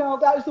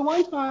that was the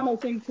one time I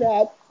think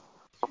that,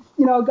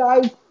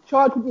 guys,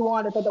 charge what you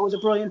want. I thought that was a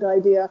brilliant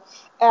idea,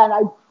 and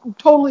I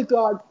totally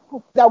thought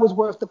that was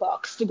worth the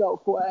bucks to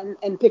go for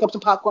and pick up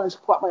some popcorn and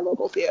support my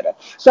local theater.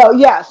 So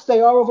yes,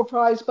 they are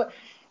overpriced, but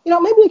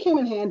maybe it came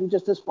in handy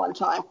just this one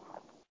time.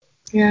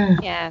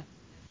 Yeah.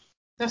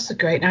 That's a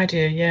great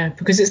idea, yeah,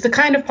 because it's the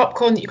kind of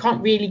popcorn that you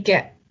can't really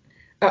get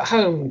at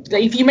home.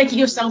 Like, if you make it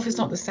yourself, it's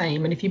not the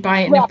same, and if you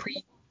buy it in a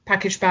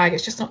pre-packaged bag,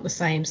 it's just not the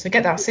same. So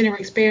get that cinema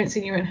experience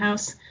in your own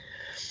house.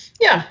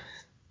 Yeah,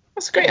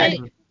 that's a great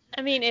idea.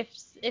 I mean,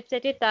 if they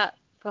did that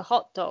for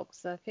hot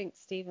dogs, I think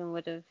Stephen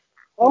would have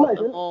Oh my bought them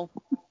goodness. all.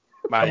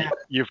 Mate,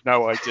 you've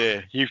no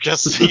idea. You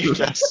just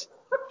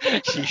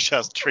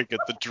triggered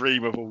the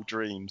dream of all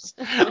dreams.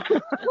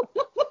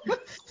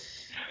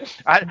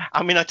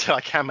 I mean, I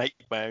can make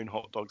my own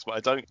hot dogs,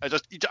 but I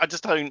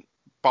just don't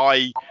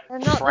buy They're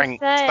not the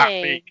Frank's that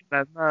big.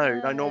 same.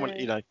 No,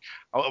 normally, I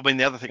mean,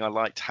 the other thing I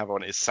like to have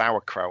on it is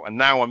sauerkraut, and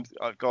now I'm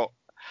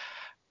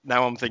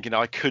thinking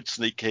I could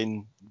sneak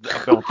in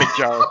a big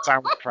jar of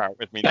sauerkraut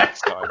with me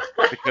next time,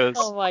 because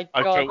Oh my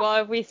God, what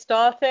have we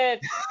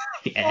started?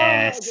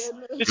 Yes.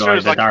 this Joy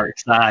feels the like dark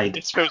side.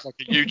 this feels like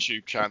a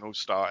YouTube channel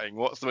starting.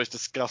 What's the most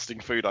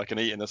disgusting food I can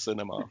eat in a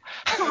cinema?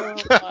 Oh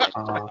my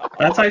God.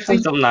 That's actually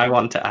something I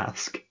want to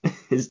ask.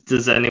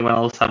 Does anyone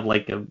else have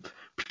like a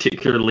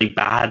particularly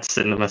bad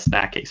cinema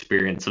snack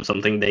experience of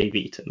something they've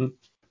eaten?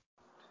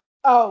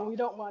 Oh, we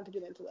don't want to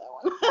get into that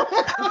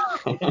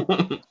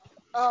one.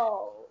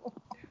 Oh.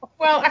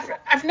 Well,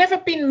 I've never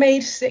been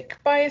made sick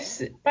by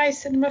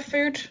cinema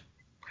food.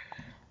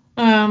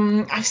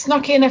 I've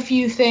snuck in a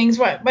few things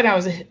when I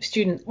was a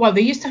student. Well,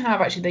 there used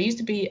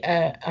to be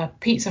a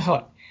Pizza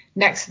Hut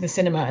next to the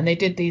cinema, and they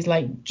did these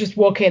like just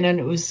walk in and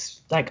it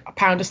was like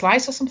 £1 a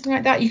slice or something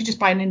like that. You could just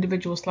buy an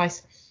individual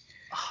slice.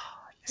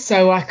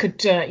 So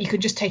you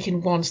could just take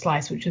in one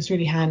slice, which was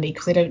really handy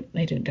because they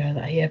don't do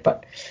that here.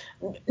 But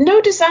no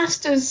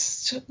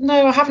disasters.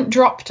 No, I haven't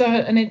dropped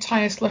an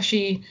entire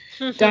slushie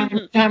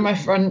down my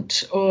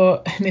front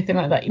or anything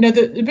like that. You know,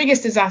 the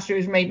biggest disaster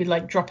is maybe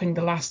like dropping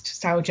the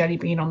last sour jelly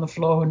bean on the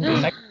floor and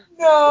being like,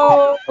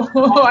 no,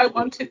 I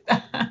wanted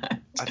that.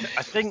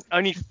 I think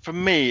only for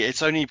me,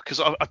 it's only because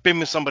I've been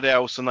with somebody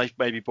else and they've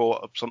maybe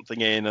bought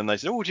something in and they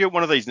said, oh, do you want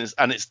one of these?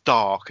 And it's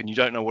dark and you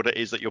don't know what it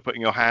is that you're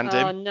putting your hand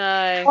Oh in.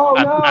 no. Oh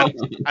no.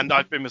 And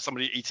I've been with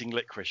somebody eating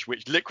licorice,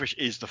 which licorice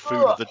is the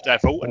food of the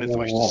devil and it's the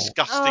most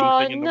disgusting Oh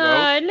thing in the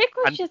world. no,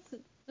 licorice is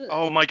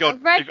Oh my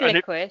God. red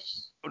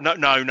licorice. No,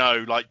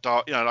 like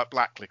dark, like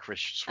black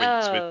licorice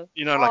sweets with,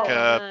 like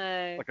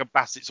a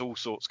Bassett's all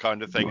sorts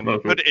kind of thing, and you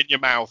put it in your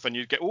mouth and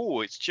you get,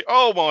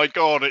 oh my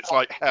God, it's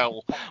like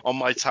hell on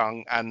my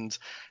tongue, and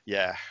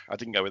yeah, I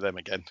didn't go with them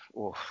again.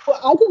 Oh. Well,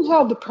 I didn't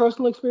have the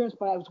personal experience,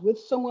 but I was with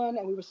someone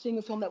and we were seeing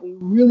a film that we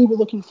really were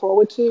looking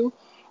forward to,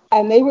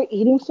 and they were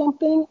eating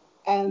something,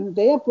 and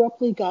they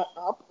abruptly got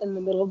up in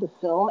the middle of the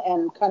film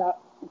and kind of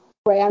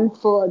ran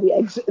for the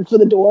exit, for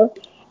the door.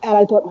 And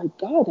I thought, my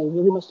God, they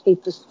really must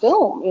hate this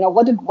film.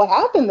 What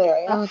happened there?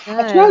 Oh, no.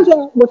 It turns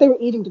out what they were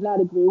eating did not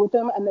agree with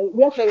them, and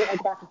we actually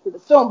went back to see the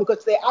film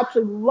because they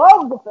actually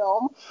loved the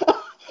film,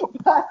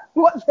 but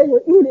what they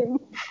were eating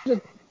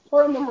just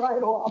turned them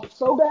right off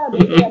so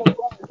badly that it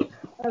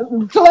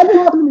was. So that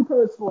didn't happen to me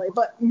personally,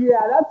 but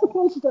yeah, that's the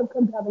closest I've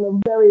come to having a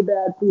very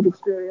bad food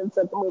experience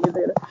at the movie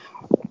theater.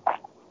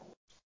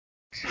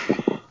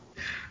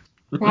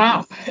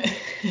 Wow.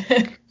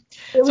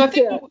 So I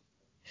think,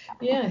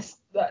 yes,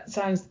 that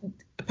sounds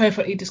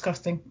perfectly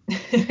disgusting.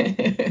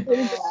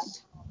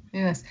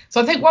 Yes.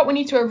 So I think what we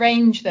need to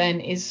arrange then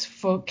is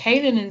for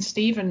Kaylin and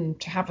Stephen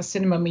to have a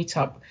cinema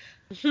meetup,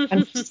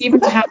 and for Stephen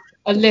to have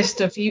a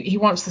list of he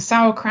wants the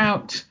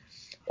sauerkraut,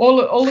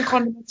 all the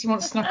condiments he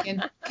wants snuck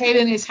in.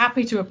 Kaylin is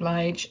happy to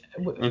oblige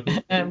with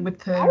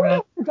her. I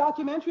want a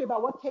documentary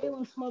about what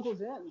Kaylin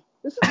smuggles in.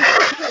 This is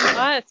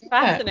it's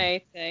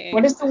fascinating.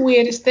 What is the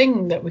weirdest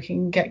thing that we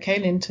can get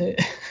Kaylin to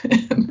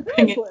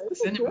bring into the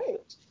cinema?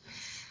 Great.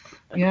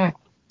 Yeah,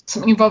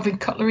 something involving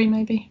cutlery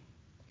maybe.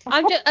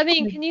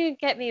 Can you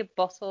get me a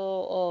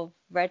bottle of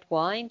red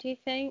wine, do you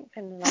think?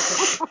 And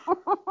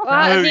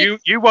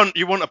You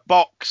want a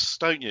box,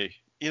 don't you?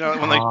 You know,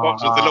 one of those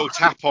boxes with a little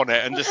tap on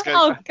it and just go.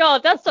 Oh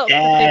God, that's not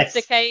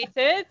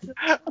sophisticated.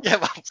 Yeah,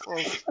 well,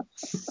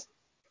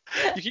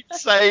 you keep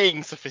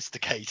saying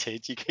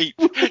sophisticated. You keep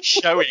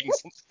showing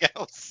something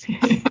else.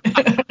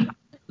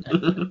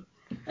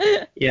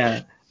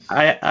 Yeah,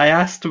 I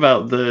asked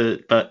about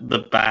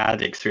the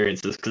bad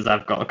experiences because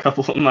I've got a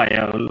couple of my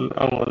own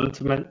I wanted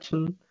to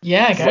mention.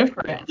 Yeah, go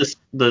for it.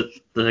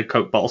 The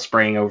Coke bottle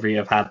spraying over you.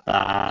 I've had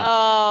that.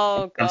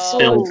 Oh God. I've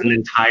spilled an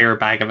entire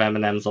bag of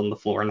M&Ms on the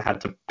floor and had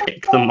to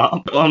pick them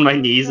up on my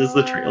knees as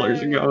the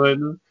trailers are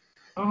going.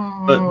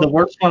 But the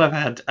worst one I've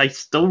had, I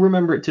still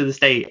remember it to this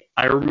day.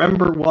 I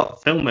remember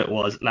what film it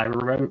was, and I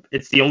remember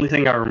it's the only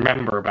thing I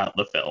remember about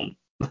the film.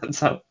 That's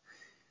how.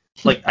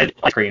 Like, I did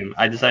ice cream.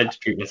 I decided to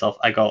treat myself.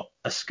 I got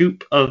a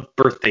scoop of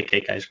birthday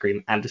cake ice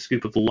cream and a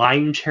scoop of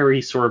lime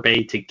cherry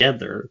sorbet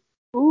together.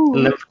 Ooh.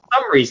 And then for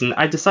some reason,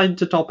 I decided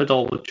to top it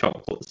all with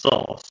chocolate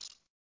sauce.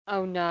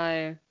 Oh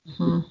no.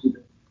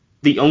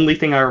 The only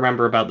thing I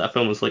remember about that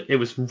film was, like, it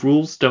was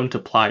Rules Don't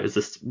Apply. It was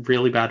this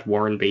really bad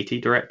Warren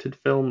Beatty directed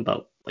film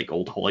about, like,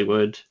 old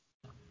Hollywood.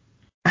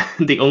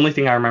 The only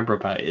thing I remember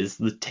about it is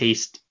the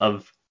taste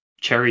of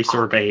cherry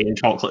sorbet and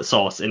chocolate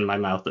sauce in my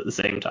mouth at the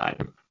same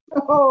time.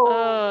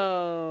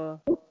 Oh.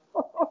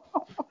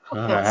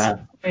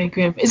 Very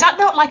grim. Is that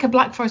not like a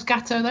Black Forest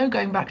Gatto though?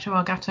 Going back to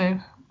our Gatto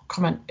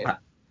comment.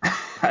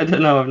 I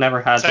don't know. I've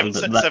never had one.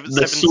 But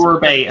the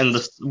sorbet and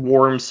the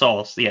warm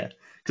sauce, yeah,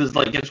 because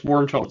like it's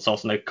warm chocolate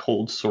sauce and a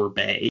cold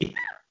sorbet.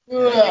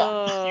 You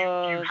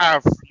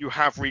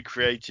have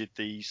recreated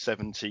the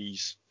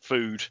 70s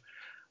food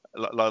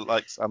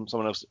like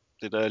someone else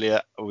did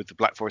earlier with the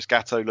Black Forest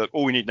Gatto. Look,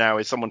 all we need now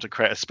is someone to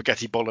create a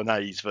spaghetti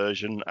bolognese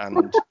version, and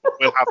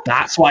we'll have.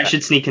 That's why I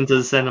should sneak into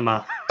the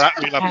cinema. That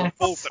we'll have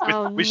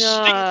with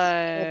no.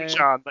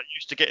 Parmesan that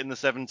used to get in the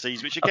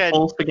 70s, which again, A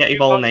full spaghetti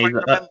bolognese,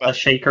 a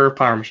shaker of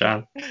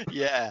Parmesan.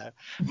 Yeah,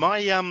 my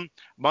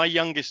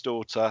youngest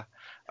daughter.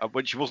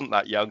 When she wasn't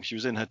that young, she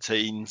was in her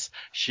teens.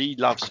 She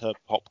loves her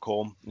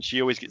popcorn, and she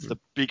always gets the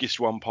biggest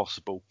one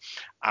possible.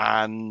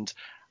 And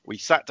we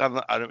sat down,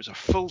 and it was a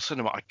full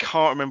cinema. I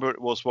can't remember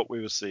what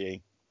we were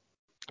seeing,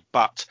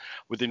 but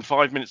within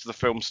 5 minutes of the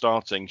film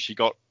starting,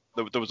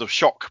 there was a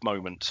shock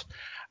moment,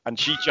 and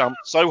she jumped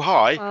so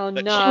high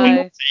that she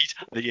emptied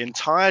the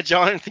entire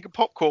giant thing of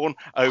popcorn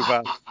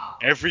over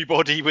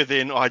everybody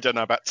within, I don't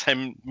know, about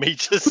 10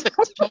 meters.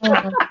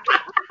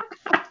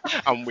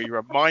 And we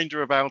remind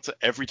her about it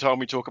every time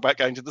we talk about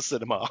going to the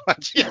cinema.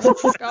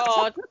 Oh,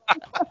 God.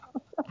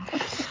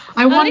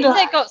 I wonder. At least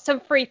they got some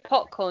free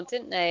popcorn,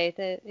 didn't they?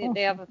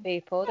 The other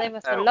people, they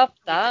must have loved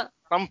that.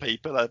 Some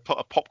people, a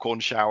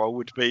popcorn shower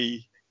would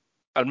be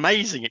an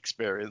amazing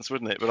experience,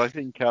 wouldn't it? But I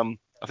think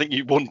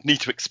you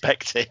need to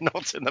expect it,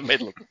 not in the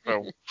middle of the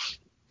film.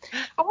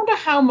 I wonder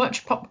how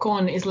much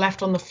popcorn is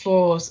left on the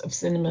floors of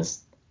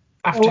cinemas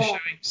after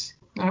showings.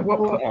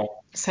 What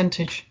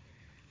percentage?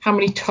 How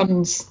many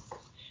tons?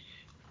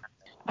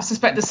 I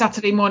suspect the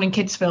Saturday morning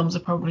kids films are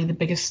probably the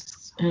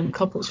biggest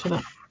culprits for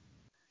that.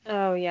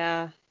 Oh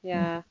yeah.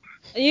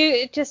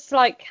 You just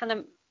like kind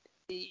of,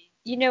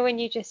 when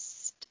you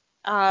just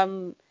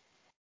the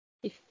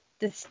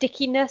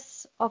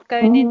stickiness of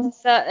going into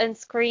certain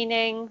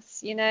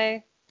screenings,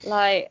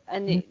 like,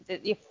 and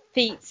your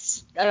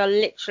feet are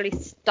literally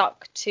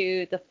stuck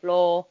to the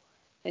floor,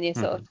 and you're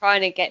sort of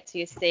trying to get to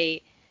your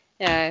seat.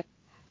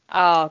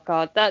 Oh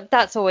God,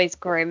 that's always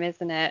grim,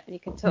 isn't it? You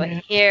can sort of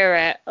hear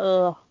it.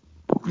 Ugh.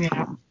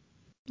 Yeah.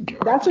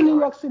 That's a New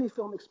York City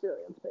film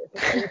experience,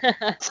 basically.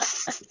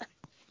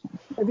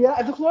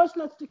 If the floor's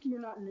not sticky, you're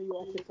not in New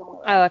York. You're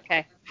somewhere else. Oh,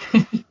 okay.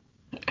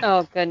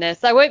 Oh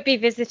goodness, I won't be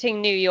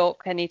visiting New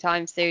York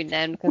anytime soon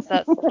then, because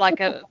that's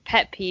like a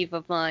pet peeve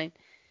of mine.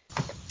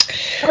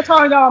 That's how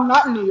I know I'm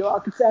not in New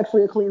York. It's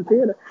actually a clean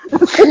theater.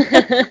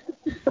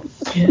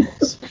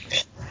 Yes.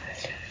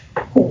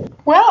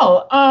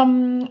 Well,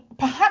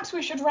 perhaps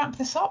we should wrap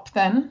this up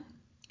then,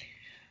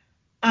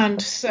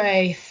 and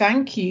say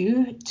thank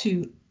you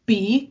to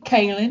B,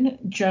 Kaylin,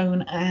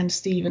 Joan, and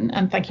Stephen,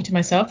 and thank you to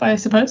myself, I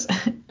suppose,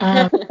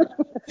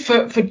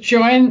 for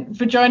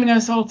joining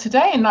us all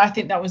today. And I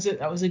think that was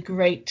a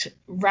great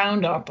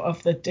roundup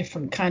of the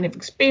different kind of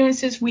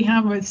experiences we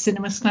have with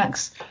cinema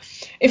snacks,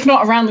 if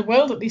not around the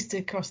world, at least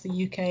across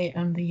the UK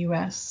and the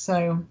US.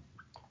 So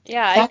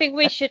yeah, I think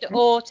we should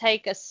all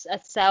take a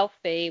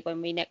selfie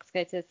when we next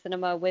go to the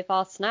cinema with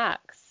our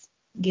snacks.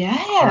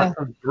 Yeah,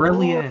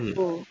 Brilliant.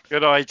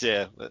 Good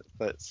idea.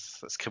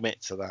 Let's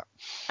commit to that.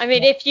 I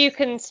mean, if you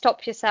can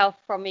stop yourself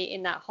from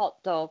eating that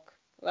hot dog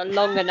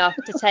long enough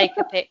to take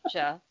a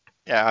picture.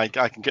 Yeah, I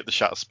can get the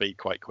shutter speed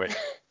quite quick.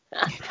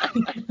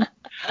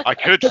 I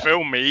could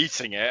film me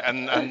eating it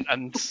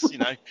and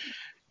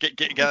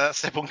get that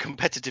step on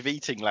competitive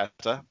eating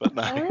ladder, but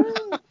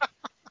no.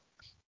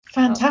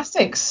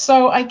 Fantastic.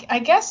 So I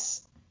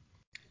guess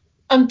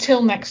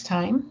until next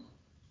time,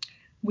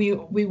 we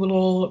will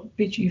all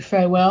bid you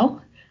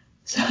farewell.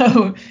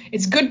 So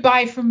it's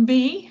goodbye from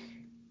B.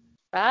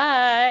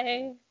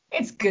 Bye.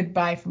 It's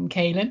goodbye from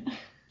Kaylin.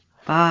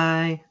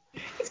 Bye.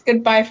 It's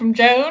goodbye from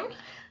Joan.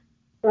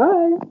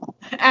 Bye.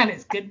 And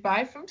it's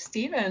goodbye from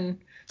Stephen.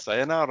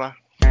 Sayonara.